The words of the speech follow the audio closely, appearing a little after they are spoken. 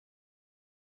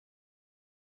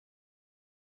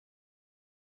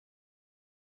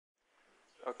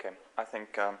Okay, I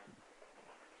think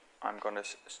I'm going to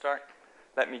start.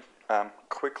 Let me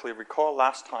quickly recall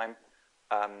last time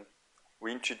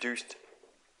we introduced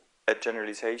a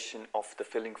generalization of the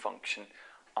filling function,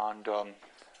 and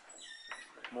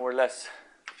more or less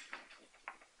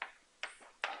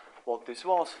what this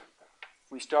was.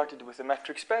 We started with a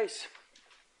metric space.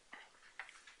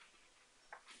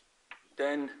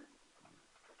 Then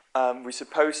we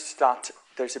supposed that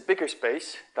there's a bigger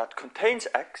space that contains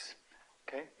x,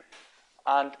 okay?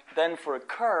 And then for a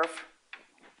curve,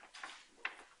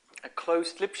 a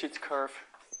closed Lipschitz curve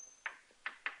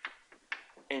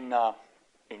in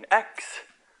x,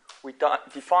 we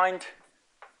defined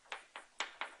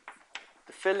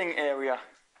the filling area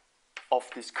of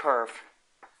this curve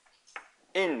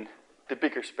in the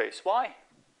bigger space y,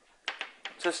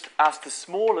 just as the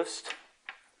smallest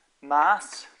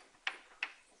mass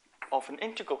of an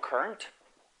integral current,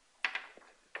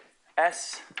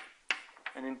 S,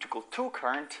 an integral 2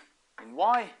 current in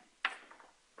y,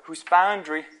 whose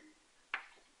boundary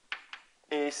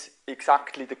is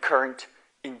exactly the current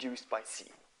induced by C.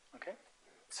 Okay?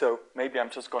 So maybe I'm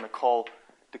just going to call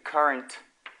the current,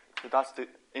 so that's the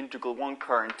integral 1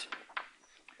 current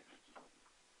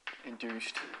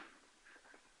induced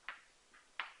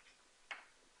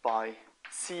by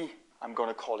C. I'm going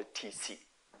to call it TC.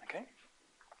 Okay?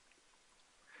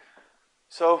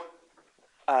 So,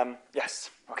 yes.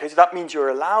 Okay, so that means you're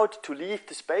allowed to leave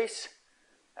the space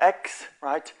X,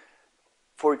 right?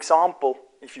 For example,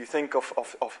 if you think of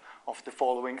the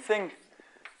following thing.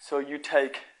 So you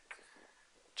take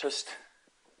just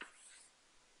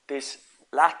this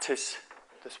lattice,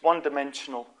 this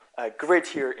one-dimensional grid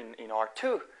here in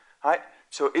R2, right?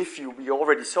 So if we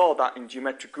already saw that in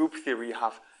geometric group theory, you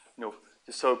have,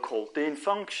 the so-called Dehn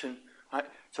function, right?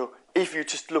 So if you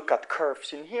just look at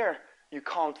curves in here, you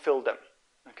can't fill them,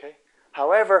 okay?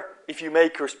 However, if you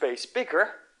make your space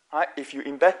bigger, right, if you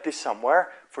embed this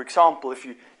somewhere, for example, if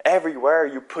you everywhere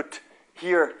you put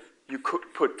here, you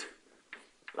could put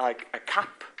like a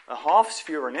cap, a half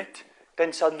sphere in it,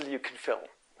 then suddenly you can fill,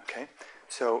 okay?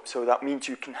 So that means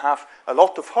you can have a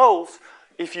lot of holes.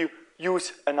 If you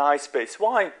use an I space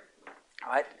Y,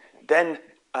 right, then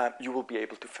you will be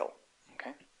able to fill,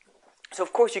 okay? So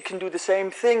of course you can do the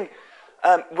same thing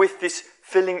with this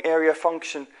filling area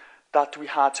function that we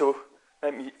had. So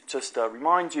let me just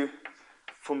remind you,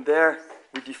 from there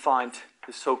we defined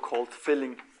the so-called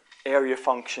filling area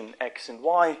function x and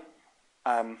y,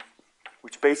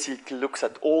 which basically looks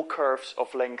at all curves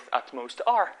of length at most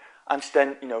r, and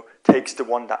then takes the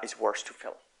one that is worst to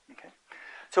fill. Okay?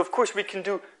 So of course we can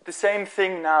do the same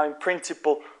thing now in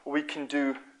principle. We can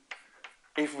do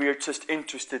if we are just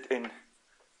interested in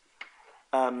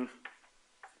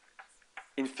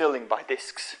filling by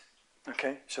disks.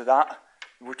 Okay, so that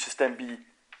would just then be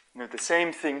the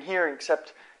same thing here,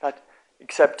 except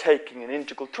taking an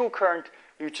integral 2 current,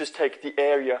 you just take the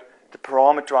area, the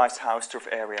parameterized Hausdorff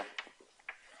area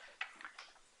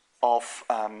of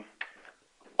a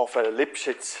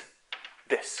Lipschitz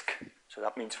disk. So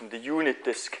that means from the unit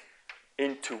disk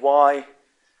into Y,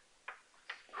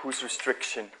 whose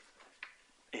restriction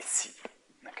is C.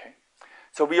 Okay,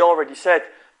 so we already said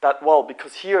that, well,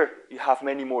 because here you have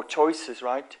many more choices,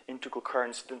 right? Integral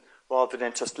currents rather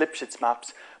than just Lipschitz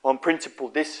maps. Well, in principle,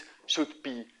 this should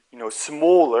be,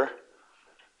 smaller.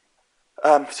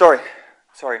 Sorry,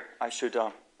 I should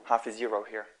have a 0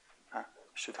 here. I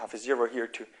should have a 0 here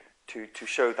to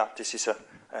show that this is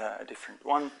a different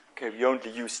one. Okay, we only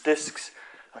use disks.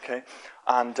 Okay,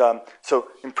 and so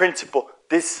in principle,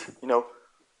 this,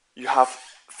 you have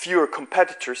fewer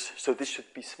competitors, so this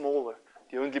should be smaller.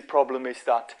 The only problem is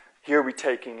that here we're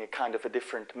taking a kind of a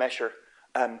different measure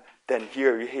than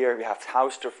here. Here we have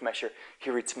Hausdorff measure.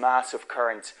 Here it's mass of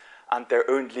currents, and they're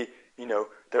only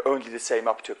the same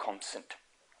up to a constant.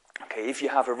 Okay, if you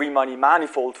have a Riemann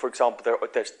manifold, for example, they're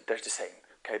the same.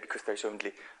 Okay, because there's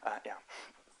only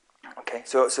Okay,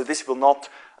 so this will not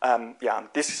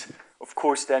this, of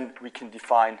course, then we can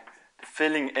define the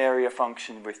filling area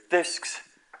function with disks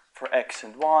for x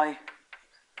and y.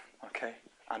 Okay.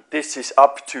 And this is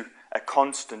up to a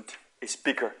constant is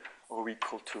bigger or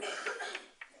equal to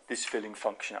this filling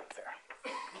function up there.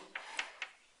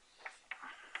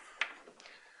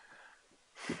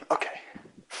 Okay.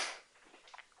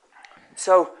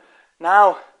 So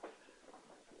now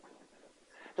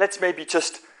let's maybe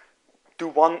just do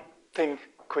one thing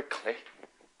quickly,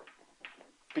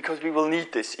 because we will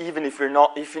need this, even if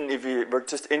we're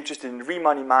just interested in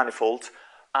Riemann manifolds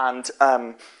and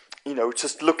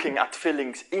just looking at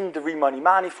fillings in the Riemann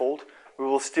manifold, we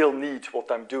will still need what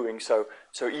I'm doing. So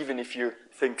even if you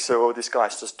think, this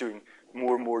guy's just doing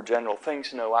more general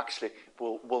things. No, actually,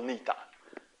 we'll need that.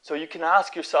 So you can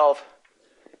ask yourself,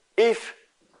 if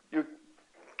you're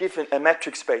given a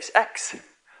metric space X,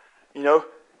 you know,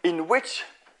 in which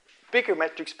bigger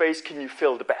metric space can you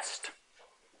fill the best?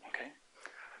 Okay.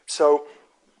 So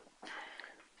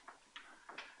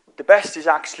the best is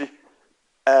actually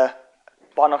a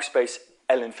Banach space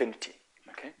L infinity.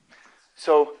 Okay.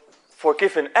 So for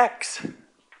given X,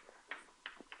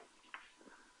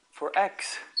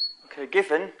 okay,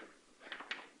 given,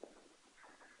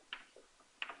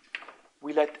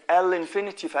 we let L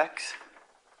infinity of X,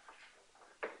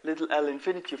 little L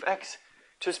infinity of X,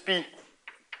 just be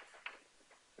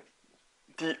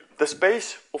the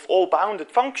space of all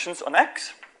bounded functions on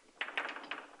X.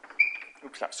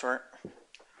 Oops, that's right.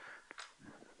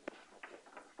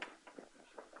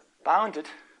 Bounded.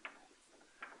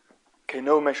 Okay,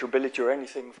 no measurability or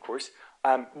anything, of course,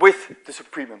 with the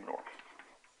supremum norm.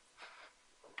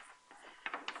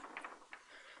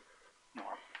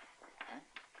 Okay.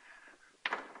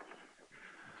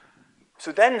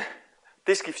 So then,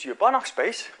 this gives you a Banach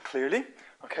space, clearly,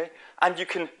 okay, and you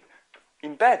can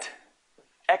embed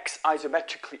X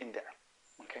isometrically in there.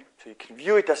 Okay, so you can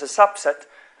view it as a subset,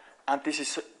 and this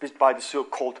is by the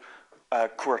so-called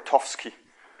Kuratowski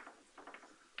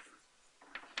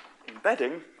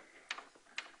embedding.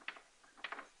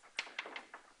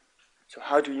 So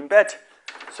how do you embed?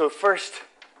 So first,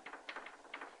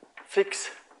 fix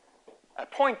a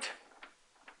point,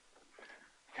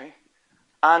 okay,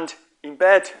 and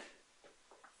embed,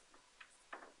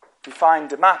 define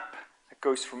the map that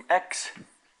goes from X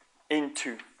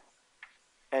into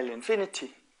L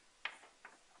infinity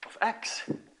of X,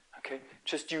 okay,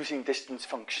 just using distance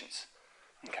functions,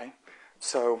 okay.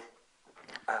 So,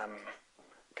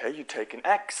 okay, you take an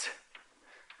X,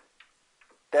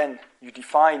 then you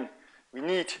define, we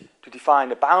need to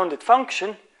define a bounded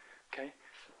function, okay.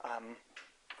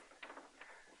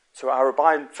 So our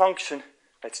bounded function,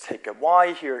 let's take a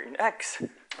Y here in X,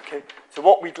 okay. So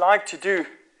what we'd like to do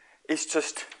is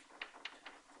just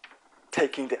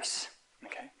taking this,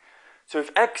 okay? So if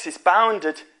X is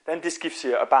bounded, then this gives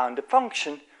you a bounded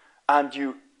function, and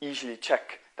you easily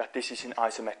check that this is an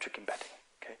isometric embedding,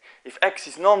 okay? If X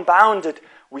is non-bounded,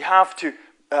 we have to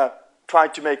try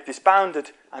to make this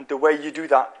bounded, and the way you do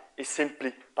that is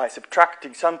simply by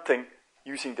subtracting something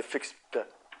using the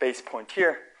base point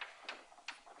here.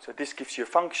 So this gives you a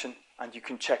function, and you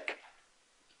can check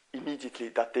immediately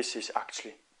that this is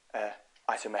actually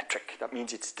isometric. That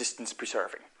means it's distance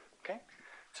preserving. Okay,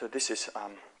 so this is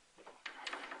an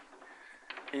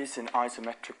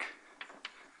isometric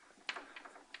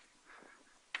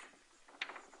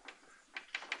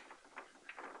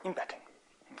embedding.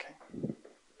 Okay.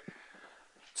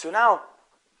 So now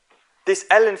this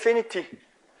L infinity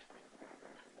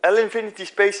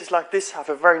spaces like this have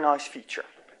a very nice feature.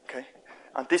 Okay,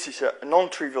 and this is a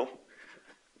non-trivial.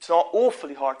 It's not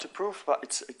awfully hard to prove, but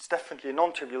it's definitely a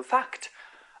non-trivial fact.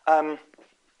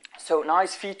 So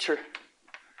nice feature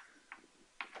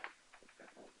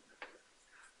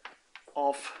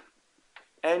of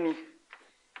any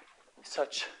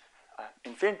such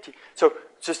infinity. So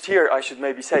just here, I should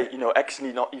maybe say, you know, X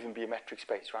need not even be a metric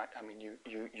space, right? I mean,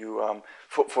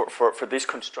 for this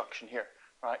construction here,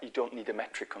 right? You don't need a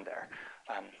metric on there.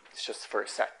 It's just for a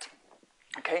set.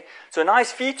 Okay. So a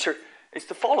nice feature is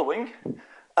the following: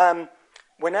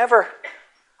 whenever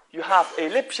you have a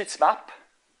Lipschitz map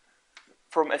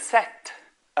from a set,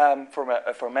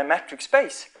 from a metric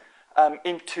space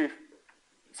into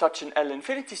such an L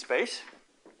infinity space,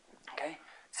 okay,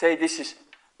 say this is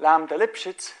lambda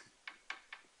Lipschitz,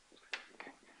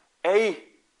 okay. A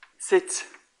sits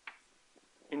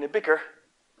in a bigger,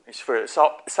 is for a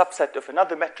subset of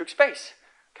another metric space,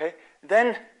 okay,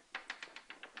 then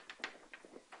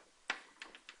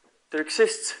there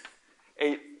exists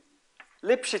a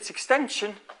Lipschitz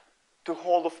extension to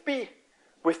all of B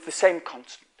with the same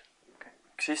constant. Okay.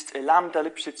 Exists a lambda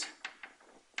Lipschitz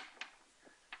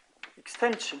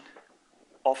extension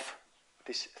of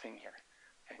this thing here.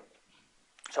 Okay.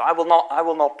 So I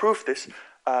will not prove this.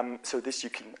 So this you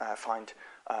can find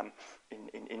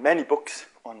in many books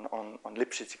on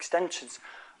Lipschitz extensions.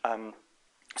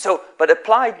 But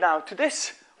applied now to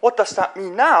this, what does that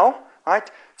mean now? Right.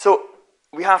 So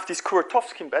we have this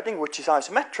Kuratowski embedding, which is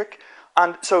isometric.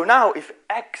 And so now, if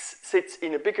X sits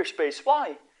in a bigger space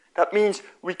Y, that means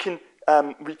we can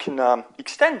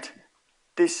extend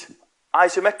this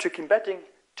isometric embedding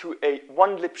to a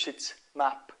one Lipschitz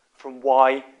map from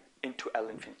Y into L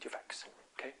infinity of X.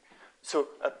 Okay, so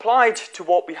applied to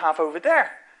what we have over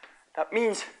there, that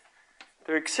means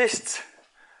there exists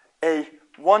a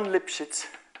one Lipschitz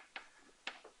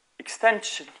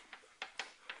extension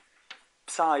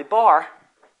psi bar,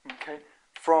 okay,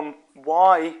 from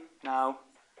y now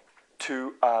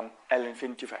to L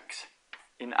infinity of x.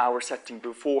 In our setting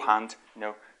beforehand,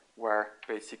 where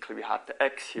basically we had the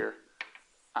x here,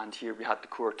 and here we had the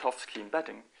Kuratowski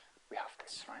embedding, we have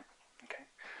this, right? Okay.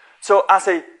 So as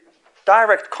a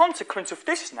direct consequence of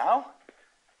this now,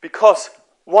 because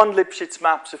one Lipschitz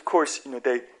maps, of course,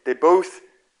 they both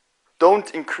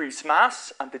don't increase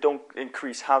mass and they don't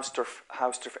increase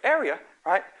Hausdorff area,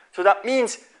 right? So that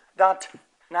means that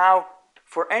now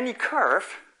for any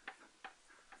curve,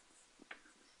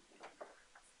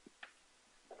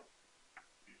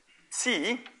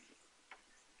 C,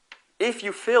 if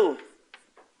you fill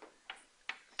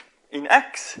in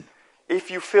X,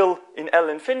 if you fill in L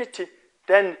infinity,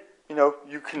 then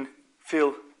you can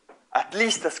fill at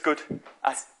least as good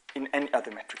as in any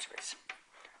other metric space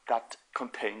that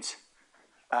contains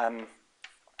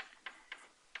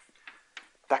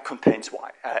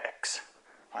y, X,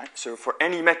 right? So for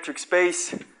any metric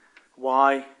space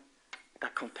Y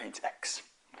that contains X,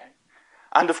 okay?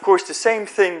 And of course the same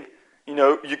thing,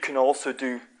 you can also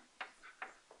do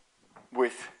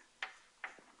with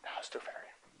the Hausdorff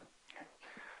area. Okay?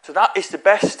 So that is the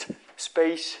best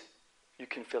space you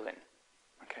can fill in.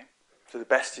 Okay? So the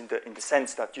best in the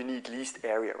sense that you need least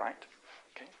area, right?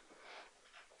 Okay.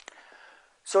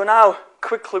 So now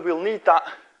quickly we'll need that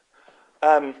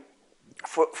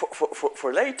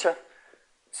for later.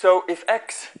 So if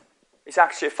X is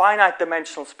actually a finite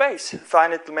dimensional space,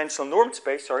 finite dimensional normed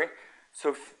space, sorry.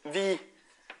 So V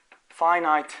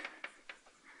finite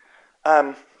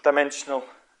dimensional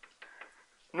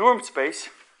normed space,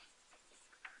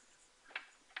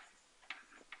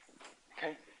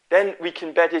 okay, then we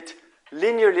can bed it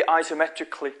linearly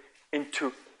isometrically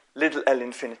into little L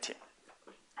infinity.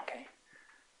 Okay,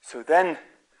 so then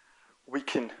we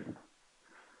can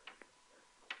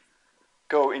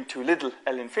go into little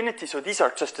L infinity. So these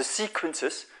are just the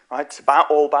sequences, right?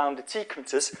 All bounded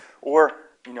sequences, or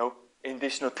in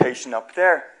this notation up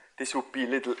there, this would be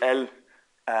little L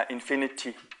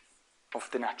infinity of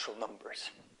the natural numbers.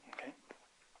 Okay.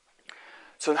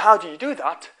 So how do you do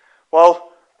that?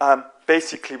 Well,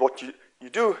 basically what you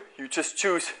do, you just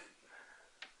choose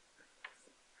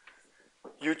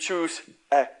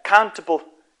a countable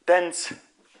dense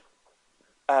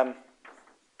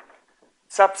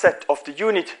subset of the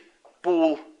unit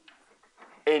bool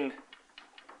in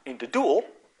the dual.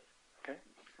 Okay.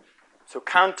 So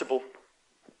countable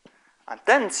and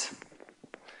dense.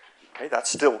 Okay,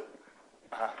 that's still,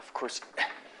 of course,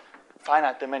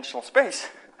 finite dimensional space.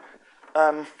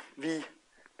 V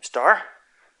star.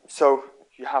 So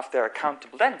you have there a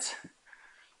countable dense.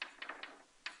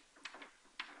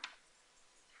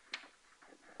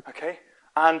 Okay,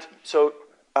 and so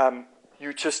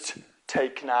you just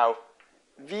take now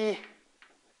V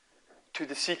to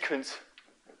the sequence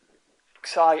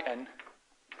psi n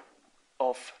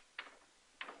of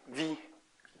V,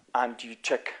 and you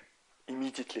check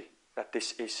immediately that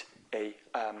this is a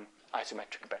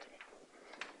isometric embedding.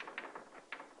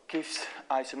 Gives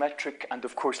isometric and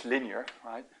of course linear,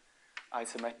 right?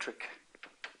 Isometric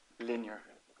linear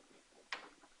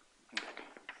embedding.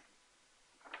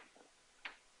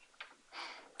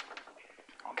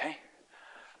 Okay.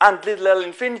 And little L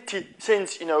infinity,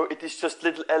 since it is just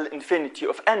little L infinity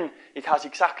of n, it has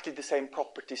exactly the same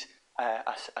properties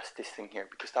as this thing here,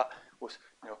 because that was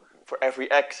for every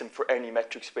x and for any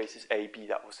metric spaces A, B,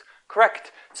 that was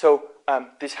correct. So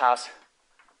this has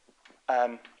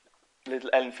little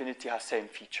L infinity has same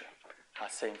feature.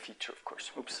 Has same feature, of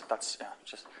course. Oops, that's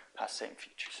just has same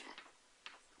features.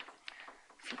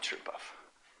 Feature above.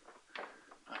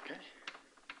 Okay.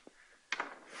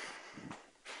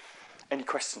 Any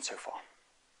questions so far?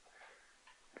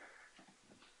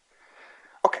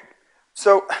 Okay,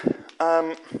 so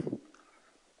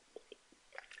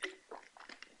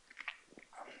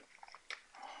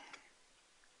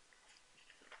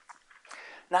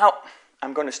now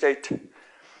I'm going to state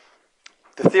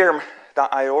the theorem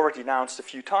that I already announced a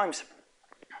few times,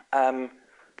 and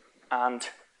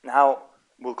now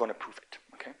we're going to prove it.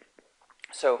 Okay,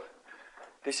 so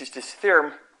this is this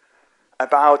theorem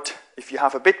about if you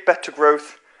have a bit better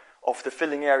growth of the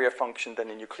filling area function than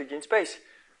in Euclidean space,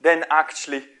 then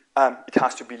actually it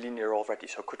has to be linear already.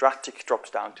 So quadratic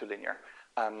drops down to linear.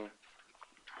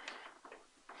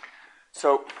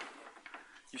 So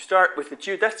you start with the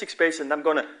geodesic space, and I'm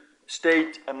going to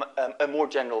state a more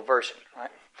general version.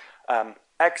 Right?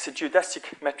 X a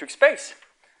geodesic metric space,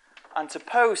 and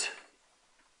suppose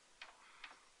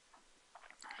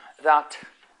that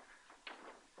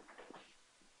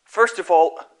first of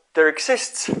all, there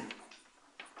exists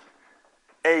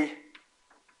a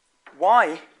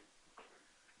y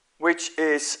which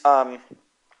is a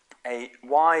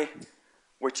Y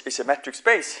which is a metric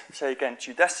space, say again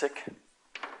geodesic,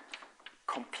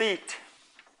 complete.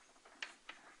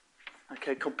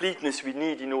 Okay, completeness we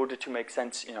need in order to make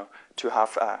sense, to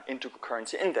have integral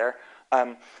currency in there.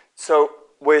 So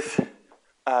with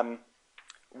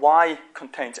Y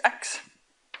contains X,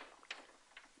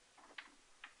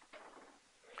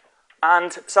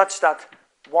 and such that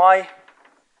Y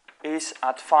is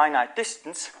at finite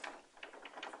distance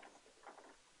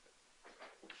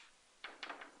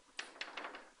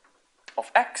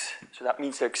of X, so that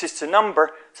means there exists a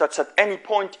number such that any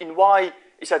point in Y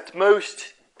is at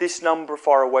most this number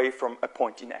far away from a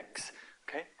point in X,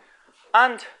 okay?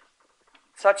 And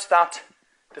such that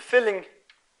the filling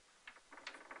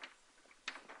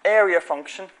area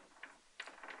function,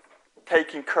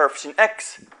 taking curves in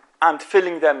X and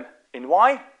filling them in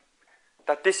Y,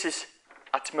 that this is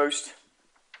at most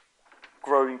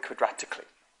growing quadratically.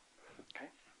 Okay?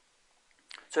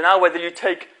 So now whether you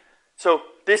take, so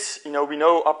this, we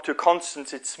know up to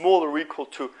constants it's smaller or equal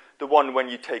to the one when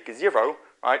you take a 0,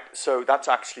 right? So that's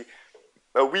actually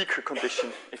a weaker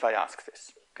condition if I ask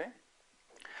this. Okay?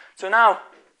 So now,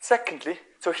 secondly,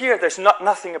 so here there's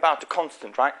nothing about the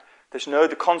constant, right? There's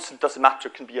the constant doesn't matter,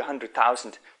 it can be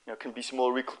 100,000, it can be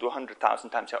smaller or equal to 100,000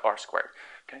 times r squared.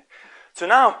 Okay? So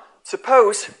now,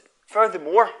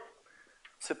 furthermore,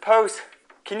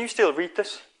 can you still read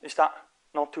this? Is that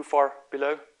not too far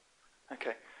below?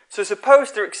 Okay. So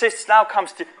suppose there exists, now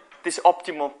comes to this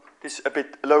optimal, this a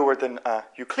bit lower than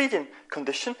Euclidean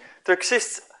condition. There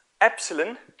exists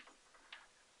epsilon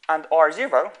and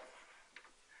r0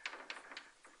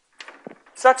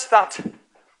 such that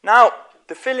now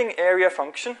the filling area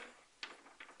function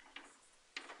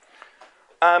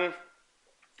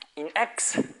in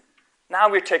X, now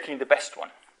we're taking the best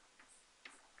one.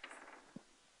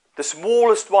 The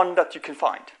smallest one that you can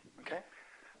find. Okay?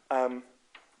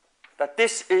 That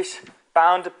this is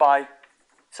bounded by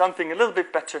something a little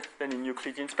bit better than in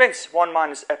Euclidean space, 1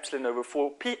 minus epsilon over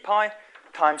 4 pi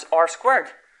times r squared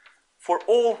for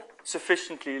all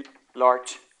sufficiently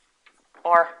large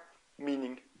r,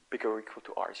 meaning bigger or equal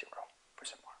to r0 for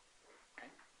some r. Okay?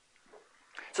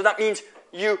 So that means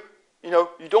you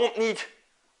don't need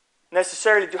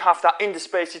necessarily to have that in the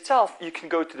space itself. You can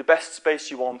go to the best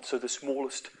space you want, so the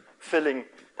smallest filling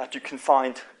that you can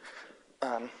find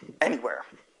anywhere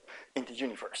in the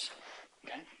universe.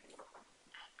 Okay?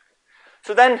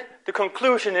 So then the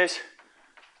conclusion is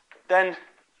then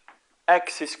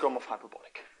X is Gromov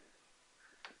hyperbolic.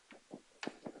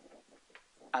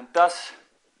 And thus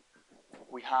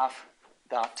we have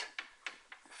that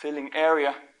filling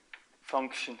area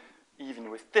function even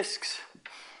with disks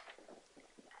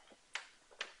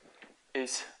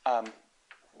is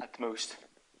at most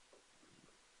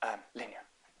linear.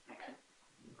 Okay.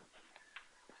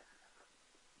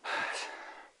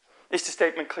 Is the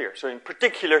statement clear? So in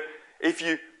particular, if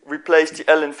you replace the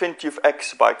L infinity of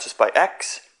X just by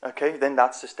X, okay, then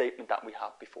that's the statement that we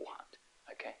had beforehand.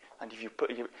 Okay, and if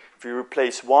you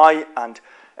replace Y and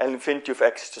L infinity of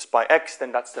X just by X,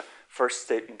 then that's the first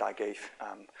statement I gave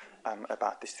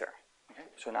about this term. Okay?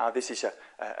 So now this is a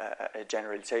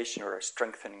generalization or a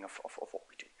strengthening of what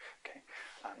we do. Okay?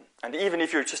 And even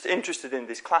if you're just interested in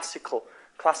this classical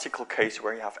case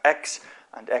where you have X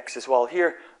and X as well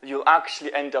here, you'll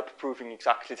actually end up proving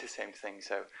exactly the same thing.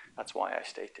 So that's why I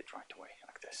stated right away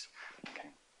like this. Okay,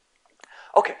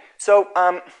 okay, so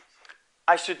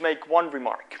I should make one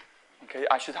remark. Okay,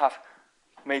 I should have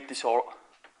made this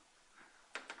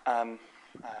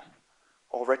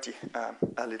already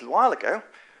a little while ago.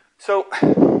 So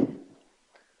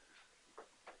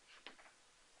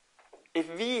if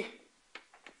V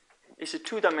is a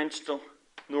two-dimensional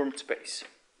normed space,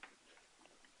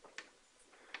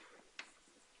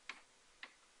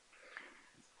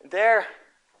 there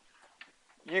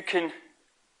you can,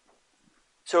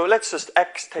 so let's just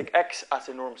take X as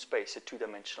a normed space, a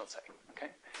two-dimensional say,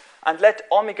 okay? And let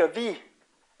omega V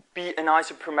be an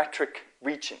isoperimetric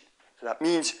region. So that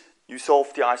means you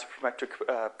solve the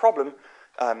isoperimetric problem.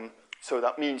 So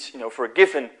that means, for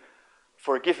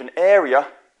a given area,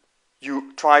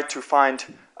 you try to find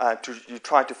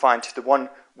the one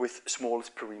with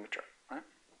smallest perimeter. Right?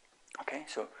 Okay,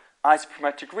 so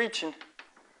isoperimetric region.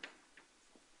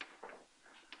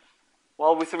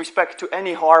 Well, with respect to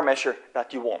any Haar measure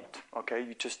that you want, okay,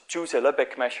 you just choose a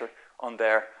Lebesgue measure on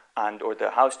there, or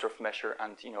the Hausdorff measure,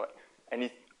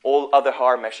 and all other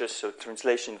Haar measures, so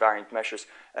translation invariant measures,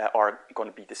 are going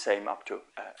to be the same up to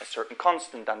a certain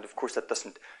constant, and of course that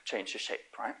doesn't change the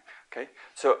shape, right? Okay,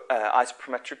 so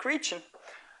isoperimetric region.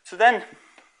 So then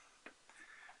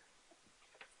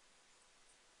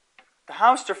the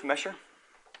Hausdorff measure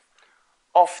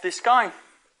of this guy,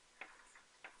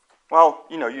 well,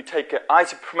 you know, you take an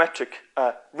isoperimetric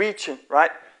region,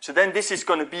 right? So then this is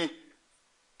going to be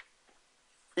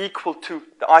equal to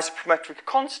the isoperimetric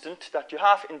constant that you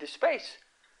have in this space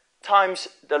times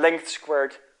the length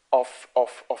squared of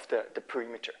the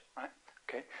perimeter, right?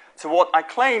 Okay. So what I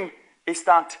claim is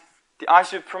that the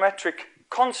isoperimetric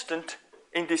constant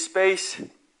in this space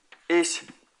is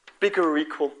bigger or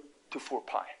equal to 4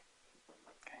 pi.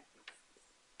 Okay.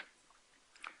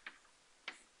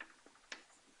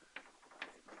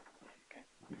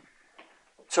 Okay.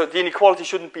 So the inequality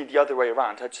shouldn't be the other way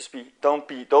around. Don't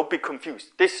be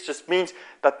confused. This just means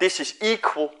that this is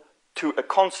equal to a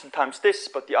constant times this,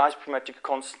 but the isoperimetric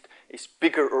constant is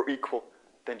bigger or equal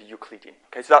than the Euclidean.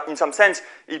 Okay, so that in some sense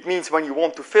it means when you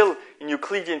want to fill in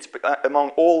Euclidean among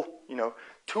all, you know,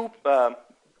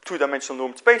 two-dimensional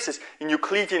normed spaces, in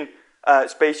Euclidean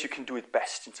space you can do it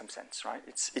best in some sense, right?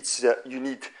 You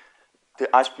need the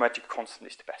isoperimetric constant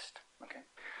is the best. Okay,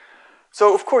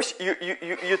 so of course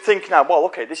you think now, well,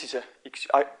 okay, this is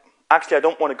actually I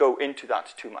don't want to go into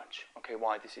that too much. Okay,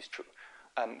 why this is true.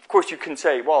 Of course, you can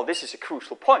say, well, this is a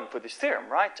crucial point for this theorem,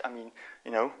 right? I mean,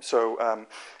 you know, so,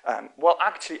 well,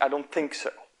 actually, I don't think so,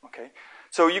 okay?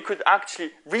 So you could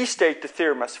actually restate the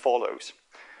theorem as follows.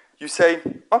 You say,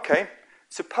 okay,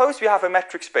 suppose we have a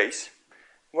metric space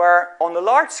where on the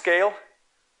large scale,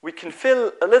 we can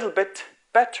fill a little bit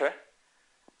better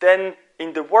than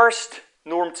in the worst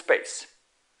normed space,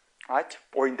 right?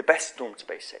 Or in the best normed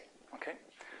space, say, okay?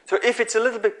 So if it's a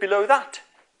little bit below that,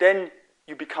 then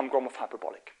you become Gromov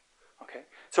hyperbolic. Okay?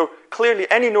 So clearly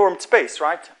any normed space,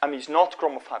 right, I mean, is not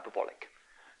Gromov hyperbolic.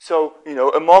 So, you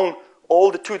know, among all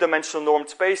the two-dimensional normed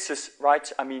spaces,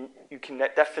 right, I mean, you can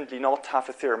definitely not have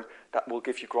a theorem that will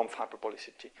give you Gromov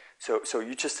hyperbolicity. So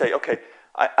you just say, okay,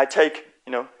 I take,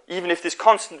 you know, even if this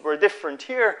constant were different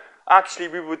here, actually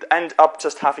we would end up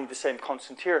just having the same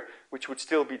constant here, which would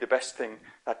still be the best thing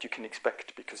that you can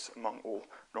expect, because among all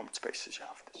normed spaces you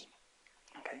have this.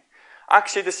 Okay?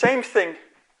 Actually, the same thing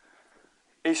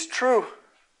is true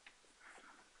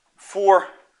for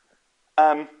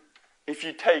if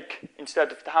you take,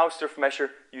 instead of the Hausdorff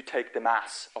measure, you take the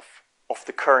mass of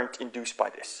the current induced by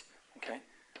this. Okay?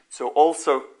 So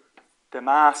also the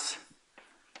mass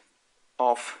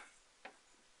of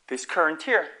this current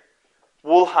here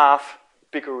will have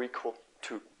bigger or equal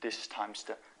to this times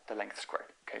the length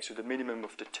squared. Okay, so the minimum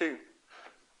of the two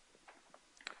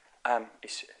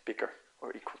is bigger or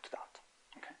equal to that.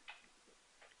 Okay.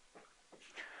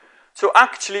 So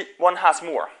actually, one has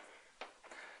more.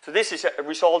 So this is a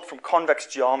result from convex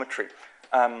geometry.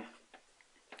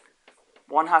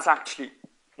 One has actually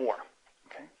more.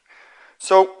 Okay.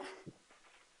 So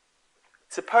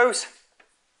suppose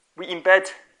we embed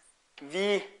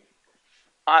V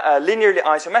linearly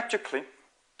isometrically.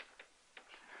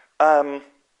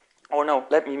 Or no,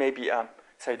 let me maybe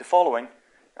say the following.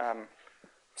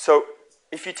 So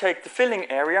if you take the filling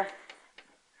area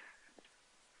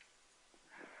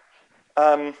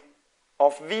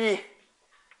of V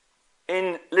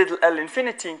in little L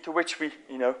infinity, to which we,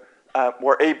 you know,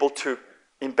 were able to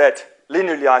embed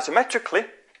linearly isometrically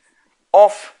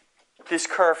of this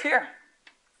curve here,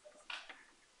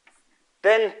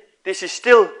 then this is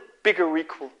still bigger or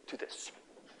equal to this.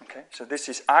 Okay, so this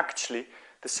is actually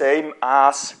the same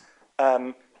as,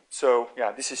 so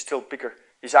yeah, this is still bigger,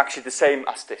 is actually the same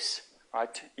as this,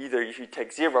 right? Either if you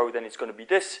take 0, then it's going to be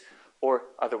this, or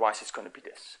otherwise it's going to be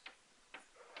this.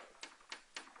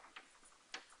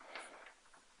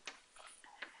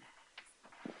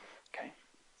 Okay.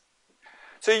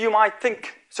 So you might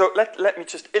think, so let me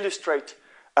just illustrate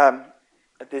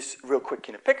this real quick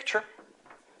in a picture.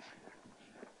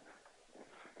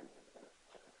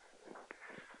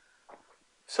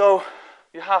 So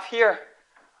you have here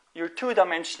your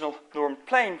two-dimensional normed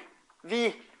plane,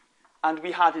 V, and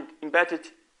we had it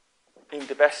embedded in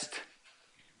the best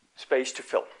space to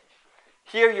fill.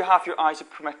 Here you have your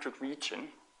isoperimetric region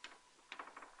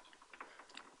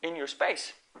in your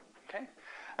space. Okay?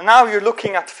 And now you're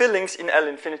looking at fillings in L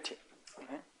infinity.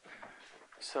 Okay?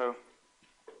 So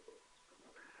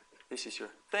this is your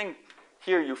thing.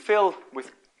 Here you fill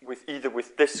with either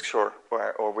with disks or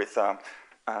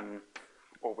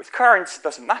with currents,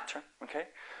 doesn't matter, okay?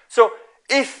 So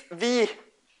if V,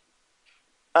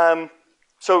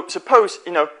 so suppose,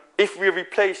 you know, if we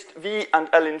replaced V and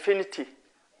L infinity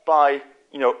by,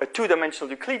 you know, a two-dimensional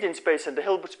Euclidean space and the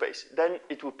Hilbert space, then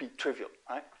it would be trivial,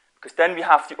 right? Because then we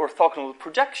have the orthogonal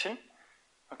projection,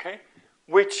 okay,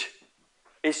 which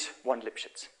is one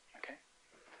Lipschitz, okay?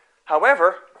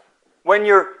 However, when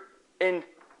you're in,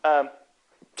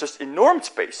 just in normed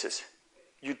spaces,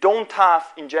 you don't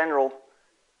have, in general,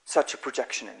 such a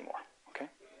projection anymore. Okay?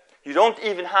 You don't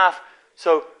even have,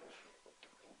 so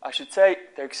I should say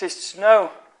there exists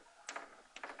no,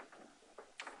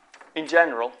 in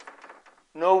general,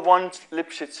 no one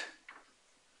Lipschitz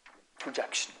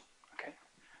projection. Okay?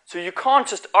 So you can't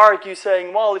just argue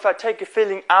saying, well, if I take a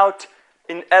filling out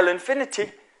in L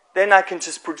infinity, then I can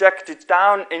just project it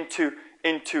down into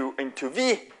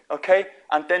V, okay?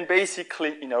 And then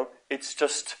basically, it's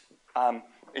just,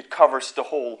 it covers the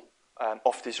whole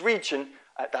of this region.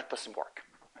 That doesn't work,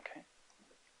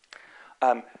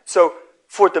 okay? So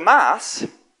for the mass,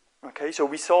 okay, so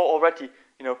we saw already,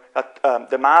 that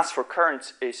the mass for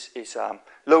currents is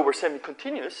lower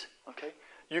semi-continuous, okay?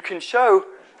 You can show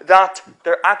that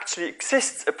there actually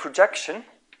exists a projection,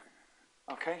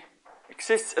 okay?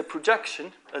 Exists a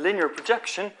projection, a linear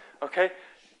projection, okay,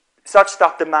 such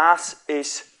that the mass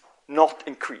is not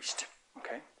increased,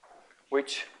 okay,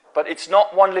 but it's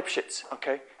not one Lipschitz,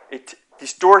 okay, it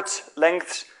distorts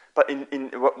lengths, but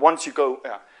once you go,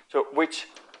 so which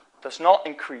does not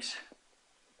increase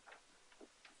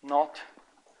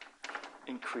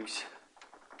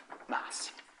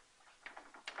mass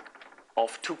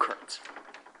of two currents.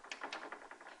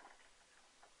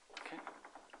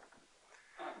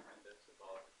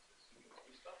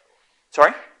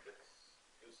 Sorry?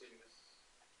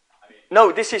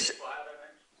 No, this is.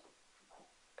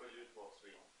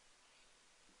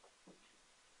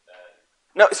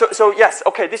 No, so yes,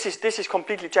 okay, this is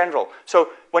completely general. So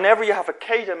whenever you have a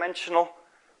k-dimensional,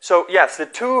 so yes, the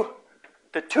two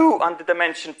and the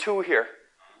dimension 2 here,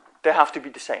 they have to be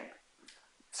the same.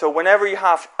 So whenever you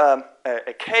have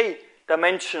a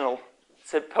k-dimensional,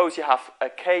 suppose you have a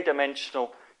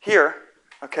k-dimensional here,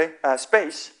 okay,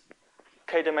 space,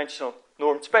 k-dimensional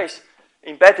normed space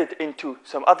embedded into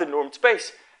some other normed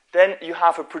space, then you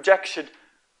have a projection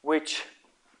which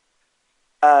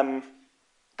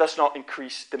does not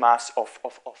increase the mass of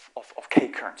k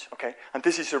currents, okay? And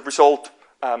this is a result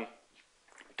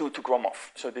due to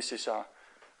Gromov. So this is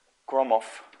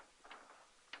Gromov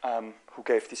who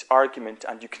gave this argument,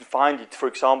 and you can find it, for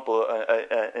example,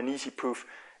 an easy proof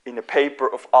in a paper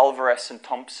of Alvarez and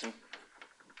Thompson.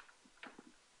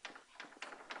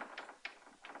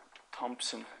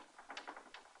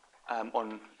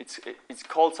 On it's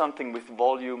called something with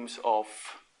volumes of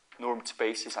normed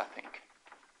spaces, I think.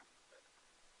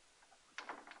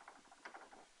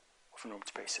 Of normed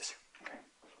spaces. Okay.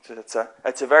 So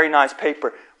that's a very nice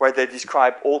paper where they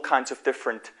describe all kinds of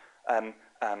different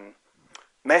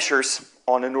measures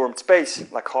on a normed space,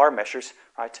 like Haar measures,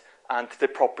 right? And the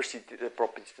properties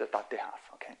that they have.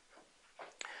 Okay.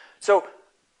 So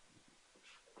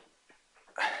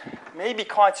maybe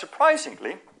quite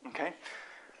surprisingly, okay.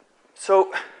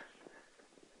 So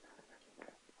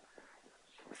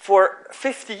for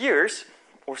 50 years,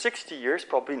 or 60 years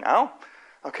probably now,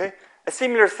 okay, a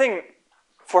similar thing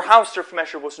for Hausdorff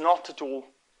measure was not at all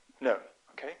known,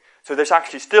 okay? So there's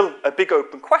actually still a big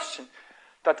open question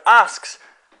that asks,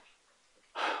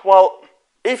 well,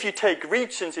 if you take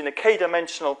regions in a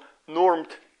k-dimensional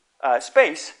normed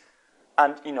space,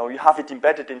 and you have it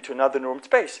embedded into another normed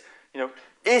space,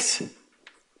 is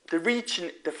the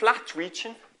region, the flat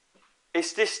region,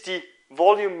 is this the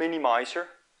volume minimizer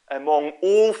among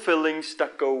all fillings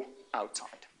that go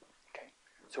outside? Okay.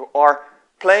 So are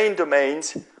plane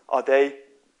domains, are they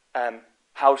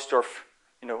Hausdorff,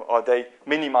 are they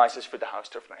minimizers for the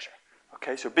Hausdorff measure?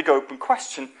 Okay, so big open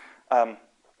question.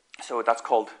 So that's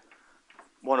called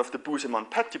one of the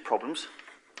Busemann-Petit problems.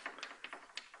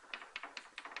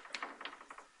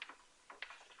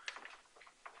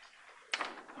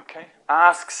 Okay,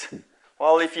 asks,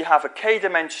 well, if you have a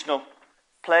k-dimensional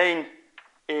plane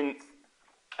in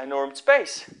a normed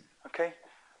space, okay,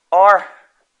 are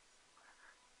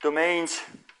domains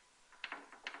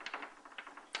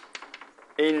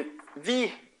in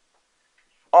V,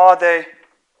 are they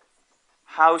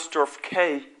Hausdorff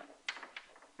K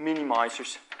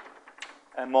minimizers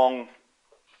among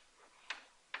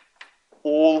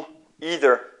all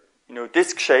either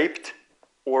disk-shaped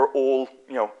or all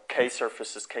K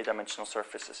surfaces, K-dimensional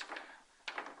surfaces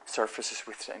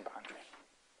with the same boundary.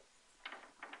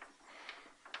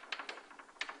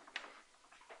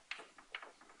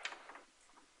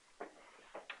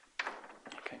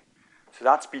 Okay, so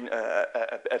that's been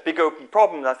a big open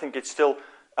problem. I think it's still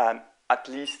at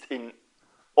least in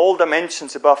all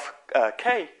dimensions above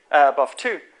K, above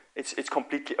 2, it's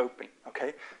completely open.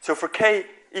 Okay, so for K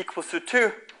equals to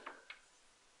 2,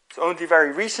 it's only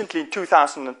very recently in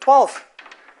 2012.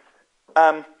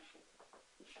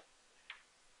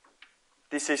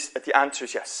 This is the answer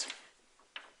is yes.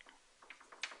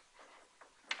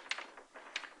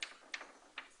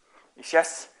 is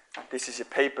yes. And this is a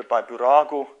paper by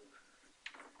Dima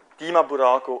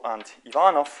Burago, and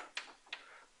Ivanov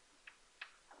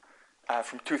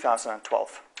from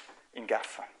 2012 in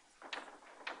GAFA.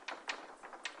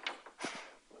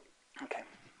 Okay.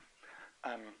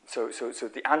 So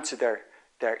the answer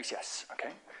there is yes.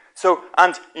 Okay. So,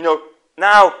 and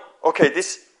now, okay,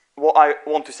 this, what I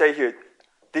want to say here,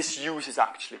 this uses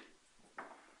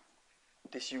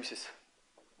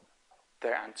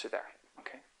their answer there.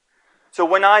 Okay. So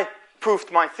when I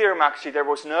proved my theorem, actually, there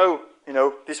was no,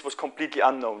 this was completely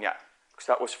unknown yet, because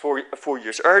that was 4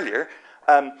 years earlier.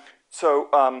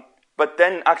 But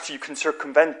then actually you can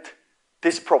circumvent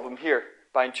this problem here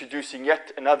by introducing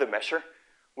yet another measure,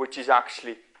 which is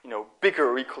actually, bigger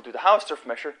or equal to the Hausdorff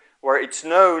measure, where it's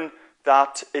known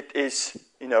that it is,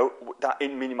 that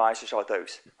it minimizers are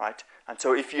those, right? And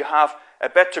so if you have a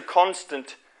better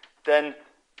constant than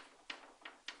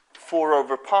 4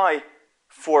 over pi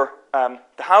for the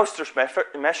Hausdorff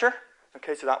measure,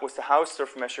 okay, so that was the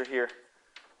Hausdorff measure here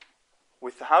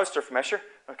with the Hausdorff measure,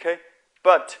 okay,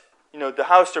 but, the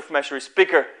Hausdorff measure is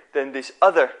bigger than this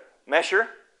other measure,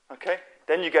 okay,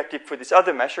 then you get it for this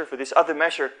other measure. For this other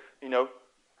measure,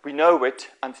 we know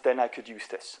it, and then I could use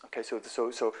this. Okay, so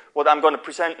what I'm going to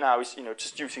present now is,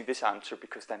 just using this answer,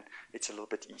 because then it's a little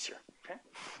bit easier. Okay,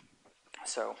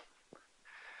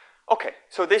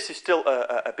 so this is still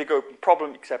a big open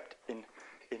problem, except in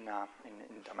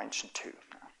dimension 2.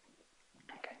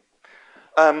 Okay.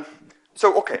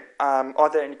 Are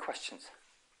there any questions?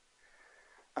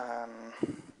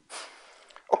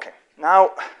 Okay,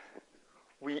 now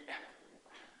we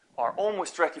are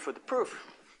almost ready for the proof.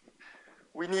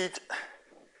 We need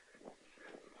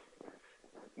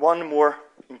one more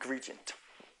ingredient.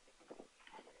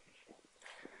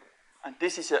 And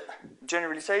this is a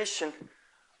generalization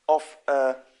of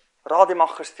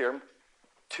Rademacher's theorem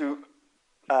to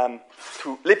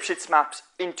Lipschitz maps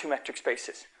into metric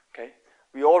spaces. Okay,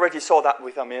 we already saw that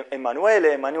with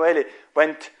Emanuele. Emanuele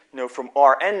went, from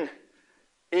Rn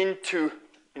into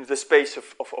the space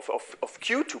of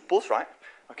Q tuples, right?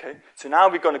 Okay, so now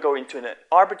we're going to go into an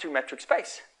arbitrary metric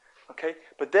space. Okay,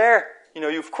 but there,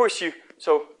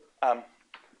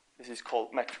 this is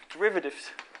called metric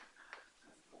derivatives,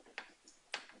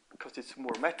 because it's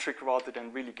more metric rather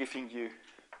than really giving you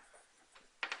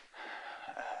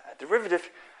a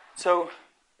derivative. So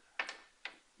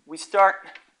we start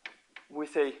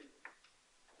with a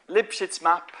Lipschitz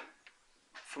map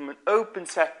from an open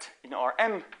set in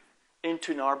Rm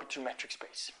into an arbitrary metric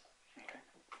space. Okay.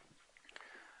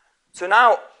 So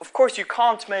now, of course, you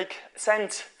can't make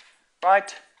sense,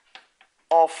 right,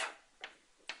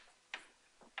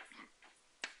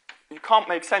 you can't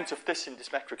make sense of this in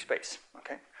this metric space.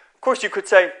 Okay. Of course, you could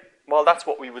say, well, that's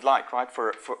what we would like, right,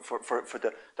 for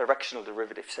the directional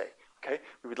derivative, say. Okay,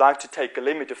 we would like to take a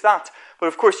limit of that, but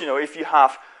of course, if you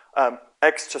have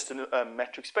x just in a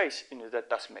metric space, that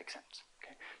doesn't make sense.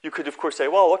 Okay, you could of course say,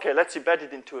 well, okay, let's embed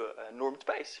it into a normed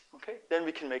space. Okay, then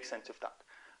we can make sense of that.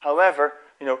 However,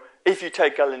 if you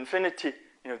take L infinity,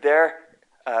 there,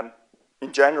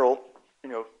 in general,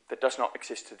 there does not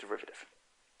exist a derivative.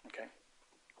 Okay,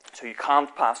 so you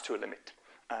can't pass to a limit.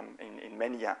 In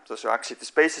many apps. So actually the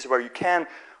spaces where you can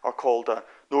are called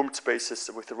normed spaces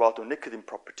with the Radon-Nikodym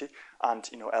property, and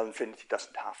L infinity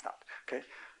doesn't have that. Okay,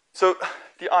 so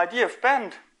the idea of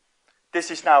bend, this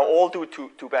is now all due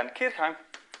to Ben Kirchheim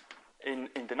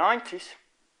in the 90s.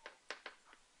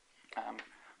 I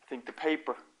think the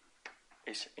paper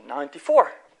is in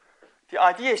 94. The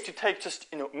idea is to take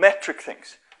just metric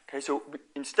things. Okay, so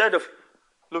instead of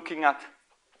looking at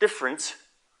difference,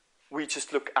 we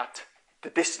just look at the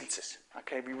distances.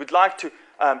 Okay, we would like to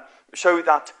show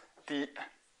that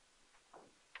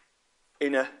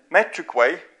in a metric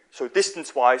way, so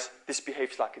distance-wise, this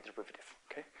behaves like a derivative.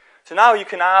 Okay, so now you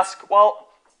can ask, well,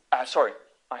 sorry,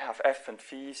 I have f and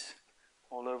ph's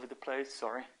all over the place.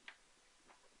 Sorry.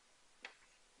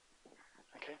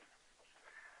 Okay,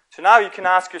 so now you can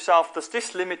ask yourself, does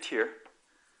this limit here?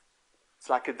 It's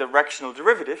like a directional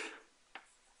derivative.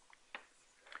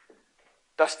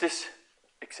 Does this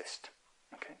exist?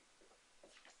 Okay.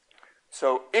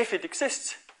 So if it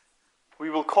exists, we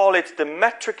will call it the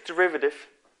metric derivative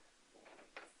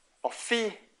of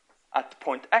phi at the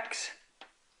point x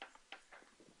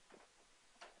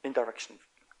in direction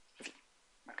v.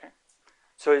 Okay.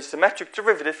 So it's the metric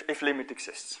derivative if limit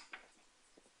exists.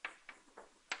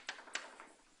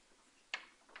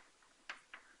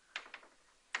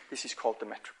 This is called the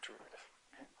metric derivative.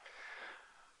 Okay.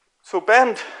 So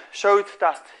Bend showed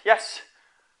that, yes,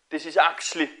 this is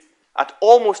actually at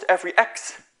almost every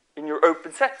x in your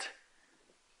open set.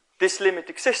 This limit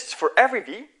exists for every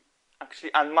v,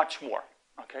 actually, and much more.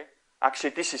 Okay,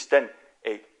 actually, this is then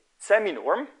a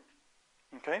semi-norm.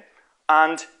 Okay,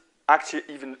 and actually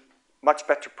even much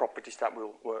better properties that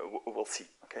we'll see.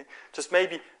 Okay, just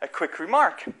maybe a quick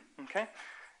remark. Okay,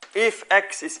 if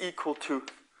x is equal to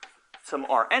some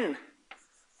Rn,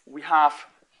 we have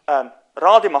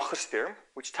Rademacher's theorem,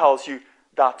 which tells you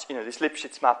that this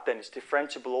Lipschitz map then is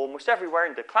differentiable almost everywhere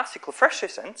in the classical Frechet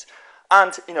sense,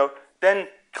 and then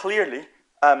clearly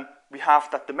we have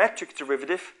that the metric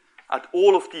derivative at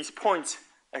all of these points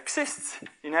exists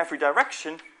in every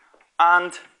direction,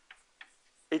 and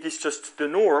it is just the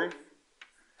norm.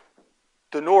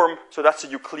 So that's a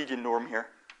Euclidean norm here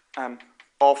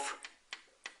of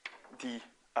the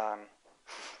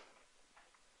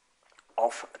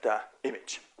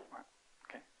image.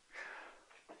 Okay.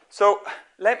 So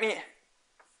let me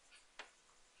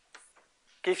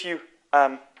give you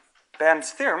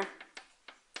Bern's theorem.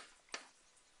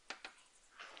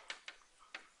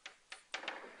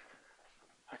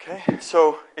 Okay,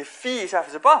 so if phi is f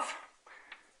as above,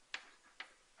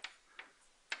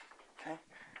 okay,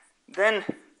 then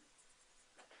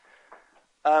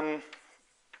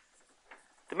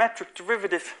the metric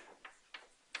derivative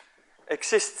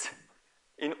exists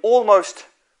in almost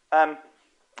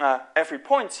every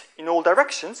point in all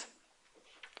directions,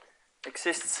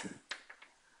 exists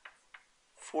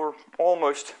for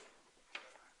almost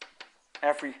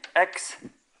every x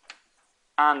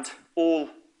and all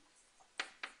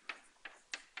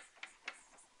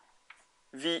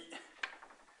v,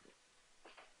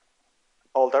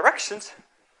 all directions.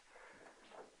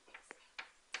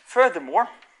 Furthermore,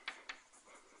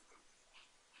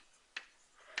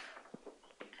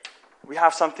 we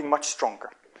have something much stronger.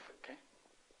 Okay.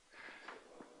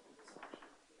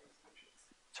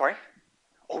 Sorry?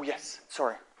 Oh, yes.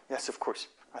 Sorry. Yes, of course.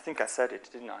 I think I said it,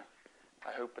 didn't I?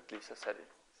 I hope at least I said it.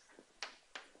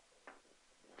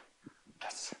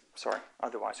 Yes. Sorry.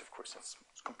 Otherwise, of course, that's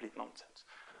complete nonsense.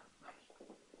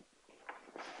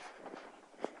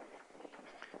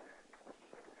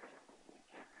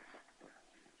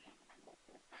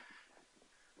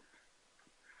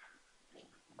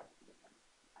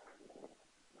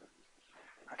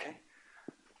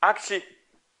 Actually,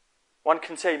 one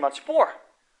can say much more,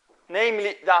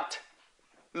 namely that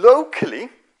locally,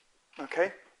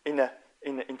 okay, in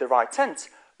the right sense,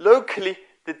 locally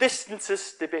the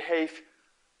distances, they behave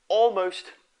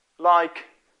almost like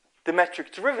the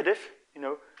metric derivative,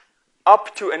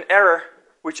 up to an error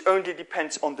which only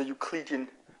depends on the Euclidean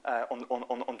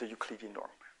on the Euclidean norm.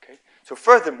 Okay, so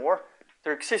furthermore,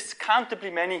 there exists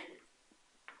countably many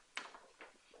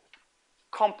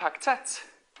compact sets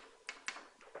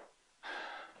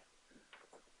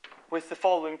with the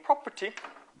following property,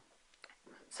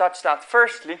 such that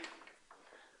firstly,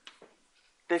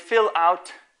 they fill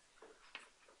out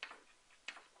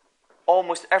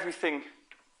almost everything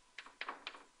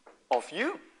of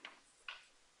U.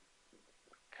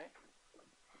 Okay.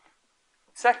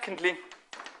 Secondly,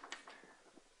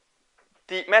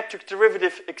 the metric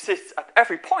derivative exists at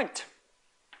every point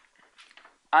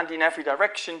and in every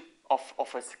direction of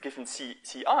a given Ci,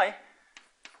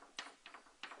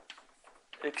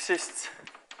 exists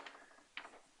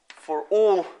for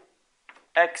all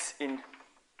x in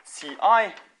Ci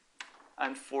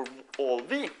and for all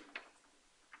v.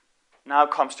 Now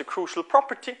comes the crucial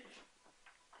property.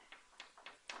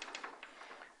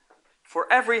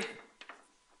 For every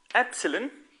epsilon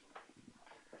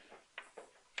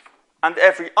and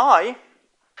every I,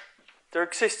 there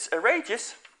exists a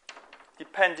radius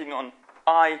depending on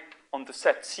I on the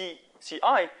set Ci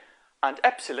and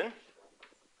epsilon,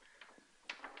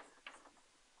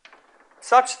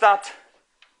 such that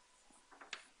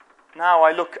now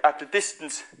I look at the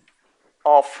distance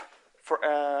of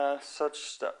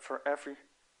such that for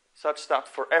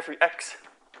every x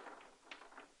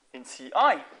in Ci,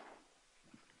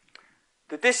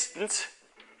 the distance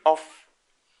of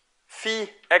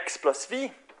phi x plus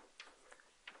v,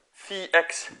 phi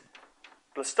x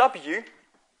plus w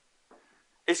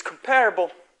is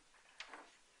comparable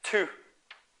to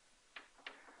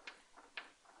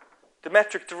the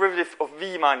metric derivative of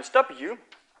v minus w,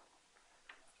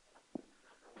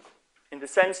 in the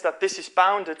sense that this is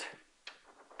bounded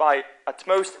by at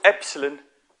most epsilon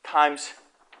times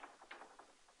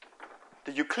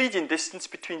the Euclidean distance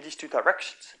between these two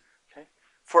directions. Okay?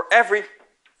 For every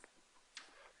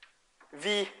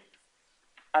v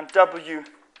and w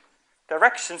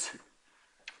directions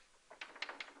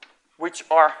which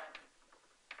are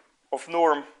of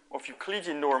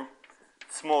Euclidean norm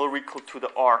smaller or equal to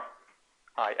the r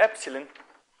I epsilon,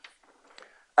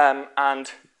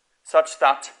 and such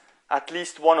that at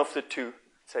least one of the two,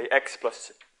 say x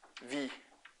plus V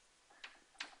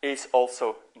is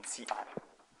also in Ci.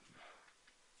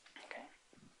 Okay.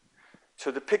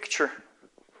 So the picture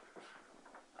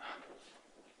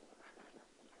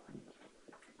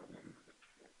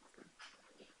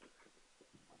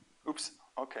oops,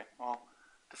 okay, well,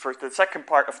 the second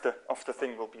part of the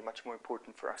thing will be much more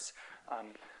important for us.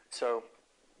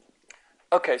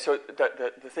 Okay, so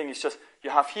the thing is just, you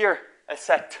have here a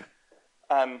set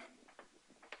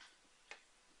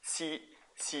Ci,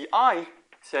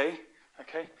 say,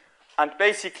 okay, and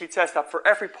basically it says that for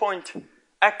every point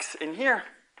x in here,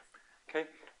 okay,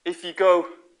 if you go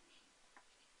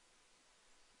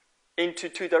into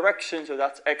two directions, so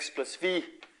that's x plus v,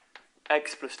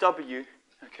 x plus w,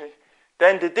 okay,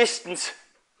 then the distance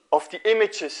of the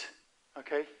images,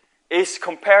 okay, is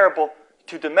comparable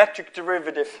to the metric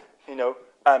derivative, in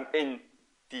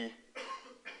the,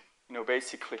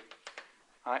 basically,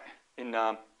 right, in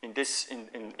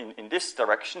this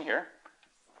direction here,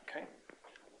 okay,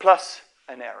 plus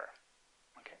an error,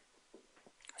 okay.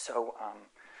 So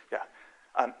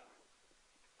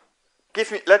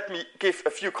let me give a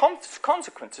few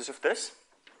consequences of this,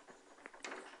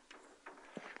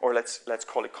 or let's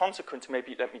call it consequence.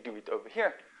 Maybe let me do it over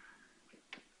here.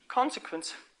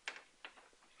 Consequence.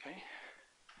 Okay.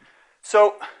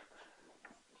 So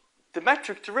the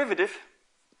metric derivative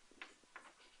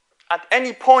at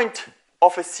any point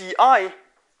of a Ci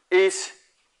is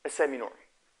a semi-norm.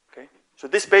 Okay. So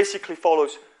this basically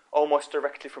follows almost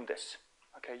directly from this.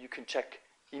 Okay. You can check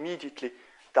immediately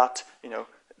that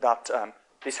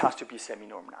this has to be a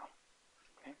semi-norm now.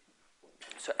 Okay.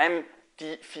 So m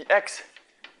d phi x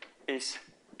is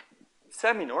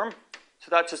semi-norm. So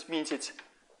that just means it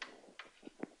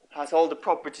has all the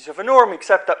properties of a norm,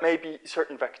 except that maybe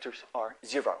certain vectors are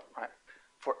 0, right?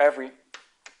 For every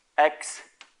x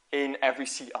in every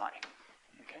Ci.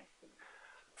 Okay.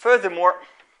 Furthermore,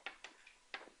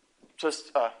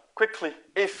 just quickly,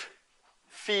 if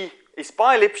phi is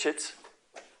by Lipschitz,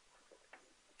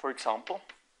 for example,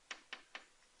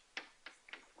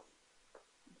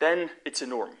 then it's a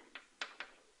norm.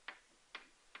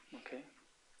 Okay.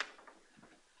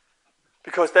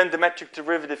 Because then the metric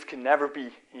derivative can never be,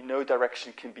 in no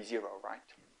direction can be 0, right?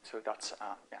 So that's,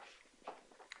 yeah.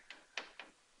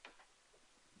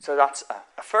 So that's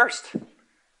a first.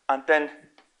 And then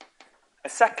a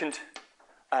second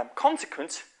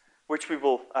consequence, which we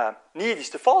will need, is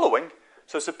the following.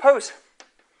 So suppose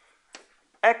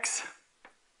x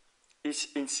is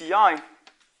in Ci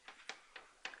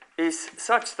is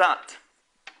such that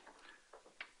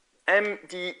m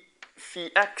d phi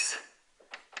x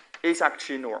is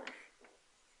actually a norm.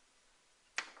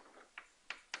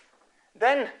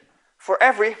 Then for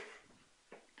every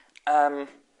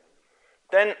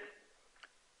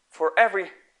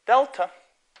delta,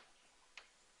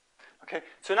 okay,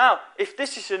 so now if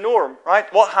this is a norm,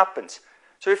 right, what happens?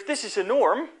 So if this is a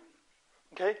norm,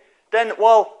 okay, then,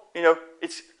 well,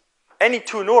 it's any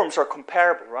two norms are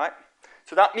comparable, right?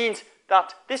 So that means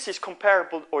that this is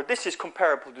comparable, or this is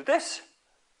comparable to this.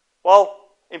 Well,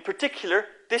 in particular,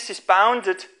 this is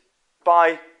bounded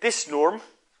by this norm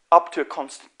up to a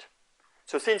constant.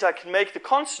 So since I can make the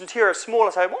constant here as small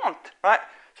as I want, right?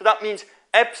 So that means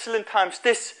epsilon times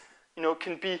this,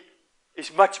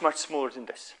 is much, much smaller than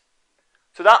this.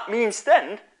 So that means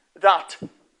then that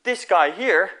this guy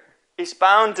here is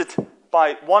bounded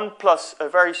by 1 plus a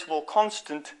very small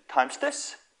constant times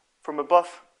this from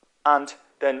above, and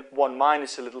then 1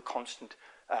 minus a little constant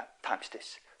times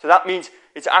this. So that means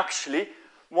it's actually,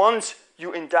 once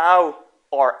you endow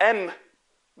Rm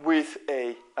with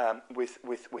a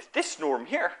with this norm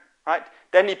here, right,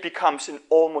 then it becomes an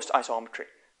almost isometry.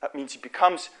 That means it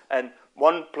becomes an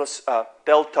 1 plus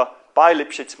delta by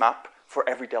Lipschitz map for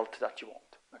every delta that you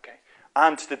want. Okay,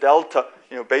 and the delta,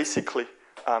 basically.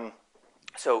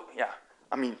 So yeah,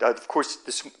 I mean, of course,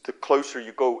 the closer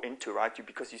you go into, right,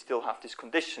 because you still have this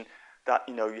condition that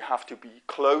you have to be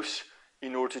close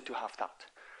in order to have that.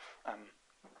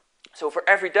 So for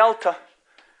every delta,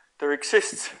 there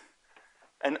exists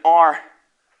an R,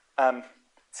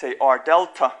 say R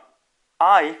delta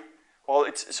I. Well,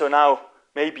 it's so now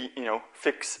maybe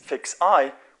fix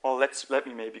I. Well, let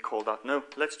me maybe call that. No,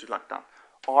 let's do like that.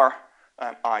 R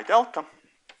I delta,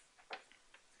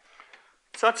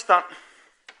 such that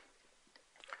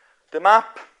the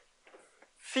map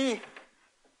phi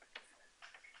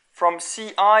from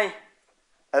Ci, a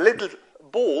little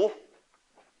ball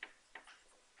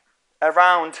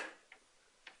around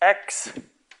x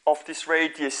of this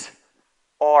radius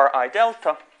Ri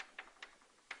delta.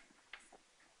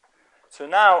 So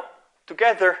now,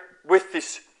 together with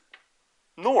this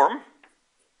norm,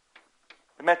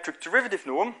 the metric derivative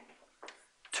norm,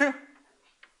 to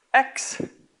x,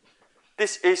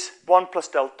 this is 1 plus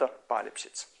delta by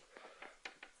Lipschitz.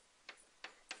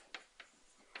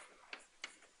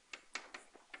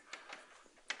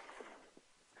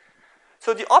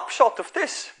 So the upshot of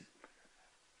this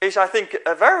is, I think,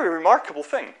 a very remarkable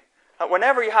thing. That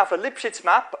whenever you have a Lipschitz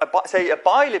map, say a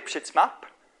bi-Lipschitz map,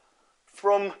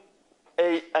 from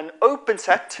an open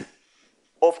set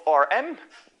of Rm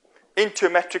into a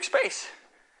metric space,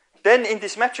 then in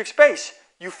this metric space,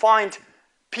 you find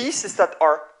pieces that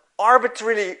are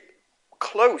arbitrarily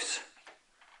close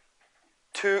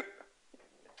to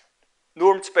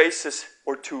normed spaces,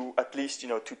 or to at least,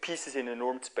 to pieces in a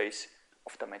normed space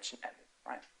of dimension m,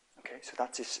 right? Okay, so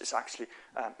that is actually,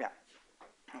 yeah.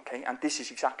 Okay, and this is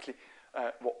exactly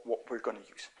what we're going to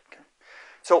use. Okay.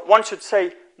 So one should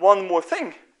say one more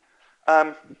thing,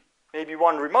 maybe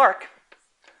one remark.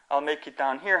 I'll make it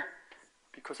down here,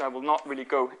 because I will not really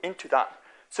go into that.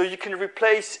 So you can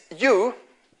replace U.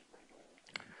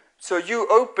 So U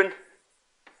open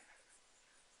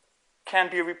can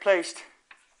be replaced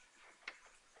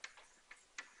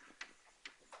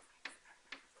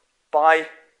by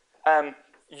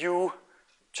U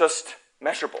just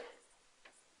measurable.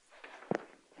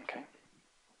 Okay.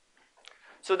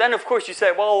 So then, of course, you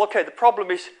say, well, okay, the problem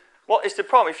is, what is the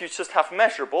problem if you just have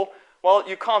measurable? Well,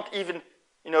 you can't even,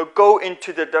 go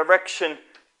into the direction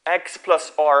x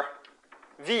plus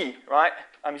rv, right?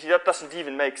 I mean, that doesn't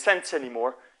even make sense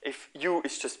anymore if U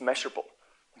is just measurable.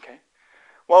 Okay.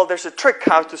 Well, there's a trick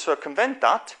how to circumvent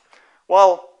that.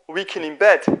 Well, we can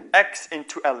embed x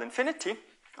into L infinity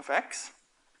of x.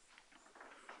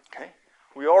 Okay.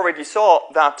 We already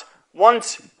saw that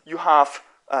once you have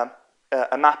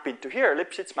a map into here, a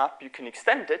Lipschitz map, you can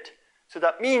extend it. So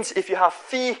that means if you have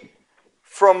phi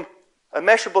from a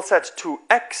measurable set to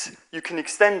x, you can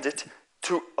extend it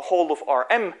to a whole of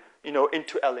Rm,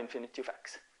 into L infinity of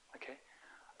x. Okay.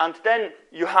 And then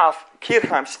you have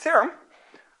Kirchheim's theorem,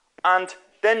 and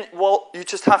then, well, you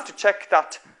just have to check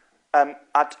that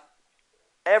at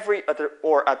every other,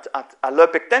 or at a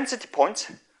Lebesgue density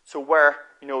point, so where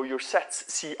your sets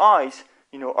Ci's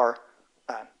are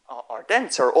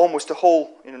dense, or almost the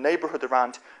whole neighborhood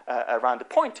around the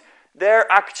point.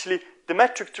 There, actually, the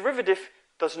metric derivative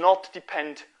does not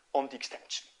depend on the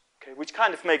extension. Okay, which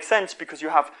kind of makes sense, because you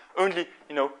have only,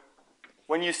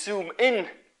 when you zoom in,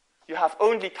 you have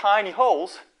only tiny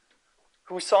holes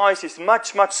whose size is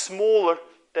much, much smaller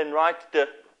than, right,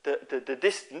 the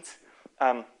distance.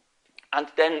 And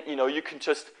then, you can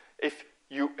just, if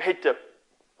you hit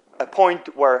a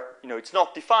point where, it's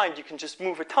not defined, you can just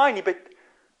move a tiny bit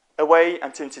away,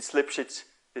 and since it's Lipschitz,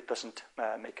 it doesn't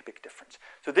make a big difference.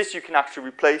 So this you can actually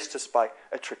replace just by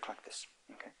a trick like this.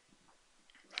 Okay.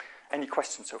 Any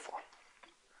questions so far?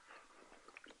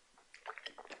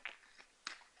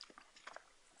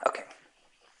 Okay.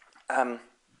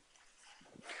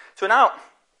 So now,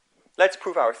 let's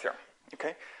prove our theorem.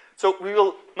 Okay. So we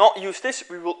will not use this.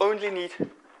 We will only need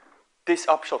this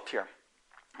upshot here.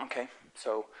 Okay.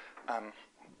 So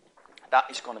that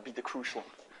is going to be the crucial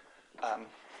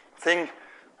thing.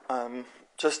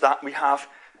 Just that we have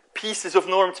pieces of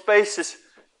normed spaces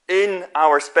in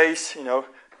our space,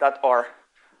 that are,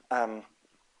 and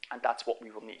that's what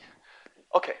we will need.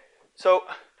 Okay, so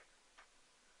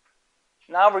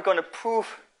now we're going to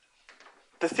prove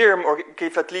the theorem, or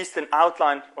give at least an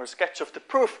outline or a sketch of the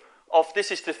proof of,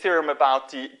 this is the theorem about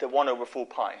the 1 over 4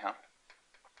 pi. Huh?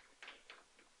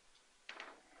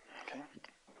 Okay.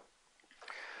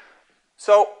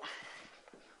 So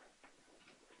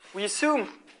we assume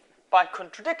by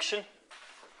contradiction.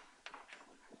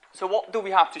 So what do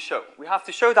we have to show? We have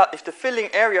to show that if the filling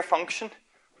area function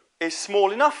is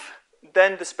small enough,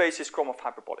 then the space is Gromov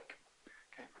hyperbolic.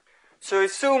 Okay. So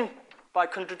assume by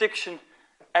contradiction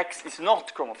x is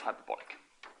not Gromov hyperbolic.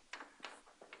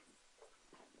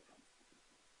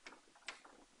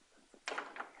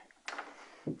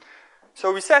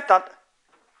 So we said that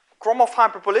Gromov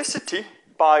hyperbolicity,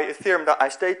 by a theorem that I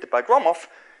stated by Gromov,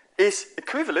 is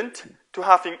equivalent to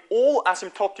having all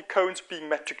asymptotic cones being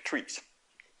metric trees.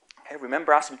 Okay,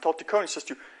 remember, asymptotic cone is just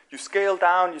you scale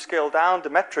down the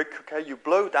metric, okay, you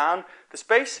blow down the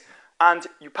space, and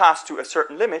you pass to a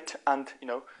certain limit, and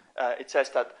it says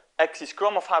that x is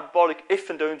Gromov hyperbolic if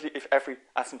and only if every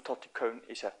asymptotic cone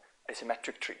is a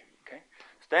metric tree. Okay?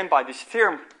 So then by this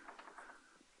theorem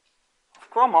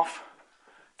of Gromov,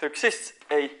 there exists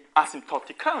a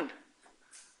asymptotic cone,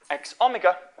 x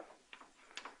omega,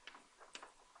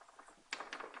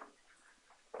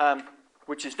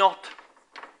 which is not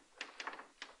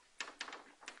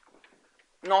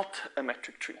a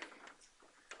metric tree.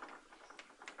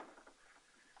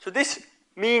 So this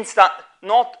means that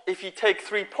not if you take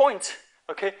 3 points.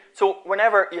 Okay, so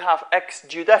whenever you have x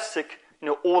geodesic,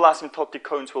 all asymptotic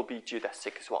cones will be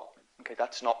geodesic as well. Okay,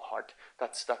 that's not hard.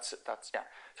 That's yeah.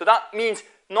 So that means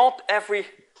not every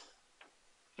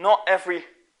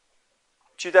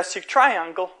geodesic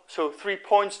triangle, so 3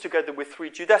 points together with 3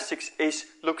 geodesics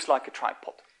looks like a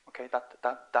tripod. Okay,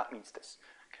 that means this.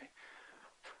 Okay.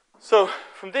 So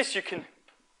from this you can,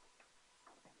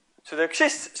 so there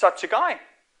exists such a guy.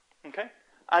 Okay,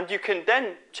 and you can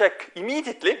then check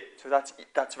immediately. So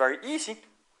that's very easy.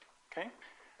 Okay,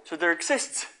 so there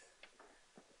exists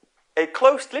a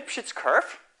closed Lipschitz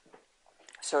curve.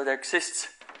 So there exists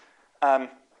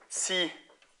C1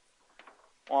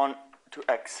 to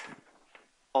X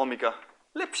omega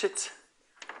Lipschitz,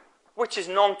 which is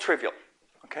non-trivial,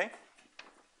 okay?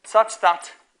 Such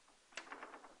that,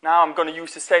 now I'm going to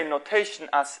use the same notation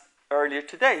as earlier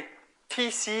today.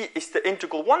 Tc is the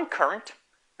integral 1 current,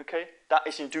 okay? That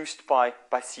is induced by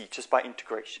C, just by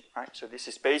integration, right? So this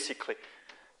is basically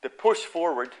the push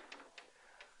forward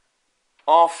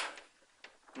of,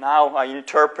 now I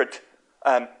interpret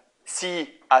C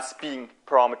as being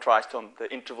parameterized on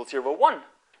the interval 0, 1.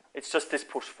 It's just this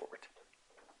push forward.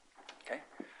 Okay?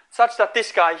 Such that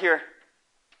this guy here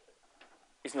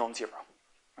is non-zero.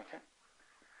 Okay?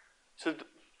 So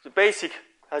the basic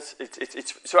has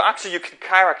so actually you can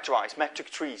characterize metric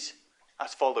trees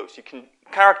as follows. You can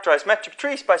characterize metric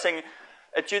trees by saying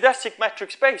a geodesic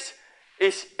metric space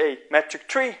is a metric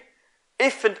tree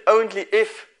if and only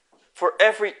if for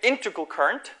every integral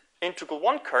current, integral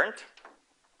 1 current,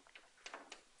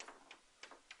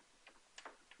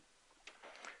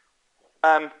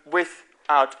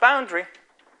 without boundary,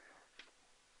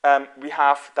 we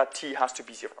have that T has to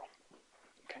be 0.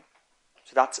 Okay?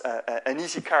 So that's an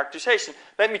easy characterization.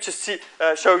 Let me just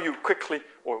show you quickly,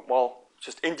 or well,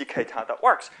 just indicate how that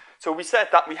works. So we said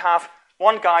that we have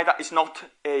one guy that is not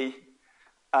a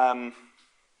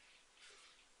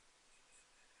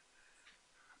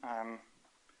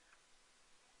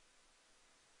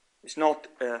it's not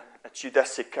a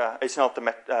geodesic. It's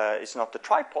not the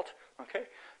tripod. Okay.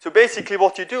 So basically,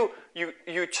 what you do,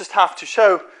 you just have to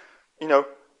show,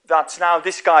 that's now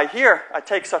this guy here. I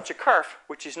take such a curve,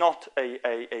 which is not a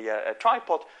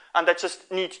tripod, and I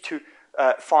just need to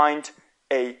find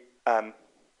a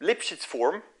Lipschitz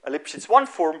form, a Lipschitz 1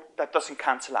 form that doesn't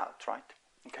cancel out, right?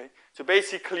 Okay. So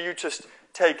basically, you just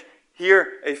take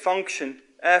here a function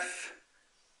f,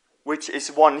 which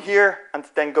is 1 here, and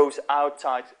then goes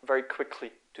outside very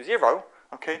quickly to 0.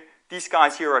 Okay. These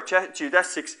guys here are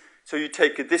geodesics. So you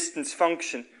take a distance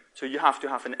function, so you have to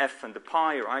have an f and a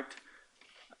pi, right?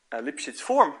 A Lipschitz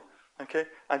form, okay?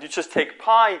 And you just take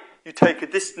pi, you take a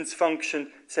distance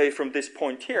function, say from this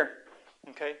point here,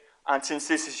 okay? And since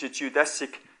this is a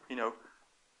geodesic,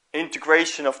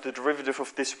 integration of the derivative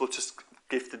of this will just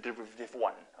give the derivative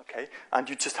 1, okay? And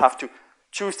you just have to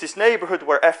choose this neighborhood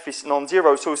where f is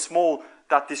non-zero, so small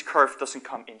that this curve doesn't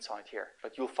come inside here.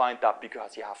 But you'll find that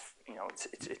because you have,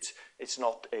 it's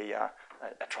not a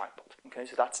tripod. Okay,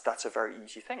 so that's a very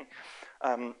easy thing.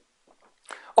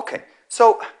 Okay,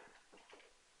 so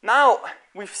now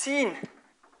we've seen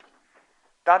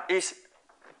that is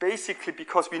basically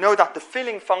because we know that the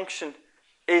filling function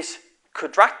is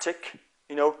quadratic,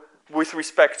 with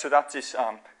respect. So that is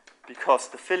because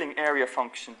the filling area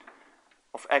function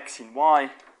of x in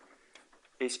y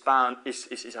is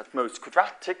at most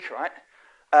quadratic, right?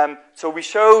 So we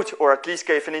showed, or at least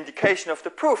gave an indication of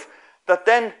the proof, that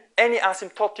then any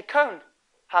asymptotic cone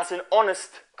has an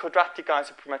honest quadratic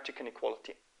isoperimetric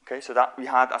inequality. Okay, so that we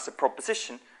had as a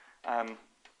proposition at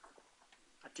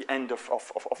the end of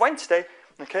Wednesday.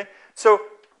 Okay, so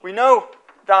we know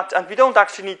that, and we don't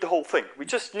actually need the whole thing. We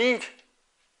just need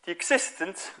the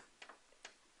existence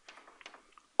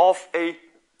of a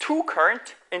 2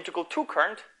 current, integral 2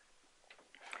 current,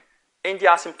 in the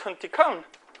asymptotic cone,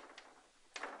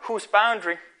 whose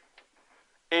boundary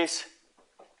is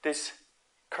this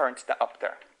current up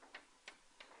there.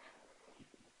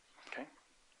 Okay,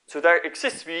 so there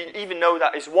exists. We even know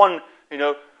that is one,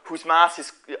 whose mass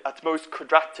is at most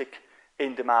quadratic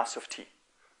in the mass of T.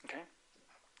 Okay.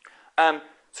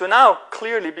 So now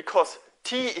clearly, because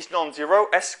T is non-zero,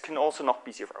 S can also not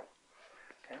be 0.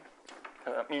 Okay,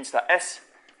 that means that S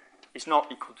is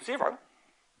not equal to 0.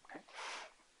 Okay.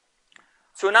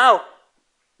 So now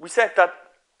we said that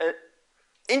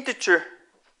integer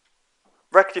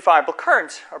rectifiable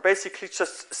currents are basically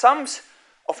just sums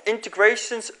of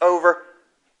integrations over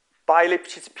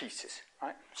bi-Lipschitz pieces.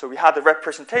 Right? So we had the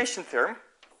representation theorem,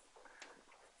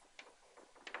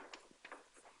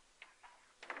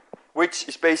 which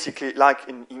is basically like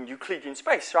in Euclidean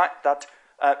space, right? That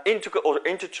integral or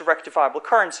integer rectifiable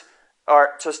currents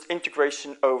are just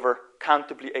integration over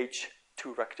countably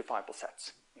H2 rectifiable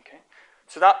sets. Okay?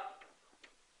 So that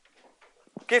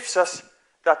gives us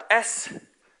that S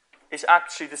is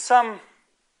actually the sum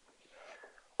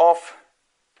of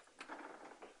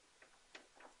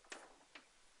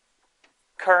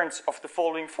currents of the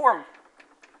following form.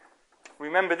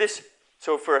 Remember this.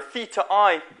 So for a theta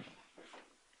I,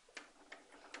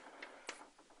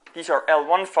 these are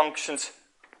L1 functions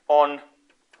on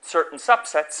certain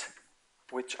subsets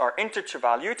which are integer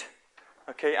valued,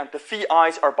 okay, and the phi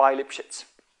i's are bi-Lipschitz.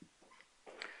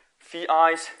 Phi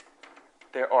i's,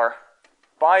 there are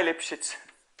bi-Lipschitz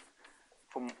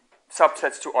from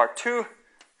subsets to R2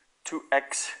 to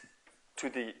X to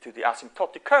the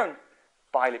asymptotic cone,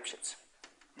 bi-Lipschitz.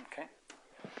 Okay.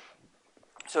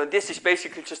 So this is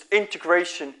basically just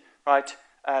integration, right,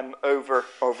 over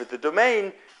the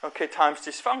domain, okay, times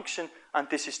this function, and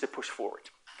this is the push forward.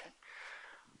 Okay.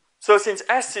 So since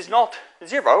S is not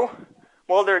 0,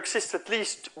 well, there exists at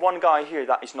least one guy here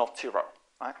that is not 0,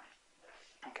 right?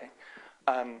 Okay.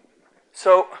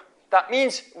 So that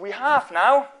means we have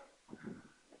now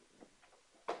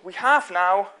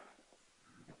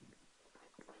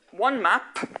one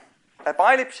map, a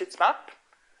bi-Lipschitz map.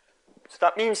 So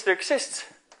that means there exists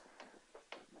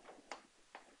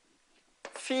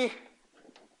phi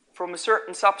from a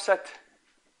certain subset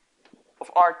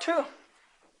of R2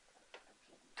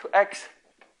 to X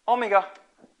omega,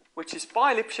 which is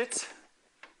bi-Lipschitz,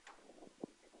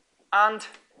 and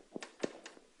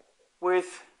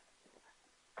with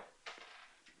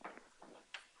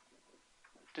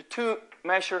the two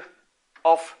measure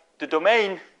of the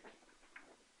domain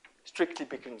strictly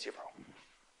bigger than 0.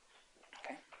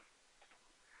 Okay.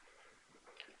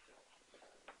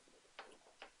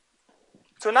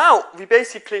 So now we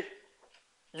basically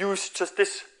use just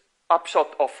this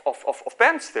upshot of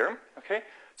Bern's theorem. Okay.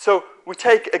 So we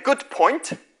take a good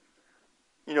point,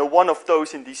 you know, one of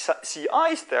those in these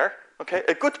CIs there, okay,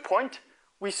 a good point,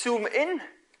 we zoom in,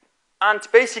 and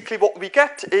basically what we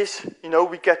get is, you know,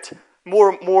 we get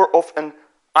more of an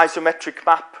isometric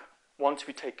map once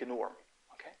we take a norm.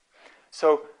 Okay.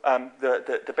 So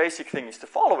the basic thing is the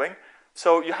following.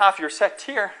 So you have your set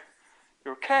here,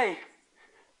 your K,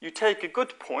 you take a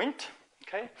good point,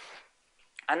 okay,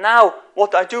 and now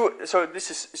what I do, so this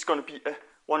is going to be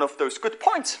one of those good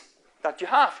points that you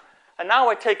have, and now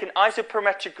I take an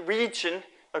isoperimetric region,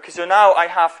 okay, so now I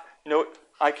have, you know,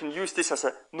 I can use this as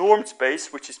a norm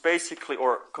space, which is basically,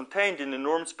 or contained in the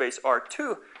norm space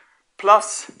R2,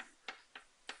 plus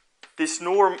this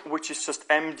norm, which is just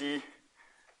MD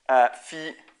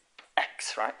phi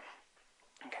X, right?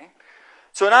 Okay.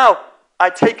 So now I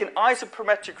take an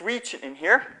isoperimetric region in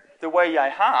here, the way I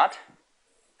had.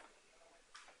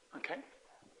 Okay.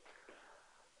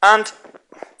 And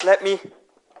let me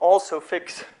also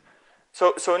fix.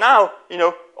 So now, you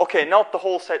know, okay, not the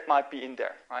whole set might be in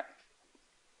there, right?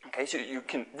 Okay, so you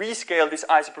can rescale this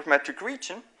isoperimetric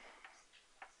region,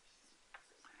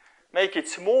 make it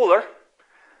smaller,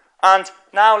 and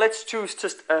now let's choose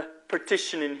just a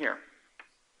partition in here.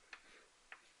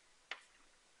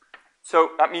 So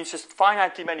that means just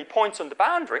finitely many points on the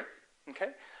boundary,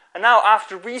 okay? And now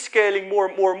after rescaling more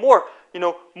and more and more, you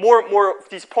know, more and more of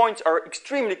these points are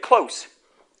extremely close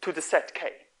to the set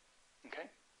K, okay?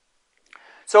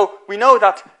 So we know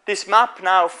that this map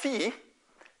now phi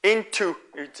into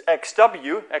its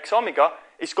xw, x omega,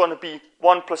 is going to be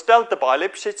 1 plus delta by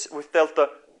Lipschitz, with delta,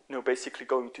 you know, basically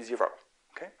going to 0.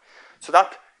 Okay, so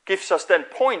that gives us then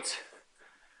points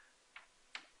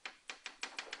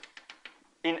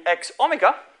in x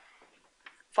omega,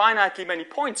 finitely many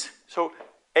points. So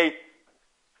a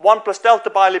 1 plus delta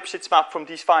by Lipschitz map from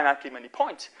these finitely many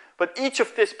points. But each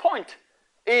of this point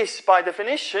is, by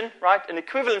definition, right, an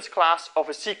equivalence class of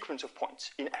a sequence of points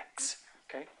in x.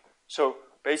 Okay, so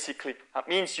basically, that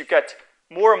means you get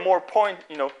more and more points,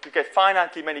 you know, you get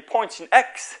finitely many points in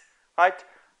x, right,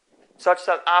 such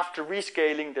that after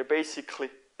rescaling, they're basically,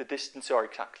 the distances are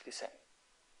exactly the same.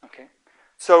 Okay?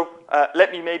 So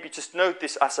let me maybe just note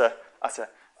this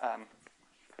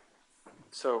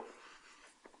so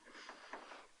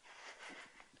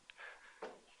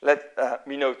let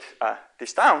me note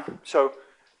this down. So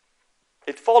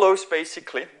it follows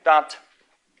basically that,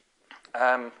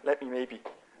 let me maybe,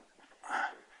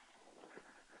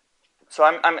 so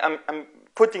I'm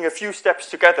putting a few steps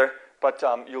together, but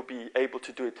you'll be able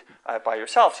to do it by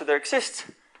yourself. So there exists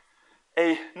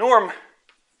a norm.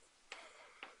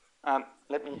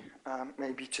 Let me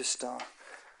maybe just,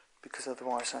 because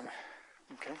otherwise I'm,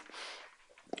 okay.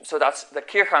 So that's the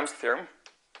Kirchheim's theorem.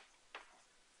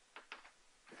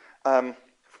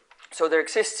 So there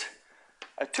exists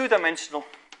a two-dimensional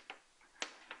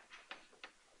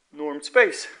normed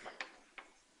space.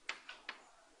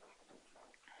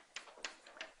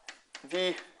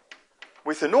 V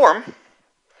with a norm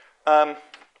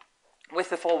with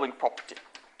the following property.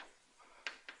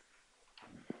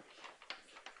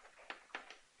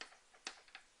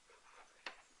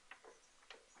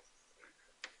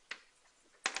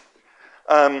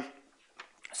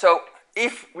 So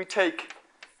if we take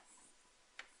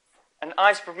an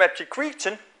isoperimetric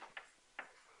region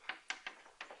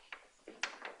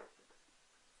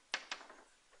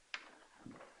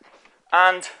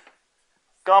and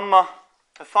gamma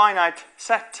a finite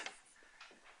set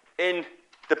in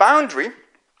the boundary,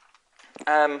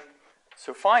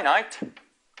 so finite,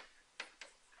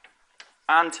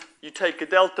 and you take a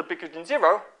delta bigger than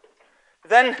 0,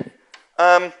 then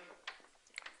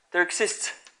there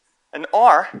exists an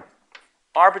R,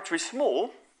 arbitrary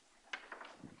small,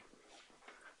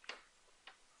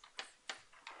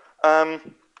 and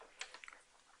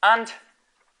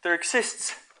there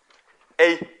exists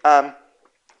a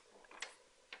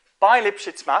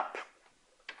bi-Lipschitz map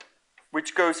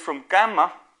which goes from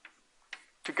gamma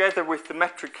together with the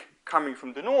metric coming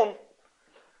from the norm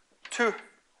to,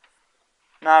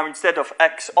 now instead of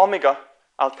x omega,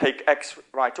 I'll take x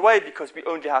right away because we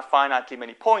only have finitely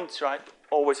many points, right?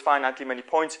 Always finitely many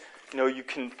points. You know, you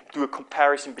can do a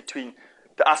comparison between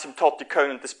the asymptotic cone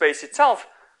and the space itself.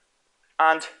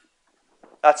 And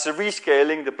that's the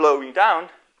rescaling, the blowing down,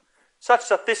 such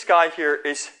that this guy here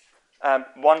is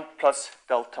 1 plus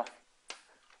delta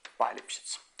by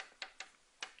Lipschitz.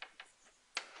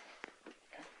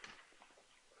 Okay.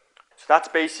 So that's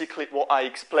basically what I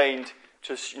explained,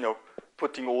 just, you know,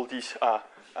 putting all these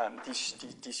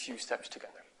few steps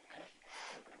together. Okay.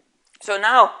 So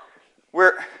now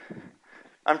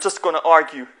I'm just going to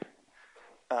argue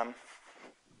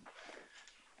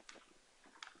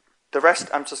the rest.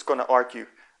 I'm just going to argue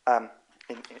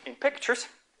in pictures.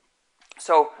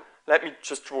 So let me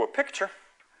just draw a picture.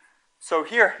 So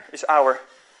here is our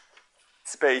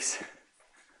space,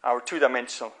 our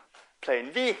two-dimensional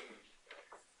plane V.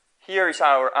 Here is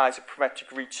our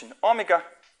isoperimetric region omega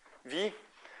V.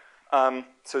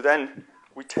 So then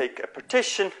we take a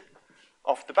partition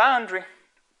of the boundary.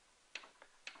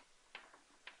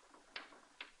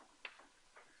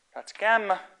 That's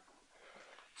gamma.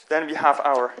 So then we have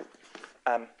our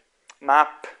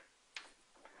map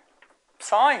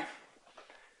psi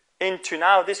into,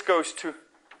 now this goes to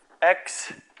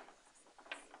x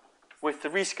with the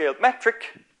rescaled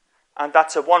metric, and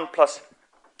that's a 1 plus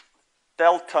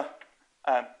delta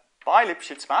by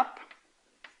Lipschitz map.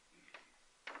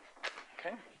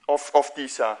 Okay, of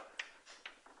these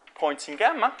points in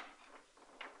gamma.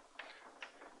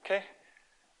 Okay.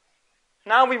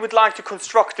 Now we would like to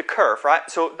construct a curve, right?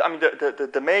 So I mean,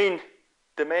 the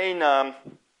main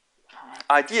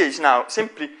idea is now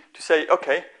simply to say,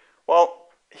 okay, well,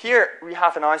 here we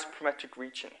have an isoperimetric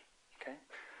region. Okay,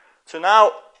 so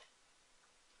now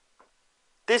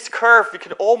this curve we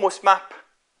can almost map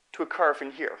to a curve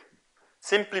in here.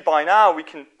 Simply by now we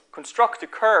can construct a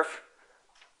curve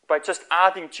by just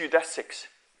adding geodesics.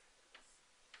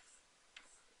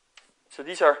 So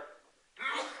these are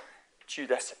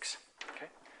geodesics. Okay?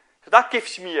 So that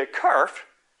gives me a curve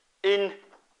in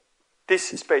this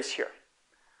space here.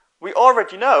 We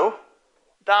already know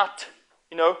that,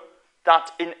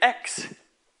 that in X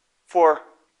for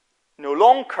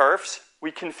long curves,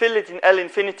 we can fill it in L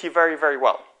infinity very, very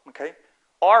well. Okay?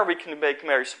 Or we can make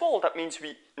very small. That means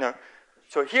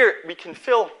so here we can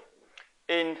fill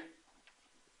in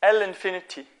L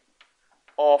infinity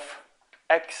of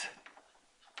X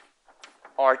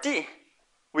RD.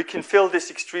 We can fill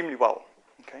this extremely well.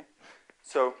 Okay?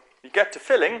 So we get to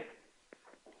filling.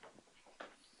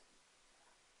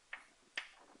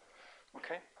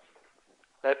 Okay?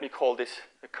 Let me call this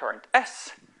the current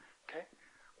S. Okay?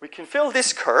 We can fill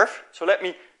this curve. So let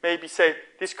me maybe say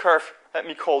this curve, let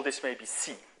me call this maybe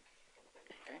C.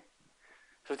 Okay?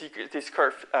 So this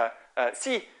curve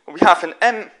C, we have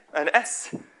an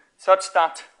S such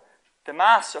that the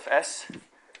mass of S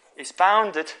is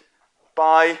bounded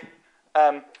by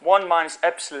 1 minus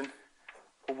epsilon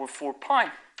over 4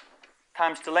 pi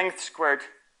times the length squared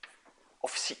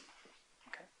of C.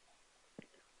 Okay?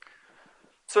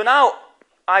 So now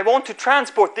I want to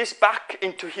transport this back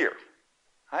into here.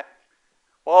 Right?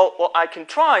 Well, what I can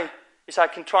try is I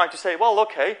can try to say, well,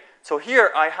 okay, so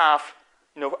here I have,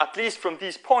 at least from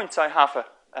these points I have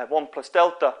a 1 plus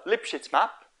delta Lipschitz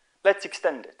map. Let's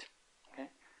extend it. Okay?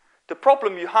 The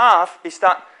problem you have is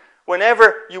that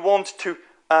whenever you want to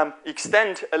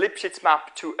extend a Lipschitz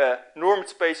map to a normed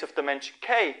space of dimension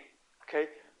k, okay,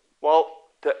 well,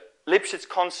 the Lipschitz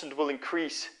constant will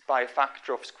increase by a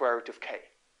factor of square root of k.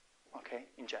 Okay,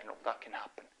 in general, that can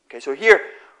happen. Okay, so here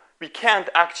we can't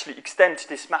actually extend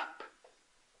this map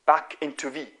back into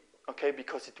V, okay,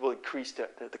 because it will increase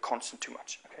the constant too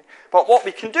much. Okay, but what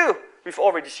we can do, we've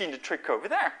already seen the trick over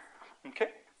there. Okay,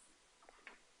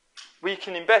 we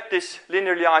can embed this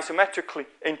linearly isometrically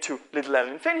into little L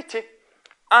infinity,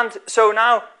 and so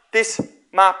now this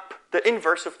map, the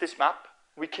inverse of this map,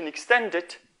 we can extend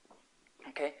it.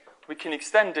 Okay, we can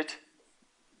extend it.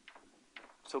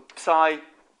 So psi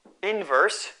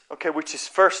inverse, okay, which is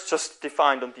first just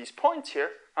defined on these points here,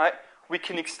 right? We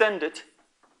can extend it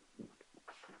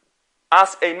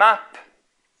as a map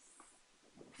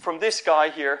from this guy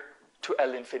here to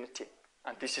L infinity.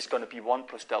 And this is going to be 1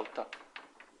 plus delta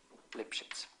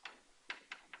Lipschitz.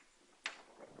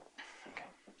 Okay.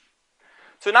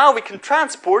 So now we can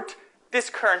transport this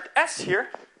current S here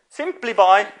simply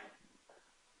by,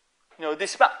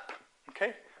 this map.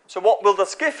 Okay. So what will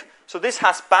this give? So this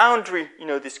has boundary,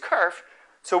 this curve.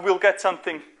 So we'll get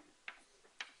something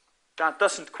that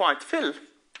doesn't quite fill.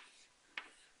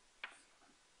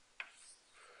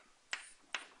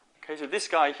 Okay, so this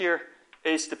guy here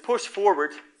is the push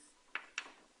forward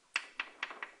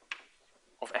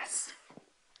of S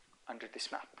under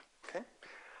this map. Okay,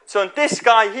 so in this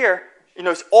guy here,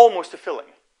 is almost a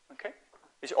filling. Okay,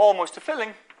 it's almost a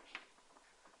filling.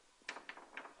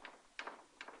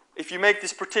 If you make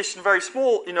this partition very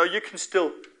small, you can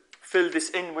still fill this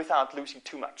in without losing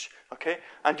too much. Okay,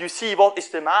 and you see what is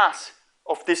the mass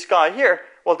of this guy here.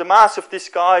 Well, the mass of this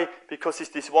guy, because it's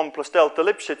this 1 plus delta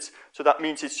Lipschitz, so that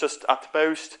means it's just at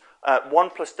most 1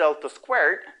 plus delta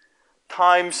squared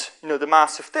times, the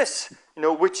mass of this,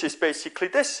 which is basically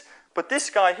this. But this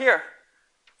guy here,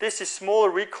 this is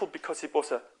smaller or equal because it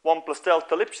was a 1 plus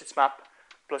delta Lipschitz map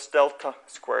plus delta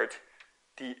squared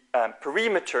the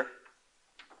perimeter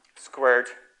squared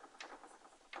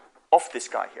of this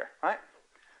guy here, right?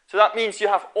 So that means you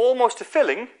have almost a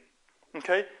filling,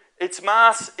 okay? Its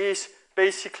mass is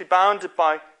basically bounded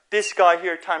by this guy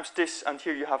here times this, and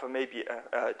here you have maybe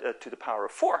to the power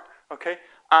of 4, okay?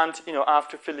 And,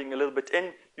 after filling a little bit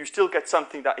in, you still get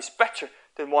something that is better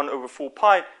than 1 over 4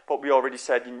 pi, but we already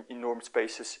said in norm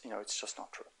spaces, it's just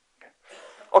not true.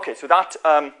 Okay, so that,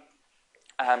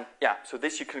 so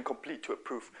this you can complete to a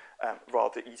proof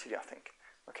rather easily, I think.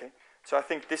 Okay, so I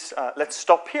think this, let's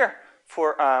stop here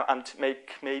for, and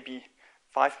make maybe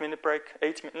 5-minute break,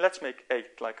 8 minutes, let's make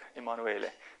 8, like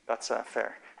Emanuele. That's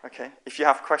fair, okay? If you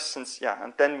have questions,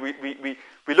 and then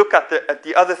we look at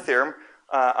the other theorem.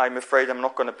 I'm afraid I'm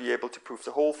not going to be able to prove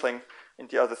the whole thing in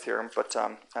the other theorem, but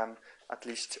at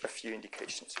least a few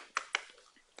indications.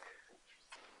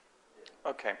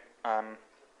 Okay,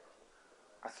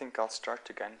 I think I'll start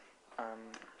again.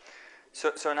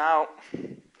 So now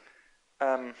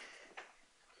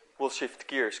we'll shift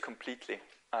gears completely.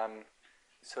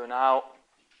 So now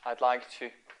I'd like to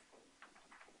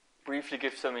briefly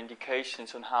give some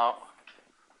indications on how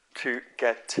to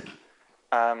get,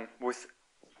 with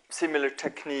similar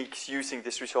techniques using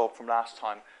this result from last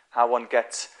time, how one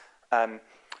gets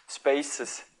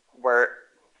spaces where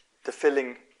the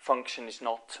filling function is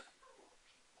not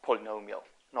polynomial,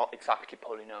 not exactly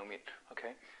polynomial,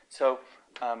 okay? So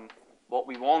what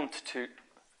we want to,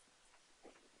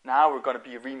 now we're going to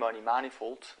be a Riemann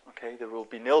manifold, okay? There will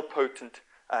be nilpotent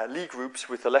Lie groups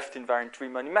with a left invariant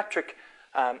Riemann metric.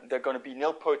 They're going to be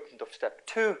nilpotent of step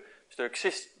 2. So there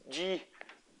exists G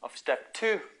of step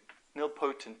 2,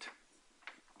 nilpotent,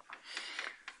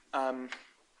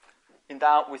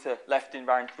 endowed with a left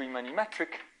invariant Riemann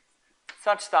metric,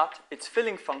 such that its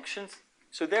filling functions.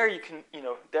 So there you can,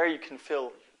 there you can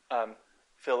fill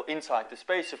inside the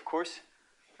space, of course,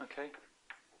 okay,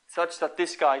 such that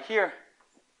this guy here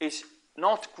is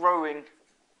not growing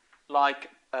like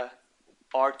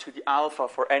R to the alpha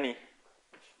for any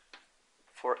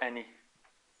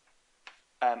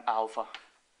alpha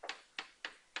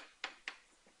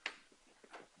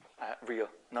real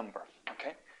number.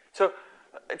 Okay, so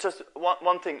just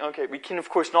one thing. Okay, we can of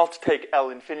course not take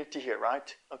L infinity here,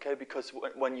 right? Okay, because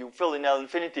when you fill in L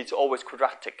infinity, it's always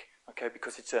quadratic. Okay,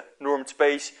 because it's a normed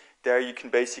space. There you can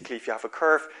basically, if you have a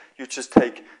curve, you just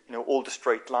take all the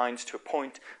straight lines to a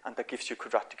point, and that gives you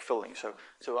quadratic filling.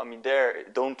 So I mean, there,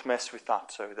 don't mess with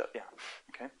that. So that,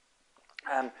 okay.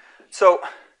 So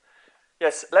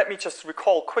yes, let me just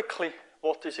recall quickly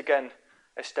what is again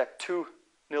a step 2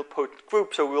 nilpotent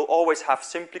group. So we'll always have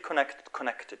simply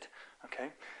connected. Okay.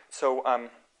 So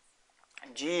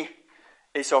G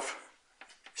is of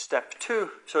step 2.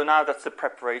 So now that's the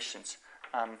preparations.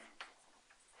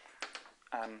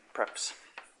 Preps.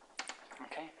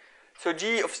 Okay, so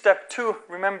G of step 2,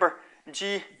 remember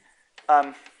G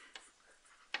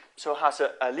so has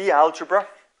a Lie algebra,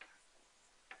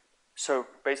 So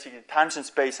basically the tangent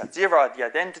space at 0 at the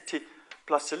identity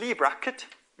plus the Lie bracket.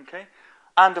 Okay?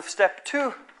 And of step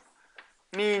 2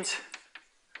 means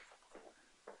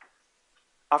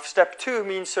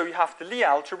so you have the Lie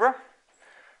algebra.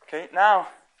 Okay, now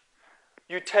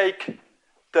you take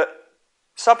the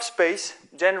subspace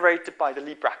generated by the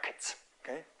Lie brackets.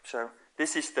 Okay, so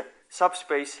this is the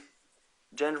subspace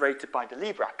generated by the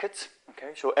Lie brackets.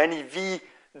 Okay, so any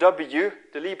VW,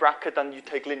 the Lie bracket, and you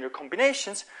take linear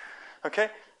combinations.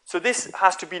 Okay, so this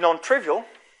has to be non-trivial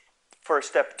for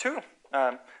step 2,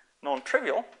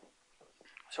 non-trivial.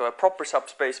 So a proper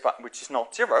subspace which is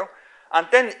not 0. And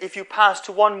then if you pass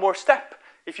to one more step,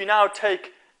 if you now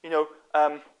take,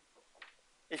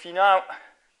 if you now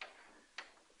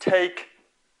take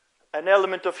an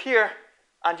element of here,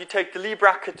 and you take the Lie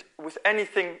bracket with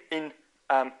anything in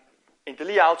the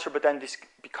Lie algebra, then this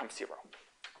becomes 0.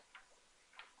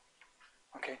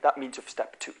 Okay, that means of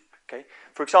step 2. Okay,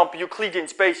 for example, Euclidean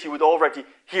space, you would already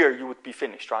here you would be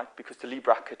finished, right? Because the Lie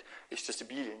bracket is just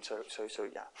abelian. So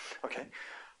yeah. Okay,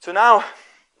 so now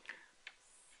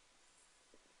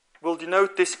we'll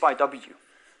denote this by W.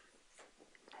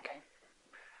 Okay,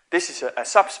 this is a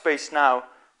subspace now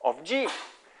of G,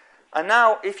 and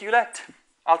now if you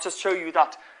I'll just show you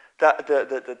that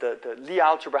the Lie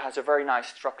algebra has a very nice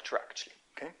structure actually.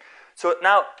 Okay, so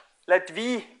now let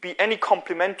V be any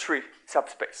complementary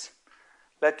subspace.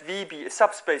 Let V be a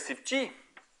subspace of G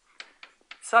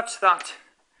such that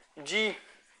G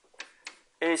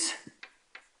is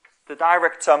the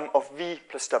direct sum of V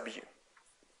plus W.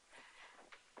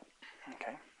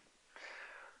 Okay.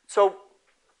 So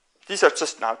these are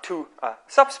just now two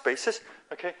subspaces.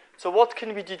 Okay. So what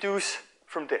can we deduce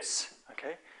from this?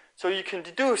 Okay. So you can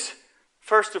deduce,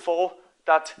 first of all,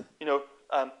 that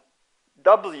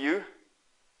W,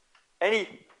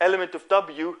 any element of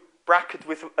W bracket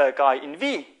with a guy in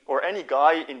V or any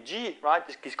guy in G, right,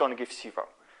 is going to give 0.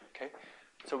 Okay.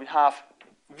 So we have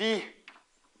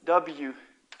VW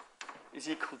is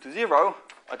equal to 0.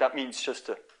 That means just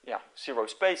a 0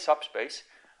 space, subspace,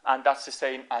 and that's the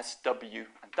same as W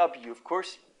and W, of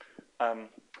course.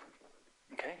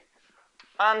 Okay,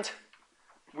 and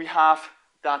we have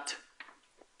that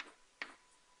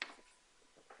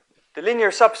the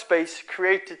linear subspace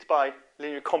created by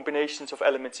linear combinations of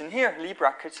elements in here, Lie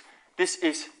brackets, this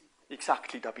is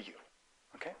exactly W.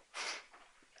 Okay.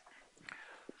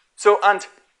 So, and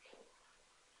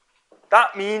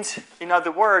that means, in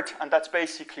other words, and that's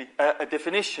basically a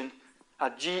definition,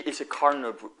 G is a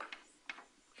Carnot group.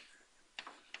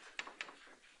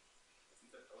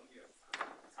 Is that only a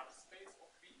subspace of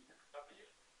V, W?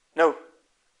 No,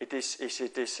 it is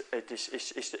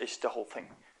the whole thing.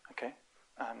 Okay.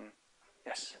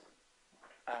 Yes.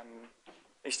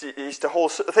 It's the whole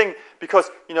thing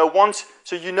because once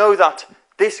that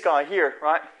this guy here,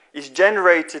 right, is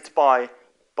generated by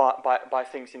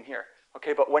things in here.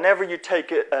 Okay, but whenever you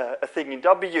take a thing in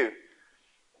W,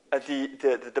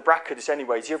 the bracket is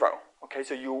anyway 0. Okay,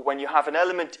 so when you have an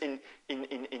element in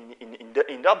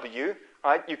W,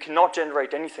 right, you cannot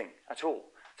generate anything at all.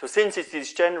 So since it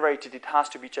is generated, it has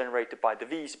to be generated by the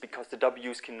V's because the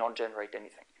W's cannot generate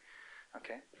anything.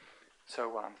 Okay,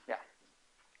 so yeah.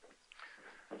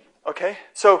 Okay,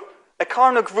 so a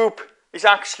Carnot group is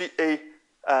actually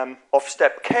of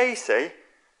step K, say,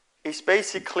 is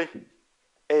basically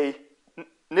a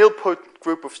nilpotent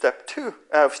group of step K,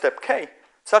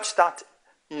 such that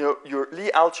your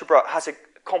Lie algebra has a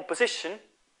composition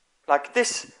like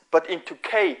this, but into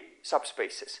K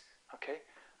subspaces. Okay,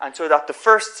 and so that the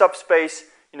first subspace,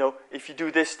 if you do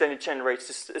this, then it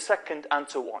generates the second, and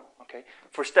so on. Okay,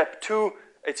 for step 2,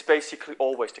 it's basically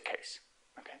always the case.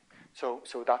 Okay, so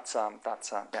that's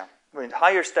yeah. In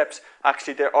higher steps,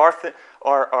 actually, there are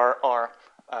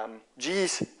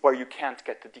G's where you can't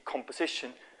get the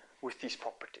decomposition with these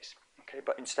properties. Okay,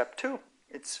 but in step 2,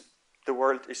 the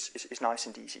world is nice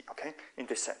and easy. Okay, in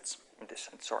this sense,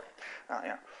 sorry.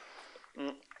 Yeah.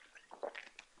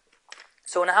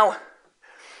 So now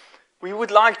we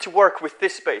would like to work with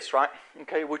this space, right?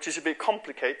 Okay, which is a bit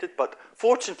complicated, but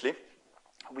fortunately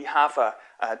we have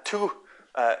two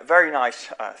very nice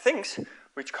things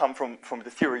which come from the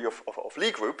theory of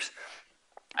Lie groups.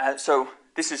 So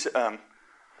this is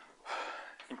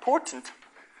important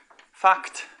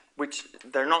fact, which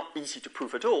they're not easy to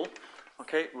prove at all.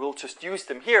 Okay, we'll just use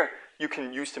them here. You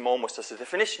can use them almost as a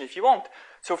definition if you want.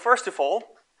 So first of all,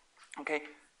 okay,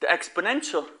 the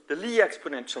Lie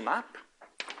exponential map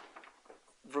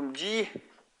from G,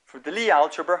 for the Lie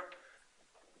algebra,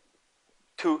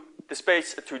 to the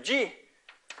space to G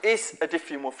is a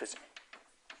diffeomorphism.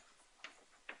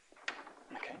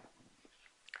 Okay,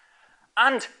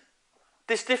 and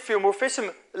this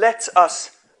diffeomorphism lets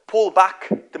us pull back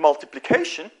the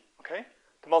multiplication, okay,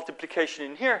 the multiplication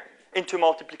in here into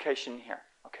multiplication in here,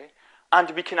 okay, and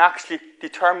we can actually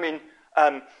determine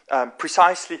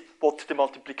precisely what the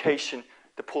multiplication,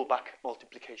 the pullback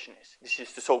multiplication is. This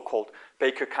is the so-called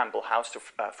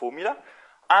Baker-Campbell-Hausdorff formula,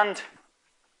 and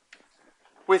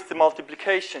with the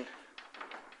multiplication,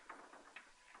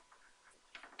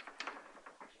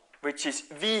 which is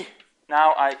V,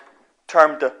 now I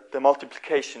term the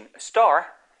multiplication a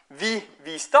star, V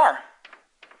star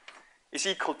is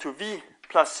equal to V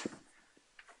plus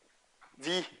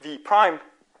V prime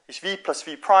is V plus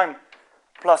V prime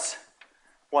plus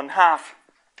 1/2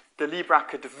 the Lie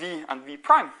bracket of V and V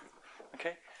prime.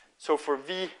 Okay, so for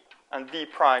V and V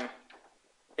prime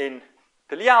in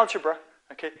the Lie algebra,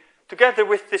 okay, together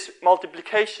with this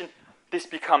multiplication, this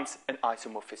becomes an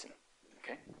isomorphism.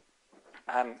 Okay,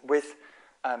 with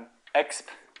Exp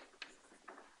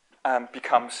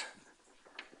becomes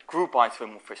group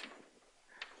isomorphism.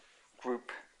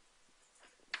 Group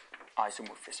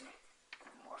isomorphism.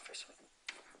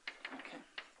 Okay.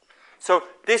 So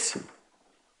this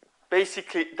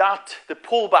basically the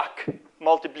pullback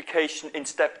multiplication in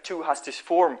step 2 has this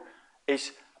form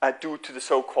is due to the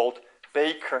so-called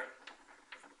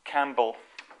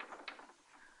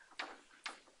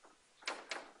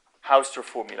Baker-Campbell-Hausdorff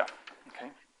formula.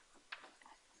 Okay.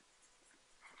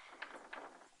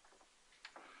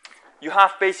 You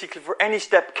have basically for any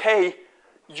step k,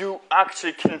 you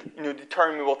actually can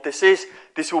determine what this is.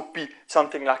 This will be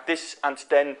something like this, and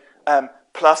then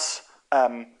plus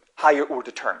higher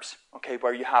order terms, okay,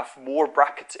 where you have more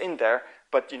brackets in there,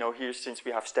 but here since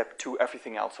we have step 2,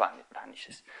 everything else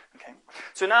vanishes. Okay,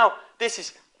 so now this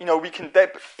is we can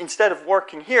instead of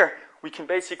working here, we can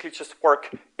basically just work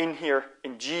in here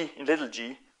in G, in little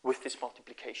g, with this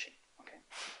multiplication. Okay.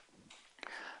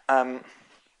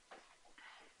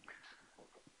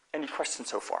 Any questions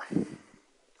so far?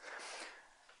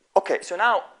 Okay, so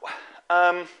now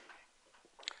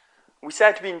we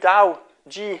said we endow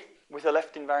G with a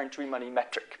left invariant Riemann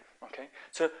metric. Okay,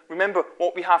 so remember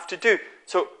what we have to do.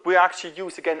 So we actually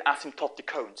use again asymptotic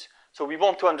cones. So we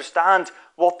want to understand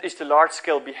what is the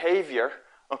large-scale behavior,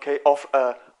 okay, of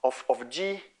a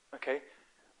G, okay,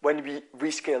 when we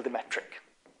rescale the metric.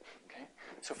 Okay,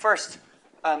 so first,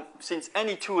 since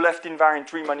any two left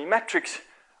invariant Riemann metrics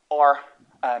are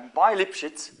by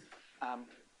Lipschitz,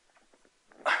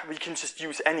 we can just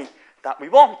use any that we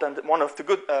want, and one of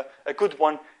the a good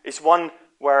one is one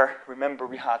where, remember,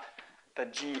 we had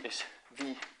that G is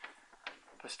V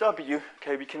plus W.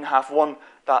 Okay, we can have one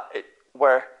that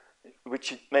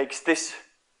which makes this.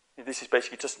 This is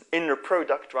basically just an inner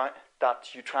product, right?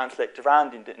 That you translate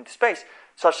around in the space,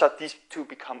 such that these two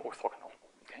become orthogonal.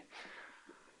 Okay.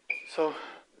 So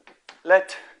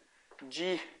let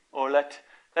G, or let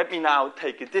me now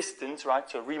take a distance, right?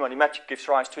 So Riemann metric gives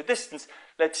rise to a distance.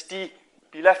 Let D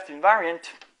be left invariant.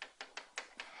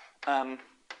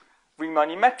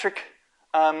 Riemann metric,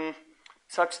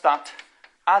 such that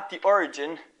at the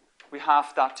origin we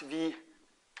have that V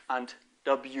and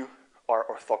W are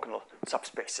orthogonal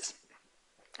subspaces.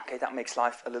 Okay, that makes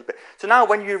life a little bit. So now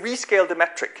when you rescale the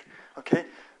metric, okay,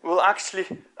 we'll actually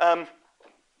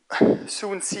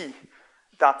soon see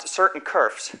that certain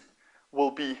curves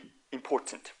will be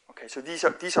important. Okay, so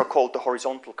these are called the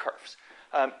horizontal curves.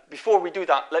 Before we do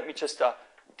that, let me just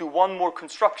do one more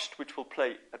construction which will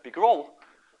play a big role.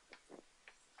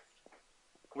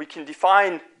 We can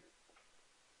define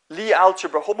Lie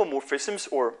algebra homomorphisms,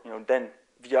 or then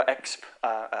via Exp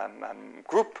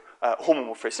group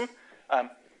homomorphism.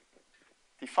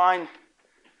 Define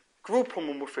group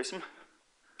homomorphism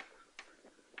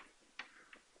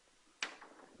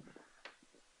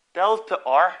delta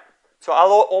R. So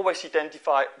I'll always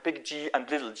identify big G and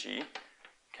little g,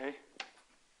 okay,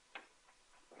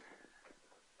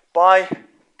 by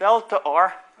delta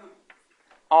R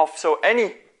of, so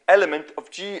any element of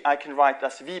G I can write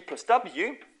as V plus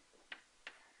W.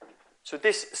 So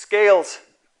this scales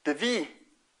the V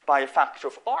by a factor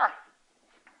of R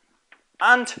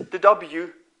and the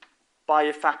W by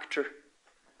a factor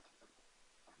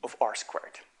of R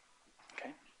squared.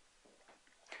 Okay.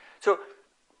 So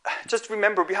just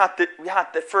remember we had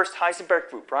the first Heisenberg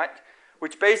group, right?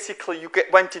 Which basically you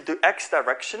went into X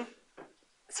direction,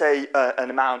 say an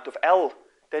amount of L,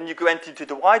 then you went into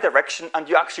the Y direction and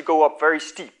you actually go up very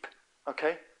steep.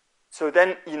 Okay? So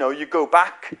then, you go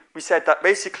back. We said that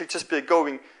basically just by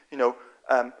going,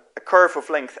 a curve of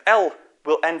length L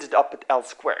will end it up at L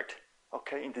squared,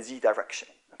 okay, in the Z direction,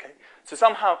 okay? So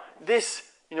somehow this,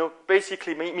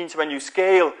 basically means when you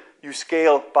scale you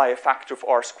scale by a factor of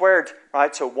r squared,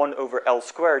 right? So 1 over L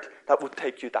squared, that would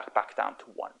take you back down to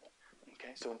 1.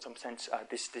 Okay, so in some sense,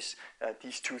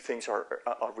 these two things are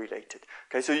related.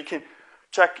 Okay, so you can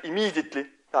check immediately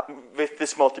that with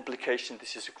this multiplication,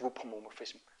 this is a group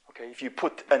homomorphism. Okay, if you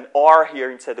put an r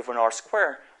here instead of an r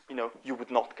square, you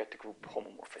would not get the group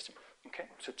homomorphism. Okay,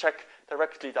 so check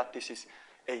directly that this is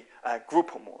a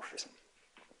group homomorphism.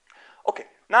 Okay,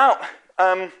 now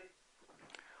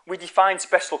we define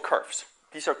special curves.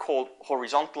 These are called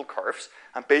horizontal curves,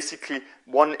 and basically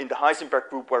one in the Heisenberg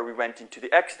group where we went into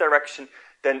the x direction,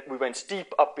 then we went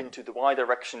steep up into the y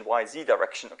direction, yz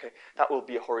direction, okay, that will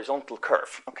be a horizontal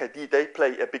curve. Okay, they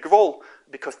play a big role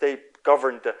because they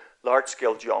govern the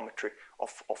large-scale geometry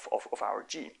of our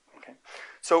G. Okay,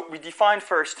 so we define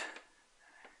first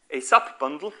a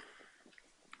subbundle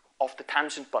of the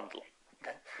tangent bundle.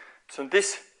 Okay, so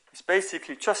this is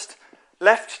basically just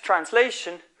left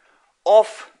translation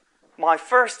of my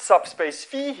first subspace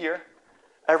V here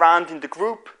around in the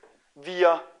group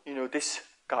via, this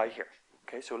guy here.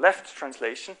 Okay, so left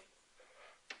translation.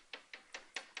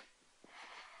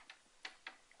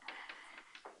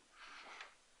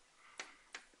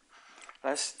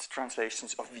 Left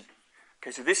translations of V.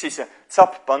 Okay, so this is a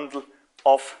subbundle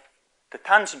of the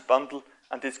tangent bundle,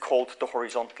 and it's called the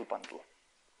horizontal bundle.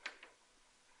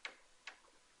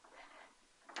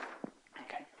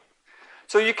 Okay.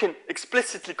 So you can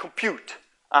explicitly compute,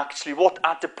 actually, what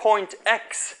at the point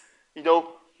x,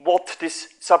 what this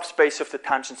subspace of the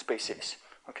tangent space is.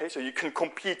 Okay, so you can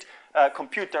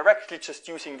compute directly just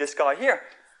using this guy here.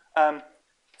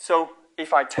 So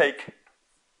if I take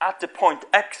at the point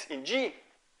x in G,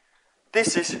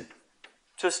 this is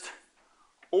just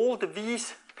all the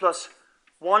v's plus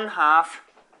 1/2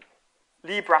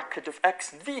 Lie bracket of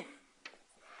x and v,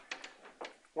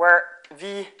 where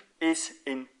v is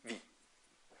in V.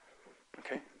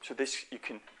 Okay, so this you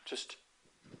can just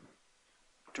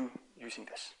do using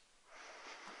this.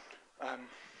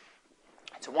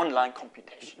 It's a one-line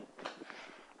computation.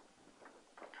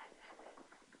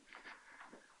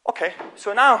 Okay,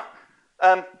 so now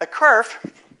a curve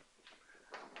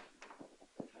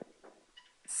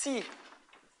C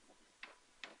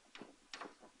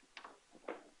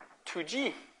to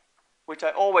G, which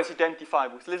I always identify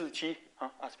with little g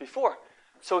as before.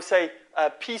 So say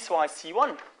piecewise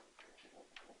C1,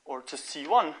 or just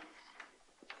C1,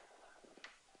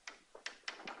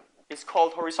 is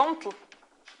called horizontal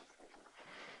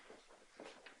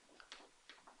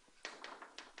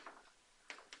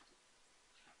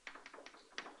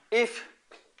if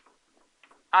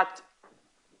at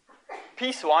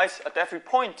piecewise at every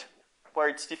point where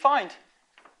it's defined,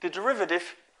 the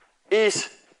derivative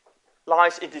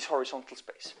lies in this horizontal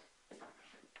space.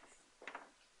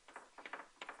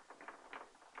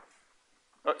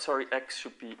 Oh, sorry, x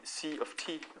should be C of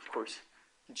t, of course,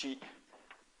 G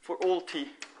for all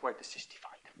t where this is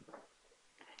defined.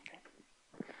 Okay.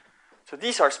 So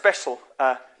these are special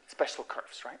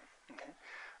curves, right?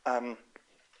 Okay.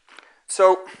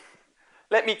 So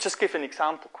let me just give an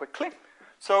example quickly.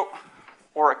 So,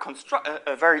 or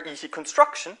a very easy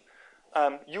construction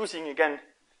using again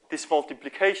this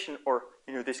multiplication or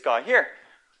this guy here.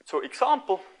 So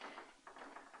example,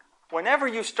 whenever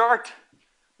you start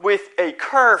with a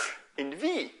curve in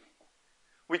V,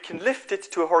 we can lift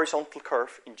it to a horizontal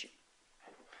curve in G.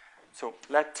 So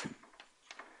let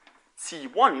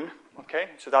C1, okay,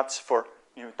 so that's for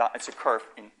that is a curve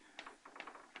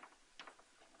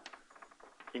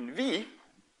in V.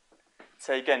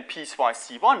 Say again piecewise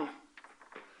C1,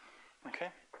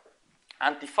 okay,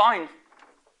 and define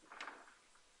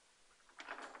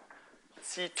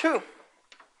C2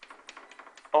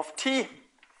 of t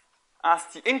as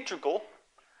the integral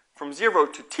from 0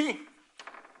 to t,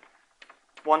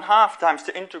 1/2 times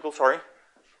the integral,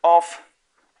 of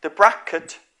the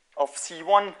bracket of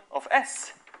C1 of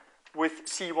S with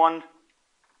C1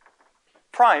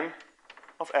 prime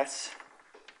of S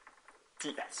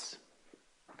ds.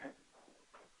 Okay.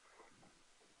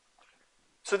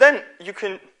 So then you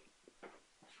can,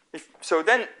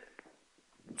 then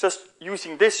just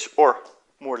using this or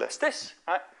more or less this,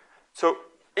 right? So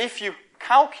if you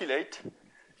calculate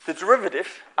the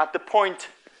derivative at the point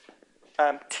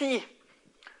t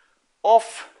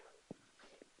of,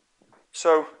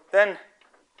 so then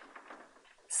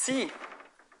C,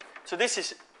 so this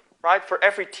is, right, for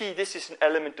every t, this is an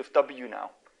element of W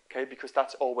now, okay, because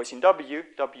that's always in W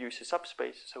is a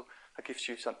subspace, so that gives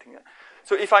you something there.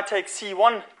 So if I take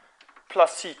C1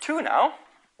 plus C2 now,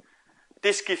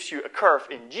 this gives you a curve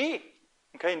in G,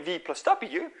 okay, in V plus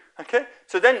W, okay,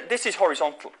 so then this is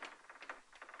horizontal.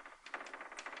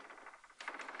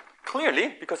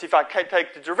 clearly, because if I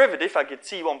take the derivative, I get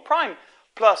C1 prime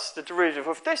plus the derivative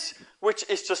of this, which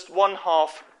is just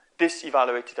 1/2 this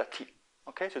evaluated at t.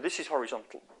 Okay, so this is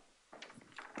horizontal.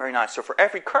 Very nice. So for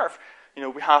every curve,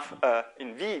 we have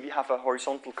in V, we have a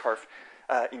horizontal curve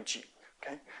in G.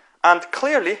 Okay, and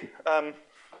clearly,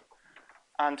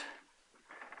 and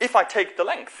if I take the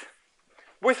length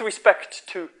with respect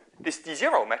to this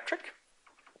D0 metric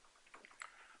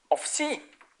of C,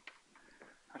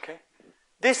 okay,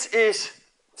 this is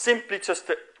simply just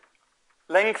the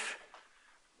length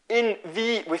in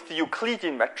V with the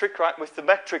Euclidean metric, right? With the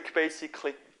metric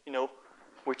basically,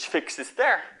 which fixes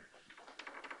there,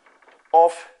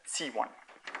 of C1.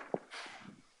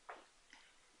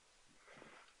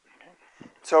 Okay.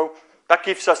 So that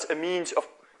gives us a means of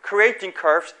creating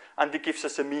curves, and it gives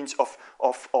us a means of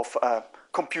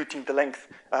computing the length,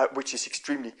 which is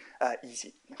extremely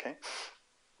easy. Okay.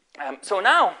 So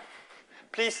now,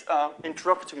 please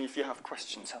interrupt me if you have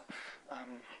questions.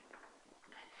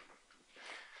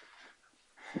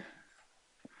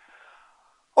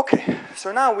 Okay,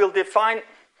 so now we'll define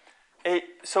a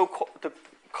so-called the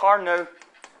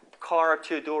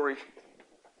Carnot-Teodori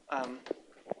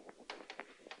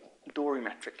Dori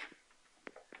metric.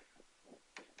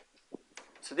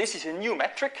 So this is a new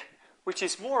metric which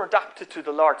is more adapted to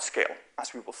the large scale,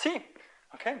 as we will see.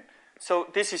 Okay, so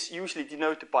this is usually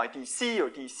denoted by DC or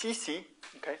DCC.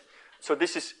 Okay, so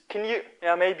this is,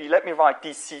 maybe let me write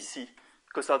DCC,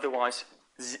 because otherwise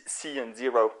C and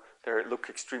 0 they look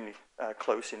extremely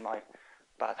close in my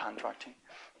bad handwriting.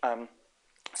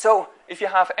 So if you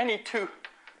have any two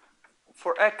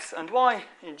for x and y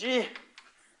in G,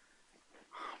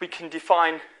 we can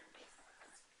define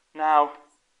now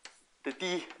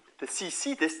the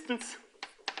CC distance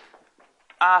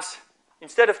as,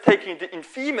 instead of taking the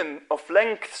infimum of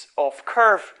lengths of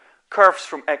curves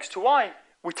from x to y,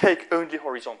 we take only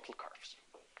horizontal curves.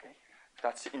 Okay?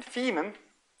 That's the infimum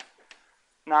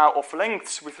now of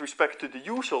lengths with respect to the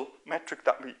usual metric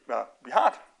that we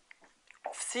had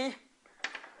of C,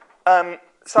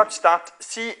 such that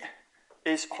C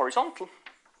is horizontal,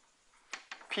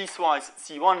 piecewise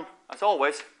C1, as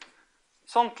always,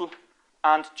 horizontal,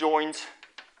 and joins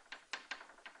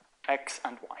x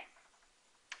and y.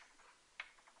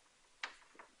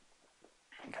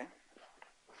 Okay.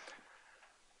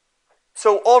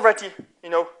 So already,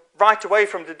 right away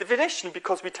from the definition,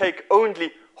 because we take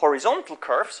only horizontal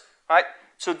curves, right?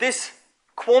 So this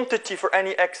quantity for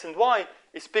any x and y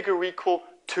is bigger or equal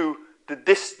to the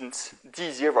distance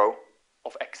d0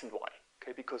 of x and y.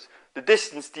 Okay, because the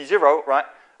distance d0, right,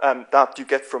 that you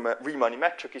get from a Riemann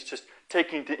metric is just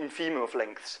taking the infimum of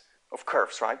lengths of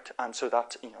curves, right? And so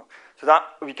that, so that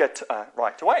we get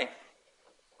right away.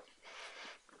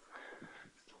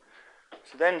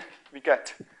 So then we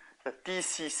get that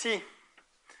DCC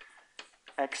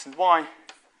x and y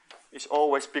is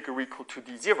always bigger or equal to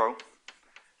d0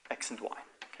 x and y.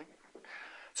 Okay?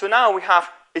 So now we have,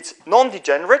 it's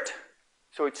non-degenerate,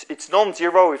 so it's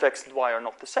non-zero if x and y are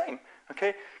not the same.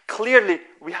 Okay? Clearly,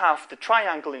 we have the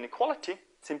triangle inequality,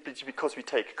 simply because we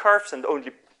take curves and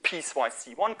only piecewise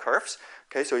C1 curves.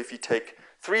 Okay, so if you take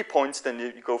 3 points, then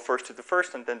you go first to the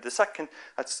first and then the second.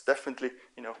 That's definitely,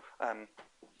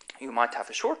 you might have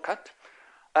a shortcut.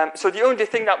 So the only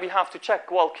thing that we have to check,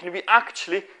 well, can we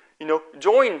actually,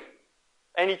 join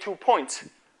any 2 points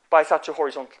by such a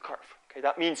horizontal curve? Okay,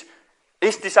 that means,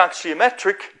 is this actually a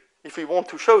metric? If we want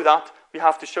to show that, we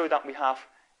have to show that we have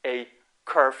a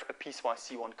curve, a piecewise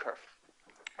C1 curve,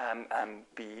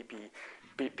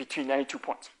 between any 2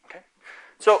 points. Okay,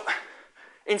 so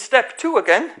in step 2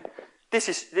 again, this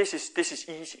is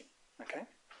easy. Okay,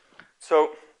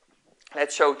 so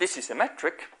let's show this is a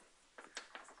metric.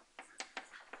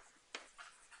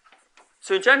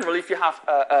 So in general, if you have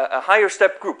a higher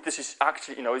step group, this is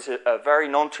actually, is a very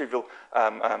non-trivial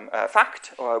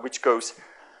fact, which goes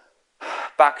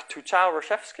back to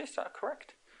Chow-Reshevsky. Is that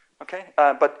correct? Okay,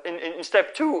 but in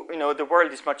step 2, the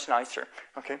world is much nicer.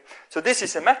 Okay, so this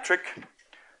is a metric.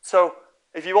 So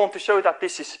if you want to show that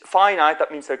this is finite,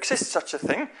 that means there exists such a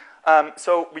thing.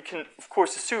 So we can, of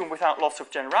course, assume without loss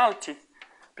of generality,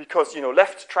 because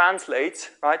left translates,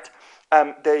 right?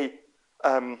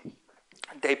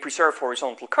 They preserve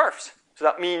horizontal curves. So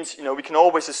that means we can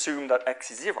always assume that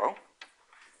x is 0.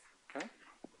 Okay.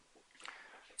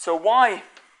 So y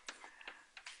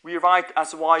we write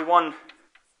as y1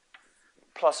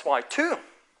 plus y2,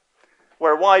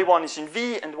 where y1 is in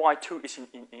V and y2 is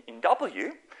in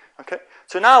W. Okay.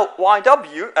 So now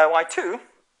y2,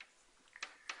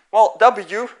 well,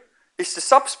 W is the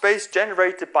subspace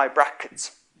generated by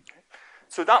brackets. Okay.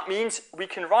 So that means we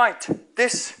can write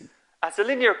this as a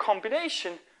linear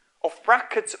combination of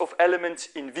brackets of elements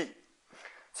in V.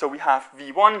 So we have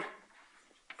V1,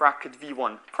 bracket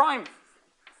V1 prime,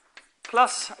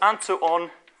 plus, and so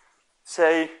on,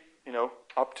 say,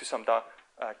 up to some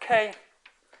k,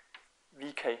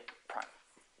 Vk prime.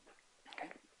 Okay?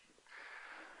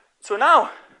 So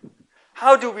now,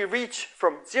 how do we reach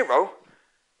from 0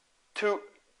 to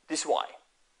this y?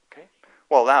 Okay?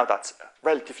 Well, now that's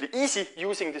relatively easy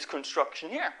using this construction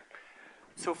here.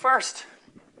 So first,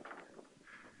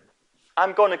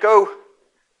 I'm going to go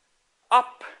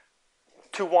up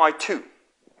to y2.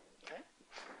 Okay?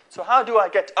 So how do I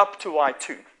get up to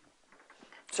y2?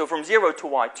 So from 0 to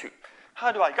y2.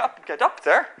 How do I get up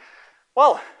there?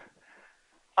 Well,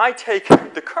 I take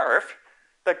the curve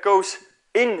that goes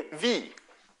in V.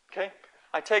 Okay?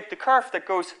 I take the curve that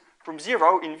goes from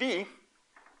 0 in V,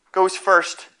 goes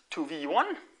first to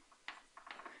V1,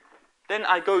 then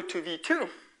I go to V2.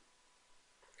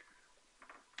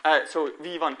 So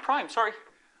V1 prime, sorry.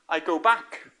 I go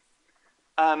back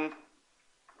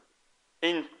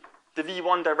in the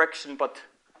V1 direction, but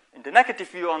in the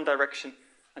negative V1 direction,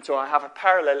 and so I have a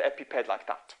parallel epiped like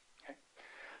that. Okay?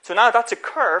 So now that's a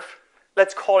curve,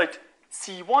 let's call it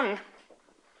C1,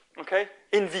 okay,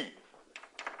 in V.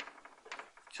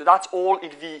 So that's all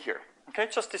in V here. Okay,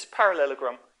 just this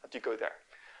parallelogram that you go there.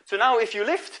 So now if you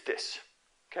lift this,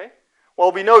 okay,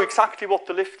 well, we know exactly what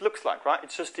the lift looks like, right?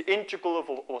 It's just the integral of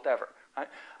whatever, right?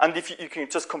 And if you can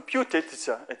just compute it, it's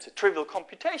a trivial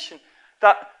computation,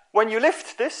 that when you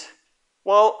lift this,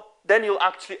 well, then you'll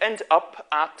actually end up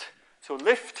at, so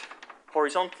lift,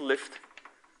 horizontal lift,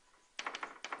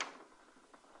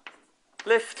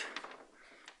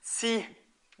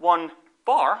 C1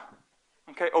 bar,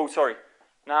 okay, oh, sorry.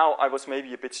 Now I was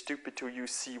maybe a bit stupid to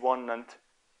use C1, and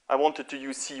I wanted to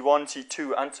use C1,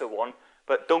 C2, and so on,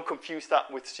 but don't confuse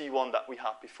that with C1 that we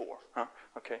had before. Huh?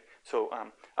 Okay, so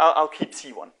I'll keep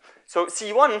C1. So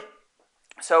C1,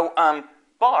 so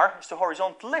bar is the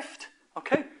horizontal lift,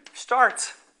 okay,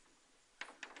 starts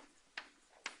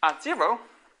at 0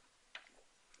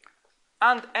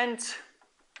 and ends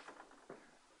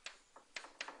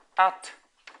at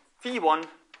V1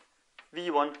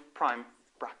 prime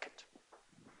bracket.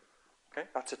 Okay,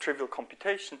 that's a trivial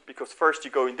computation because first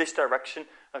you go in this direction,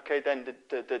 okay, then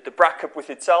the bracket with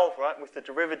itself, right, with the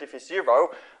derivative is 0,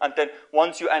 and then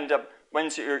once you end up,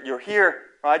 once you're here,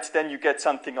 right, then you get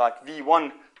something like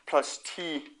V1 plus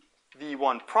T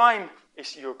V1 prime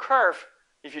is your curve.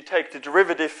 If you take the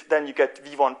derivative, then you get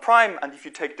V1 prime, and if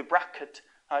you take the bracket,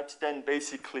 right, then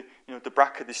basically, the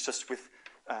bracket is just with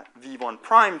V1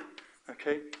 prime,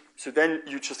 okay, so then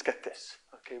you just get this.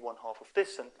 Okay, 1/2 of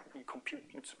this, and you compute.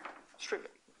 It's trivial.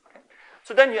 Okay?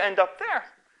 So then you end up there.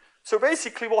 So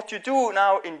basically what you do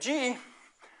now in G,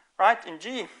 right, in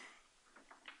G,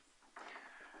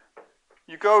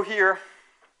 you go here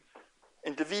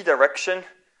in the V direction.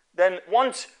 Then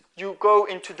once you go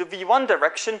into the V1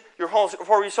 direction, your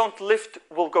horizontal lift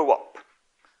will go up.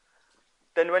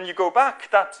 Then when you go back,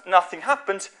 nothing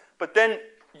happens, but then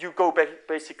you go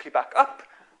basically back up,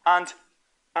 and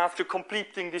after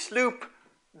completing this loop,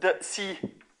 the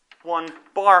C1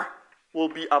 bar will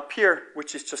be up here,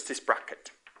 which is just this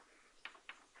bracket.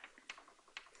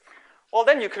 Well,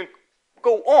 then you can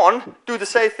go on, do the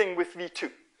same thing with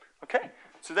V2. Okay?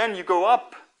 So then you go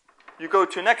up, you go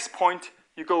to the next point,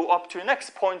 you go up to the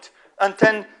next point, and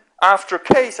then after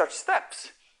k such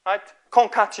steps, right,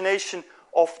 concatenation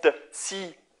of the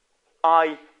Ci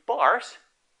bars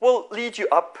will lead you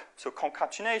up, so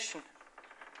concatenation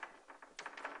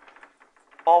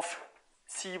of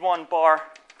C1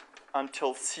 bar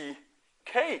until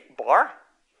Ck bar,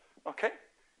 okay,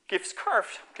 gives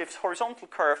horizontal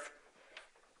curve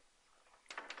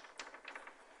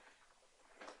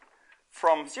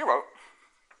from 0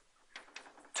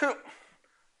 to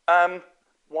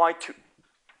y2.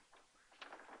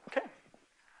 Okay,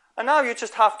 and now you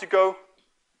just have to go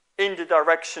in the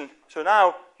direction. So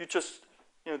now you just,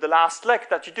 the last leg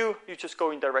that you do, you just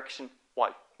go in direction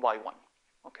y1.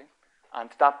 Okay. And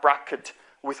that bracket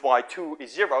with y2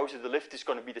 is 0, so the lift is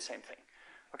going to be the same thing.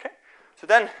 Okay? So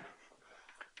then,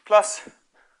 plus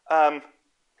the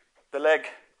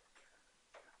leg,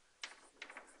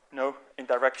 in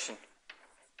direction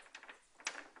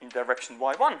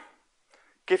y1,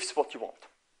 gives what you want.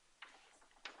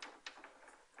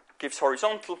 Gives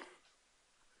horizontal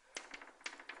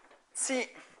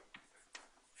C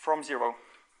from 0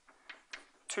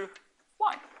 to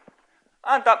y.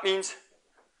 And that means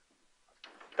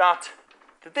that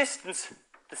the distance,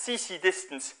 the CC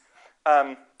distance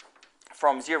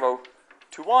from 0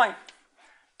 to y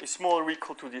is smaller or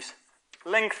equal to this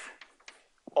length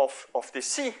of this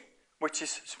C, which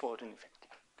is smaller than infinity.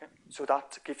 Okay? So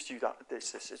that gives you that.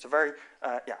 This is a very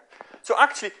yeah. So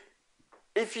actually,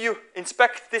 if you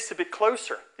inspect this a bit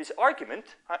closer, this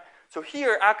argument. Right? So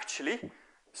here actually,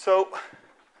 so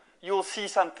you'll see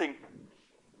something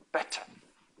better.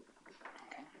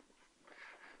 Okay.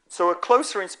 So a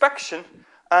closer inspection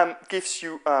gives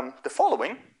you the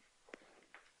following.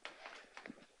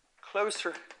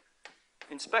 Closer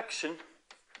inspection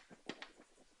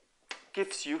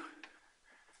gives you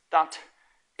that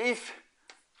if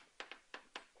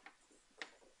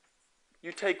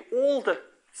you take all the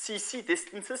CC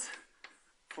distances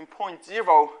from point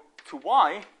 0 to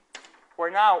y,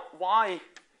 where now y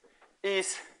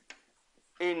is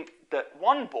in the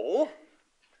one ball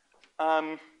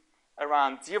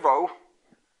around 0,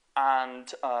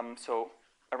 and so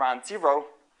around 0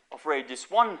 of radius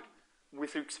 1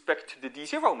 with respect to the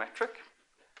d0 metric,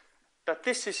 that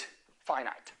this is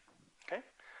finite. Okay?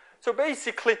 So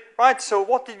basically, right, so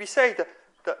what did we say?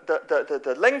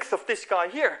 The length of this guy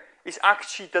here is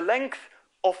actually the length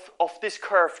of this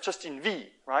curve just in V,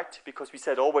 right? Because we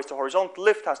said always the horizontal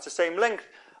lift has the same length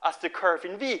as the curve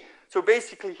in V. So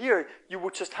basically here, you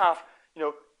would just have,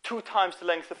 2 times the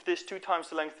length of this, 2 times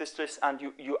the length of this, and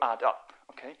you add up,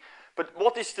 okay? But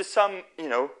what is the sum,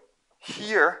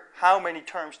 here, how many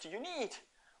terms do you need?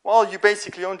 Well, you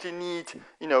basically only need,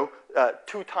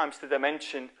 2 times the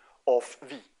dimension of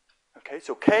V, okay?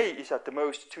 So K is at the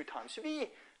most 2 times V,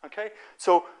 okay?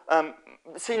 So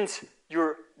since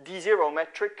your D0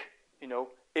 metric,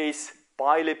 is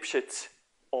bi-Lipschitz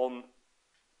on,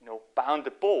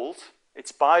 bounded balls,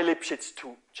 it's bi-Lipschitz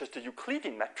to just a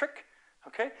Euclidean metric,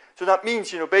 okay? So that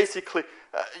means, basically,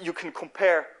 you can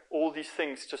compare all these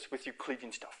things just with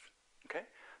Euclidean stuff, okay?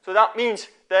 So that means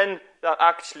then that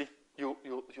actually you'll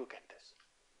get this,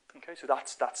 okay? So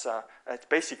that's it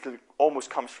basically almost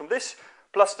comes from this,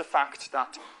 plus the fact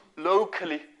that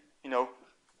locally,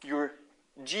 your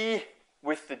G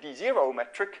with the D0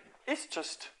 metric is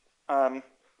just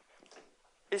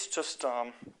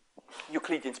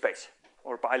Euclidean space,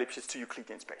 or bi-Lipschitz to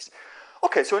Euclidean space.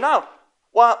 Okay, so now,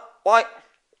 why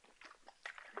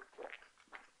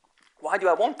do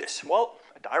I want this? Well,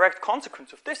 a direct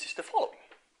consequence of this is the following.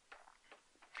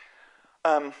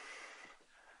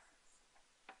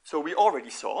 So we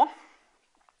already saw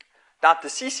that the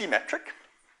CC metric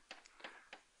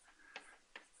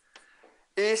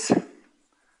is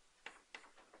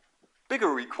bigger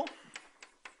or equal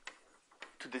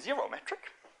to the 0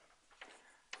 metric.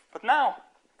 But now,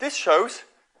 this shows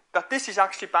that this is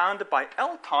actually bounded by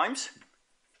L times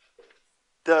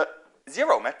the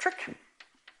 0 metric.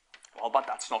 Well, but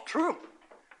that's not true.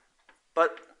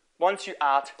 But once you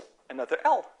add another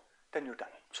L, then you're done.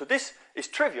 So this is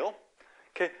trivial.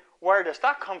 Okay, where does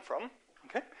that come from?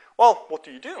 Okay, well, what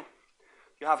do?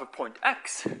 You have a point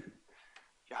X,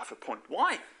 you have a point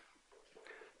Y.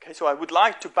 Okay, so I would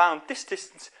like to bound this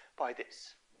distance by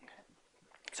this. Okay.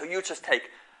 So you just take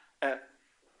D0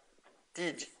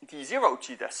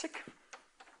 geodesic.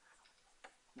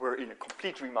 We're in a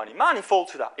complete Riemannian manifold,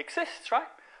 so that exists, right?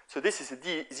 So this is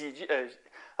a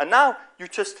and now you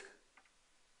just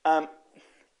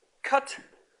cut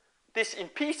this in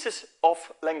pieces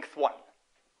of length 1.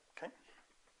 Okay.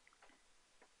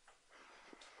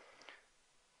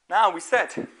 Now we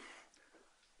said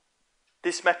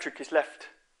this metric is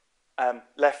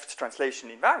left translation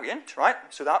invariant, right?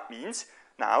 So that means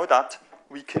now that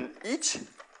we can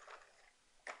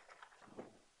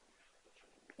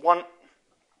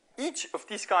each of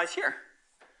these guys here,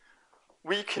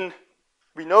 we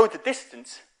know the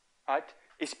distance, right,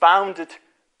 is bounded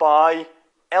by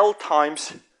L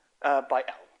times by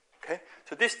L. Okay,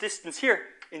 so this distance here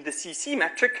in the CC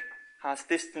metric has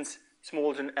distance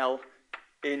smaller than L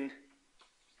in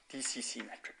DCC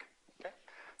metric. Okay,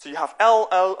 so you have L,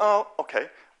 okay,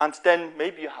 and then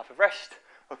maybe you have a rest.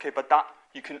 Okay, but that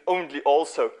you can only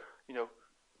also,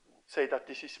 say that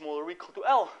this is smaller or equal to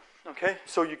L. Okay,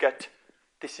 so you get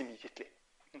this immediately.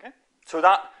 Okay, so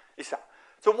that is that.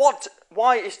 So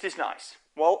why is this nice?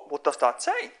 Well, what does that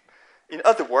say? In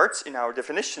other words, in our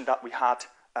definition that we had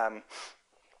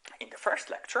in the first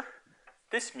lecture,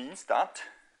 this means that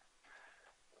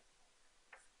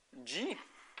G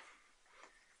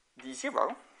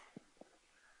D0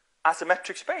 as a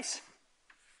metric space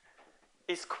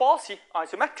is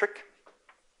quasi-isometric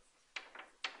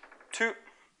to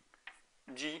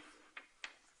G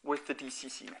with the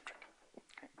DCC metric.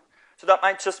 Okay. So that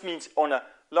might just means on a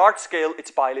large scale,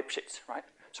 it's bi-Lipschitz, right?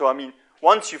 So I mean,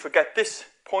 once you forget this,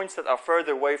 points that are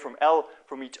further away from L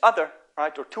from each other,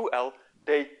 right, or to L,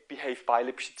 they behave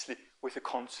bi-Lipschitzly with a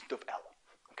constant of L.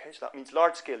 Okay, so that means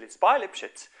large scale, it's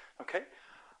bi-Lipschitz. Okay,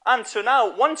 And so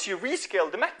now, once you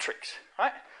rescale the metrics,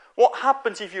 right? What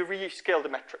happens if you rescale the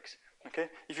metrics? Okay,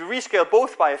 if you rescale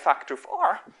both by a factor of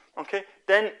r, okay,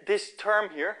 then this term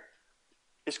here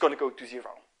is going to go to 0.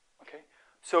 Okay,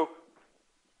 so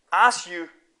as you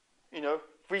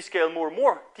rescale more and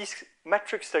more, these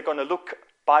metrics, they're going to look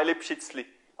bi-Lipschitzly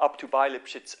up to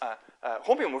bi-Lipschitz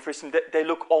homeomorphism. They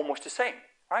look almost the same,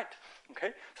 right?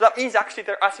 Okay, so that means actually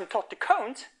their asymptotic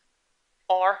cones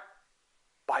are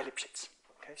bi-Lipschitz.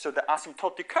 Okay, so the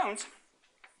asymptotic cones,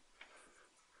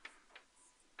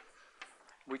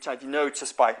 which I denote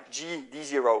just by G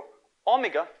d0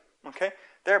 omega, okay,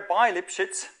 they're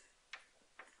bi-Lipschitz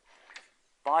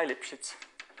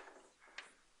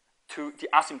to the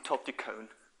asymptotic cone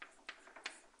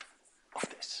of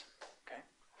this. Okay.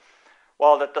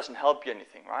 Well, that doesn't help you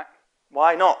anything, right?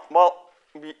 Why not? Well,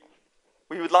 we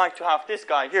would like to have this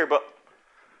guy here, but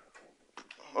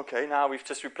okay, now we've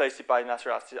just replaced it by an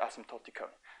asymptotic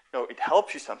cone. No, it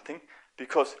helps you something,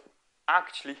 because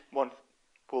actually one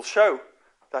will show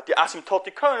that the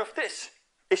asymptotic cone of this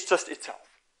is just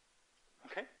itself.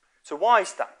 Okay? So why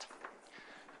is that?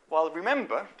 Well,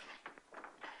 remember,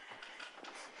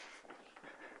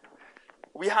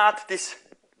 we had this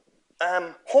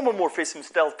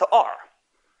homomorphisms delta r,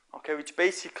 okay, which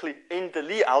basically in the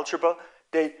Lie algebra,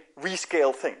 they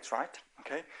rescale things, right?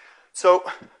 Okay? So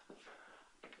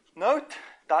note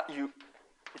that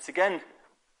it's again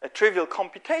a trivial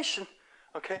computation,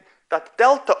 okay, that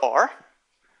delta r,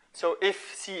 so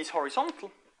if C is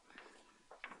horizontal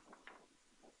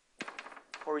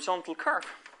curve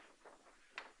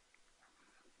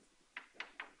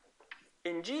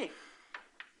in G,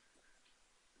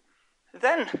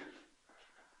 then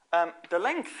the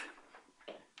length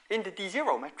in the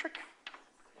D0 metric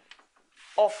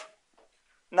of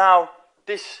now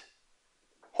this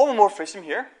homomorphism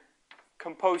here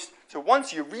composed, so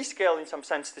once you rescale in some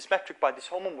sense this metric by this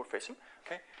homomorphism,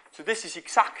 okay, so this is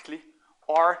exactly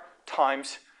r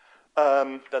times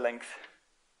the length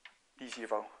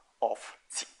d0 of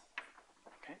C.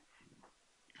 Okay.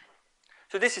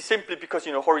 So this is simply because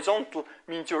horizontal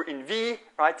means you're in V,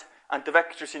 right? And the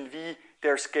vectors in V,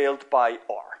 they're scaled by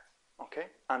r. Okay,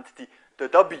 and the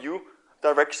W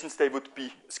directions, they would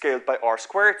be scaled by r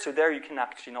squared. So there you can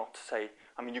actually not say,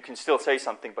 I mean, you can still say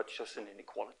something, but it's just an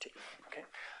inequality. Okay,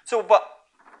 so but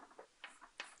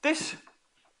this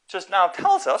just now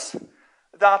tells us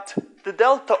that the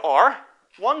delta r,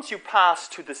 once you pass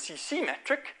to the CC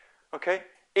metric, okay,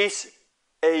 is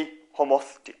a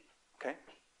homothethy. Okay,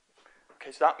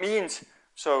 okay, so that means,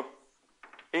 so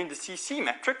in the CC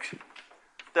metric,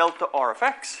 delta r of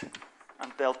x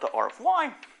and delta r of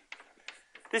y,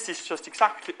 this is just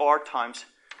exactly r times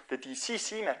the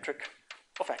DCC metric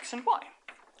of x and y.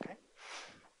 Okay,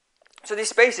 so this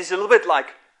space is a little bit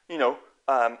like,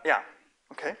 yeah,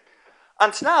 okay,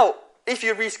 and now if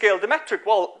you rescale the metric,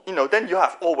 well, then you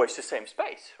have always the same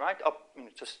space, right?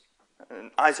 Just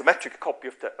an isometric copy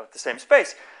of the same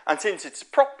space. And since it's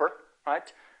proper,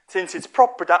 right? Since it's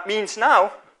proper, that means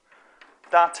now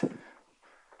that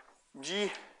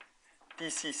G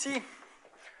DCC,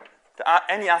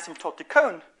 any asymptotic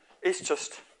cone, is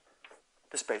just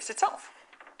the space itself.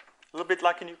 A little bit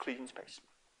like a Euclidean space.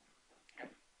 Okay.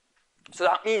 So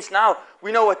that means now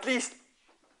we know at least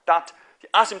that the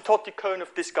asymptotic cone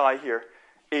of this guy here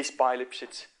is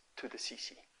bi-Lipschitz to the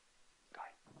CC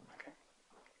guy. Okay.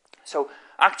 So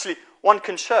actually, one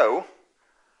can show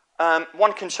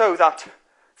that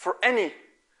for any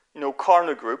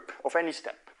Carnot group of any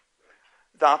step,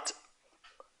 that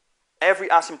every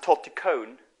asymptotic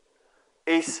cone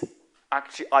is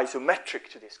actually isometric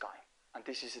to this guy, and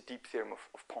this is a deep theorem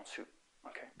of Ponceau.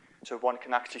 Okay. So one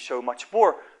can actually show much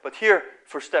more, but here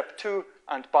for step 2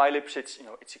 and bi-Lipschitz,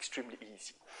 it's extremely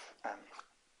easy.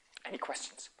 Any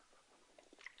questions?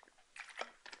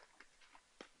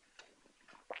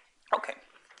 Okay,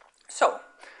 so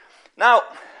now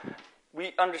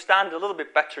we understand a little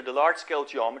bit better the large-scale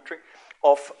geometry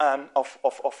of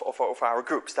our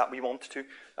groups that we want to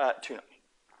know.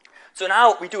 So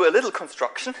now we do a little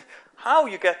construction. How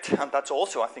you get, and that's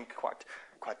also I think quite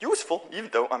useful, even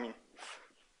though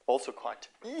also quite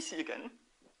easy again.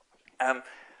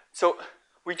 So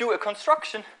we do a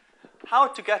construction, how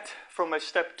to get from a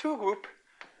step 2 group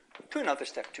to another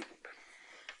step 2 group.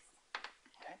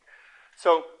 Okay.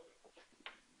 So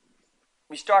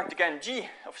we start again G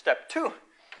of step 2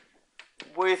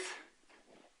 with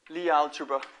Lie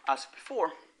algebra as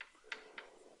before.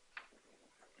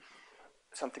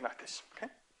 Something like this.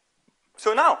 Okay.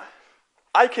 So now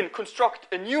I can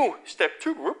construct a new step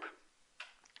 2 group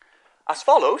as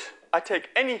follows. I take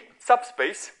any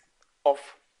subspace of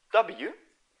W,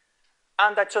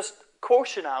 and I just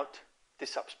quotient out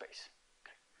this subspace.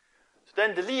 Okay. So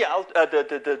then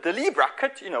the Lie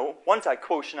bracket, once I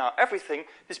quotient out everything,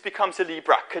 this becomes a Lie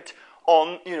bracket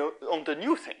on, on the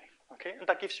new thing. Okay, and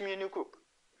that gives me a new group.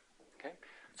 Okay.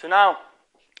 So now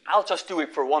I'll just do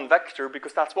it for one vector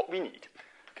because that's what we need.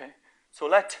 Okay. So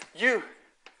let U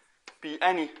be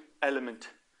any element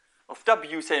of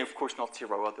W, say of course not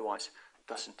 0, otherwise it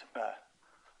doesn't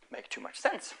make too much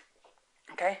sense.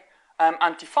 Okay,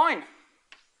 and define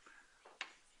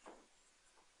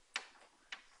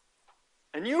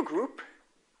a new group,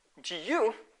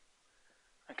 GU,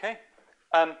 okay,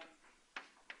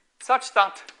 such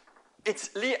that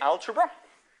it's Lie algebra.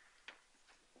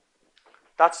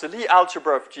 That's the Lie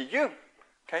algebra of GU.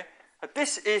 Okay, but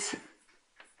this is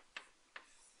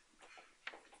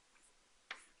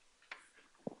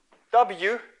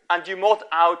W, and you mod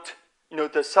out,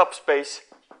 the subspace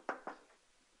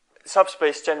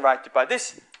generated by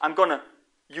this. I'm gonna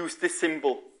use this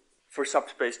symbol for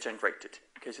subspace generated.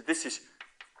 Okay, so this is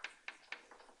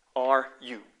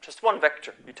RU, just one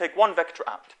vector. You take one vector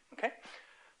out. Okay,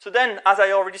 so then, as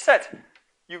I already said,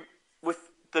 you with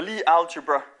the Lie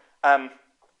algebra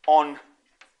on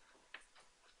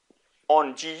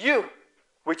GU,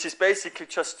 which is basically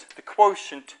just the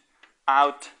quotient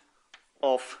out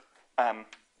of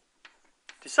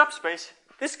the subspace,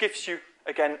 this gives you,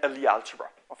 again, a Lie algebra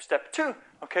of step 2,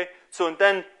 okay? So, and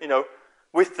then,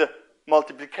 with the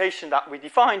multiplication that we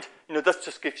defined, that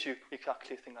just gives you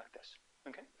exactly a thing like this,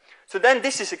 okay? So then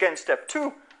this is, again, step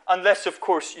 2, unless, of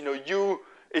course, W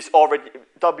is already,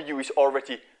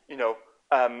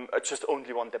 just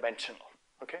only one-dimensional,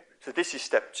 okay? So this is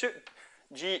step 2.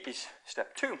 G is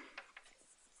step 2.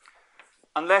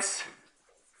 Unless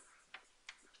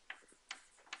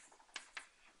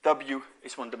W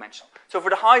is one-dimensional. So for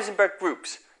the Heisenberg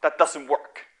groups, that doesn't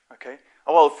work. Okay.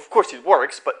 Well, of course it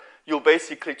works, but you'll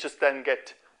basically just then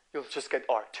get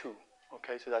R2.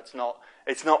 Okay. So that's not.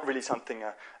 It's not really something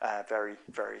very,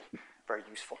 very, very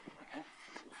useful. Okay.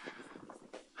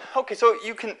 Okay. So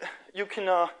you can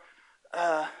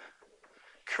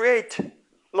create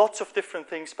lots of different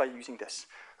things by using this.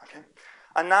 Okay.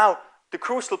 And now the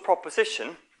crucial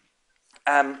proposition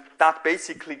that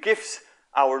basically gives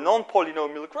our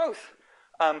non-polynomial growth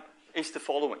is the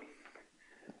following.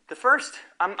 The first,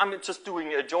 I'm just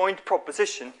doing a joint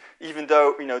proposition, even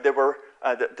though there were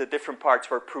the different parts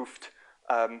were proved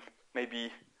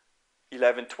maybe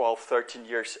 11, 12, 13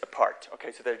 years apart.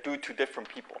 Okay, so they're due to different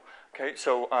people. Okay,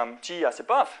 so G as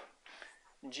above,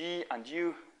 G and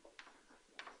U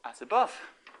as above.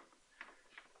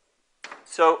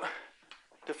 So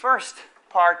the first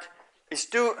part is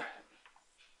due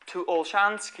to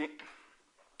Olshansky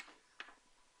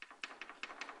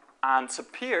and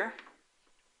Sapir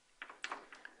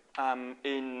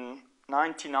in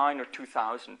 99 or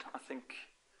 2000, I think.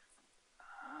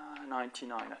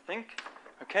 99, I think.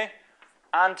 Okay,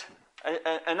 and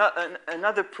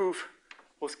another proof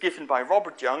was given by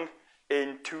Robert Young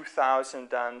in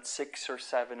 2006 or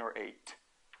 7 or 8.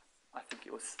 I think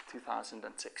it was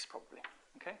 2006 probably.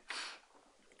 Okay,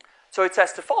 so it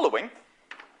says the following: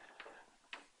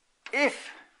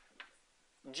 if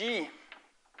G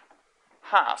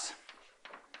has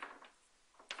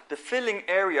the filling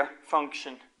area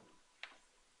function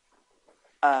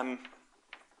at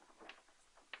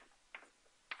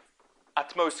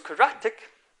most quadratic,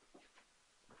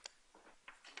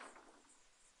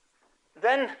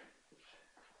 then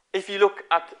if you look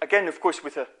at, again, of course,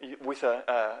 with a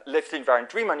left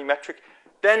invariant Riemann metric,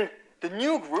 then the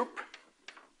new group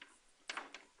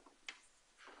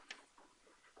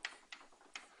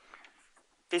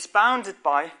is bounded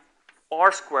by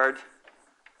R squared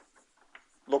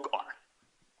log R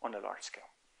on a large scale.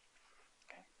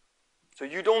 Okay? So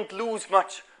you don't lose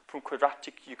much from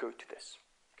quadratic, you go to this.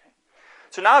 Okay?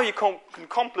 So now you can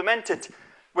complement it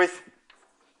with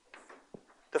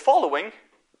the following,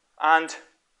 and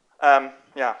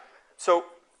so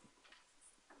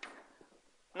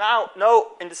now,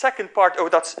 in the second part,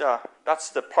 that's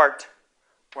the part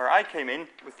where I came in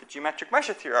with the geometric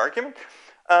measure theory argument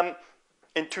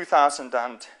in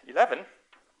 2011.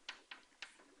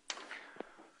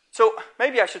 So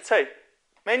maybe I should say,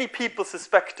 many people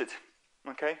suspected,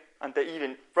 okay, and they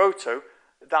even wrote so,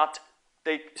 that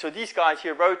so these guys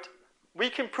here wrote, we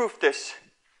can prove this,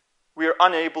 we are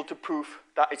unable to prove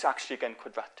that it's actually again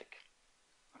quadratic.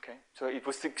 Okay, so it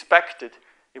was expected,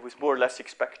 it was more or less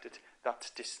expected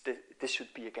that this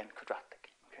should be again quadratic.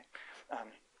 Okay,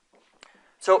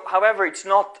 so however, it's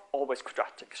not always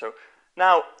quadratic. So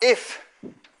now if,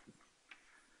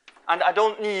 and I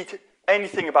don't need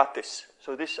anything about this.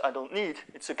 So this I don't need.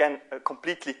 It's again a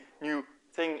completely new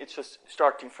thing, it's just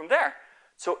starting from there.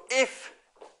 So if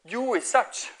U is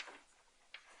such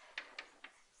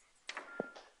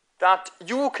that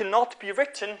U cannot be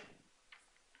written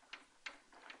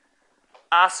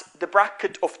as the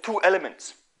bracket of two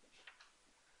elements,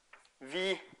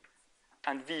 V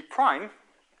and V prime,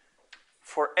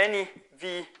 for any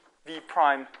V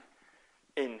prime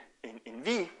in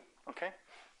V, okay?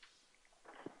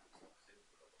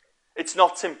 It's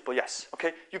not simple, yes,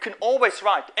 okay? You can always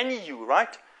write any U,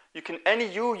 right? Any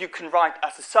U you can write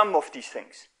as a sum of these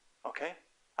things, okay?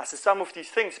 As a sum of these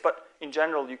things, but in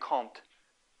general you can't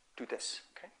do this,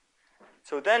 okay?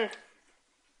 So then,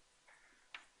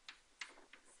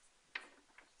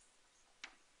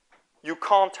 you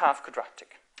can't have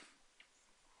quadratic.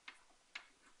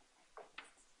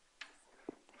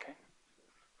 Okay?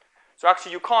 So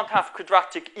actually you can't have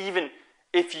quadratic even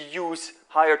if you use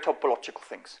higher topological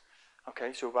things.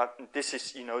 Okay, so this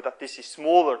is, you know, that this is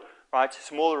smaller, right?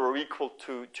 Smaller or equal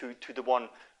to the one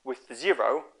with the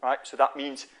 0, right? So that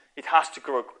means it has to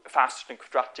grow faster than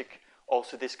quadratic,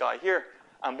 also this guy here.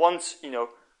 And once, you know,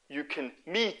 you can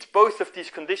meet both of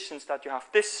these conditions, that you have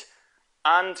this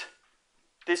and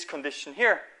this condition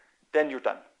here, then you're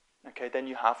done. Okay, then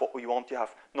you have what you want, you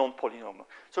have non-polynomial.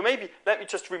 So maybe let me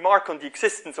just remark on the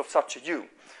existence of such a U.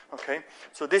 Okay,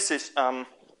 so this is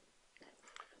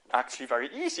actually very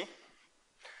easy.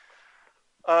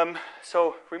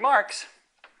 So remarks.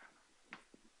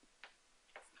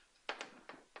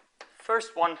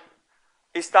 First one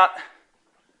is that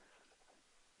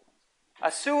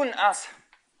as soon as,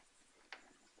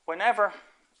 whenever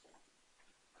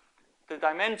the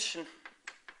dimension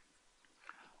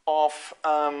of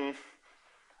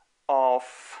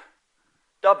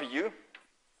W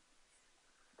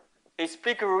is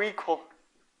bigger or equal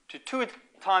to 2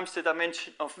 times the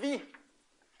dimension of V,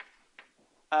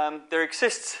 there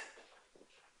exists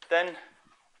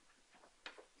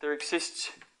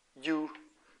U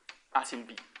as in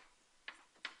B.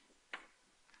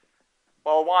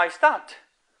 Well, why is that?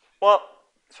 Well,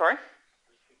 sorry?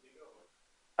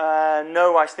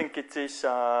 No, I think it is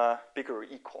bigger or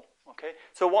equal. Okay,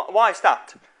 so why is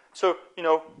that? So, you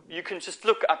know, you can just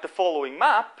look at the following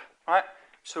map, right?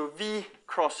 So V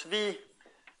cross V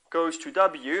goes to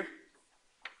W,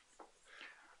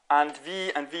 and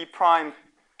V prime,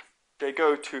 they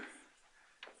go to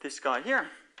this guy here.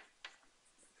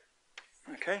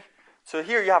 Okay, so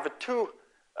here you have a two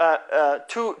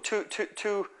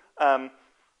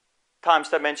times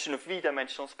dimension of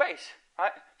V-dimensional space,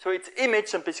 right? So its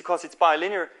image, and because it's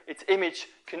bilinear, its image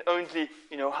can only,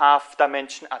 you know, have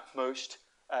dimension at most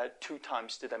 2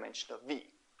 times the dimension of V,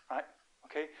 right?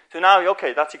 Okay, so now,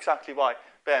 okay, that's exactly why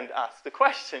Ben asked the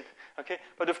question, okay?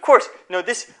 But of course, you know,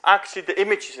 this actually, the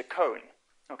image is a cone,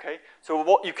 okay? So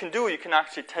what you can do, you can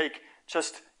actually take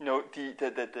just, you know,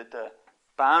 the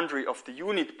boundary of the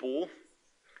unit ball,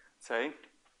 say,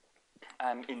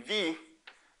 in V,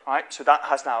 right? So that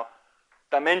has now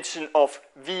dimension of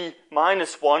V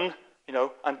minus 1, you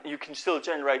know, and you can still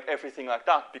generate everything like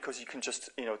that because you can just,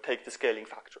 you know, take the scaling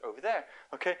factor over there,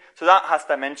 okay? So that has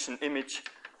dimension, image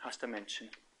has dimension,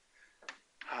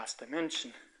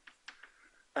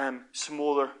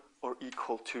 smaller or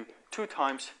equal to 2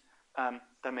 times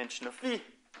dimension of V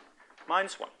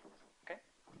minus 1, okay?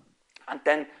 And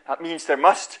then that means there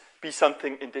must be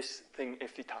something in this thing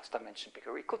if it has dimension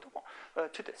bigger or equal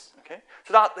to this, okay?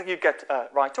 So that you get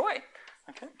right away,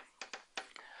 okay?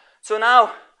 So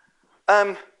now,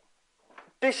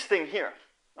 this thing here,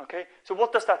 okay? So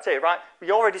what does that say, right?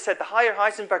 We already said the higher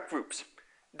Heisenberg groups,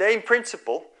 they in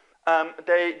principle,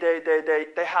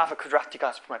 they have a quadratic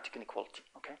isoperimetric inequality,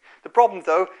 okay? The problem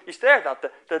though is there that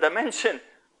the dimension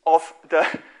of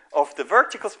the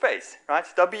vertical space, right,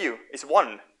 W, is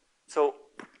 1. So,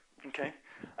 okay.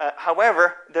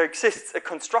 However, there exists a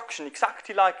construction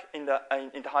exactly like in the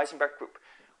Heisenberg group,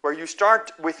 where you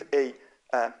start with a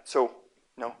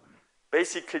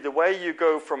basically the way you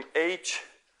go from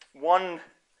H1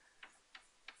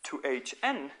 to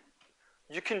Hn,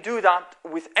 you can do that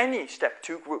with any step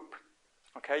 2 group.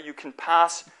 Okay, you can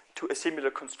pass to a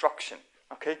similar construction.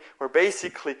 Okay, where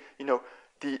basically, you know,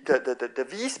 the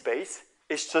V space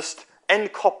is just n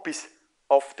copies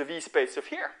of the V space of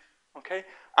here. Okay,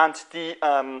 and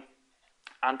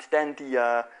then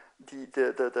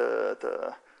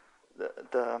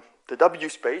the W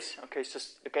space. Okay, it's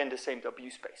just again the same W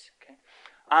space. Okay,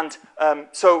 and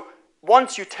so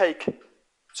once you take,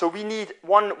 so we need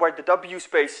one where the W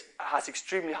space has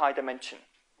extremely high dimension.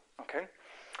 Okay,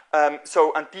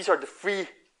 and these are the free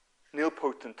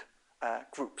nilpotent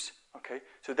groups. Okay,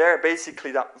 so there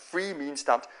basically that free means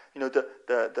that, you know, the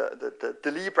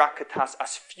Lie bracket has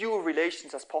as few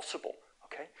relations as possible.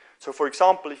 Okay? So for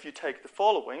example, if you take the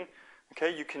following,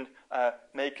 okay, you can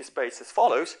make a space as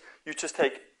follows. You just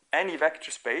take any vector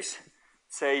space,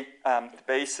 say the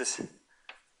basis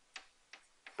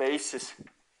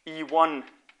E1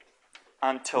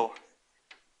 until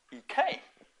EK.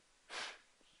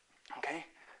 Okay,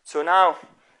 so now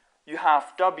you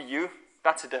have W,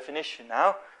 that's a definition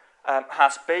now,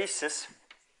 has basis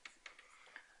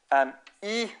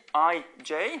Eij,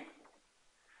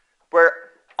 where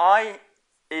I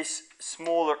is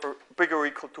smaller or bigger or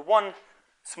equal to 1,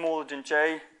 smaller than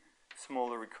j,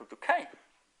 smaller or equal to k.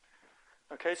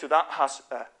 Okay, so that has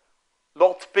a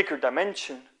lot bigger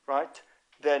dimension, right,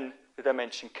 than the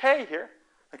dimension k here.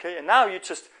 Okay, and now you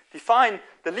just define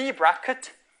the Lie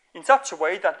bracket in such a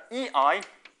way that Ei,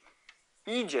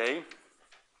 Ej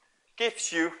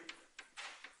gives you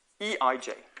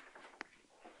Eij.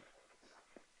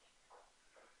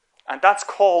 And that's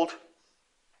called,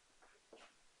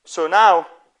 so now,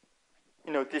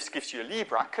 you know, this gives you a Lie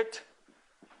bracket.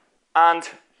 And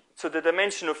so the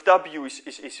dimension of W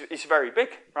is very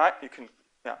big, right? You can,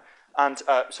 yeah. And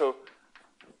so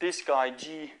this guy,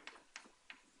 G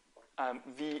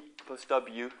V plus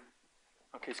W,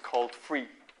 okay, is called free.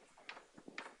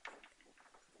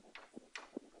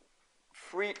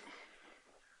 Free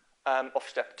of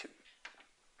step 2.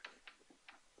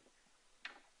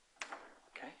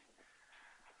 Okay.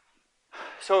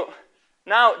 So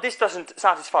now this doesn't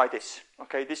satisfy this.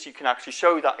 Okay, this you can actually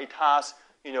show that it has,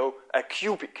 you know, a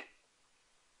cubic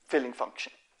filling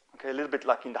function. Okay, a little bit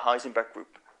like in the Heisenberg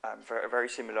group. A very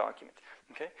similar argument.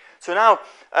 Okay, so now,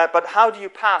 but how do you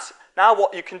pass? Now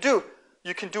what you can do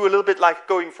a little bit like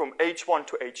going from H1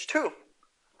 to H2.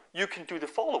 You can do the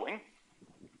following.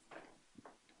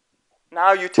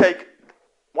 Now you take,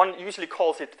 one usually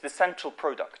calls it the central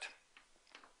product.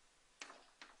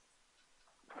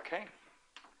 Okay,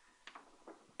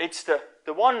 it's the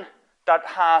one that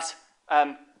has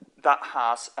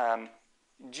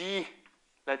G,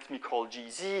 let me call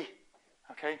GZ.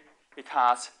 Okay, it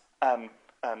has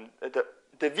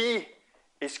the V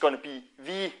is going to be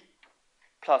V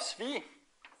plus V,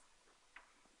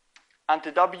 and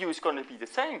the W is going to be the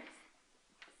same.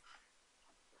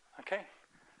 Okay,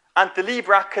 and the Lie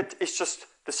bracket is just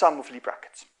the sum of Lie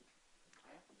brackets.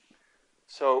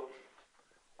 So,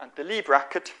 and the Lie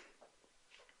bracket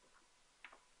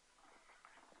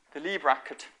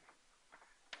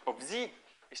of Z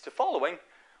is the following.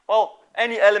 Well,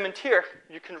 any element here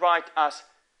you can write as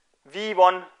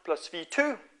V1 plus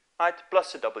V2, right,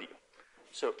 plus a W.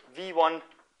 So V1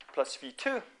 plus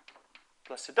V2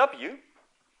 plus a W,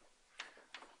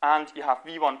 and you have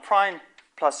V1 prime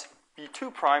plus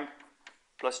V2 prime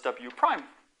plus W prime.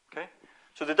 Okay,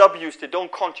 so the W's, they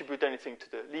don't contribute anything to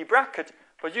the Lie bracket,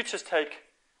 but you just take,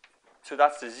 so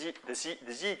that's the Z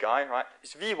guy, right?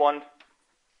 It's V1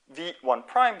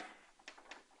 prime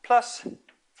plus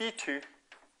V2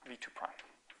 prime.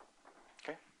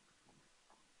 Okay,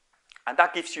 and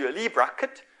that gives you a Lie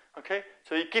bracket. Okay,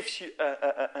 so it gives you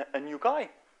a new guy.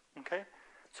 Okay,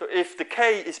 so if the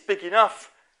K is big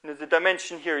enough, you know, the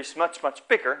dimension here is much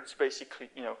bigger. It's basically,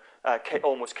 you know, K,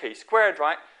 almost K squared,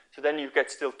 right? So then you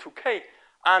get still 2K,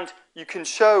 and you can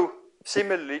show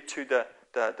similarly to the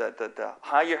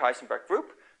higher Heisenberg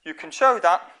group. You can show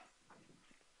that.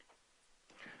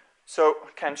 So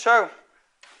can show.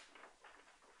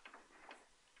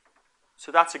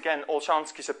 So that's again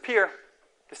Olshansky's appear,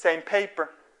 the same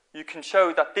paper. You can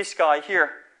show that this guy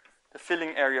here, the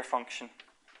filling area function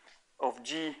of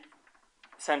G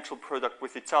central product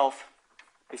with itself,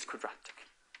 is quadratic.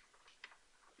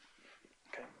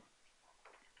 Okay.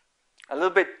 A little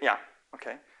bit, yeah,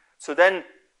 okay. So then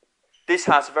this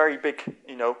has very big,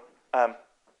 you know,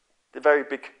 the very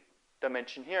big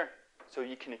dimension here, so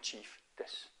you can achieve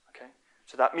this, okay?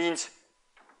 So that means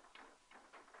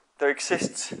there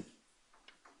exists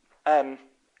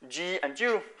G and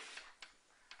U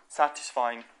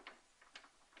satisfying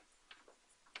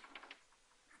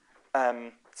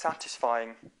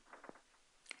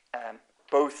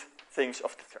both things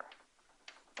of the theorem,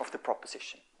 of the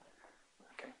proposition.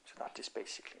 Okay, so that is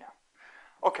basically, yeah.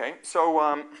 Okay,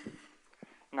 so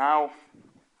now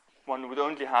one would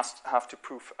only have to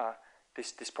prove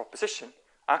this proposition.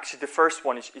 Actually, the first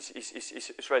one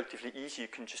is relatively easy. You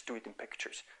can just do it in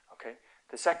pictures. Okay.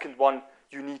 The second one,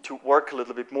 you need to work a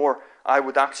little bit more. I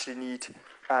would actually need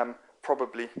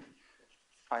probably.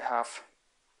 I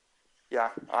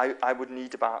would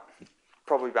need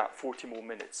probably about 40 more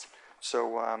minutes.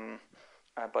 So,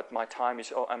 but my time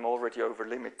is. I'm already over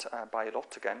limit by a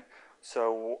lot again.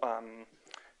 So.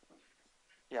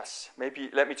 Yes, maybe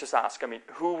let me just ask. I mean,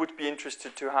 who would be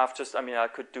interested to have just? I mean, I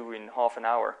could do in half an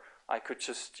hour. I could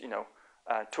just, you know,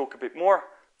 talk a bit more.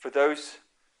 For those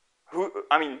who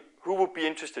would be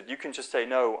interested, you can just say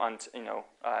no, and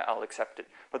I'll accept it.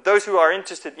 But those who are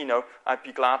interested, I'd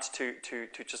be glad to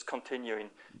just continue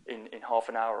in half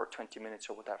an hour or 20 minutes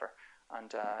or whatever.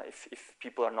 And if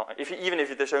people are not, even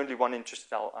if there's only one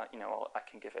interested, I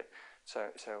can give it.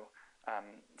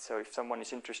 So if someone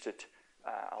is interested,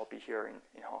 I'll be here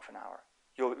in half an hour.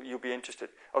 You'll be interested.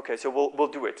 Okay, so we'll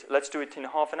do it. Let's do it in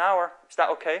half an hour. Is that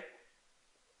okay?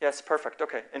 Yes, perfect.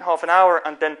 Okay, in half an hour,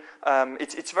 and then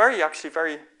it's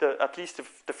at least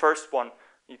the first one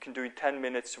you can do in 10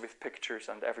 minutes with pictures,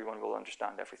 and everyone will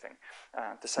understand everything.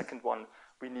 The second one,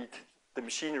 we need the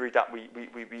machinery that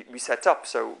we set up,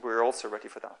 so we're also ready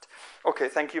for that. Okay,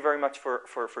 thank you very much for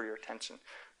your attention.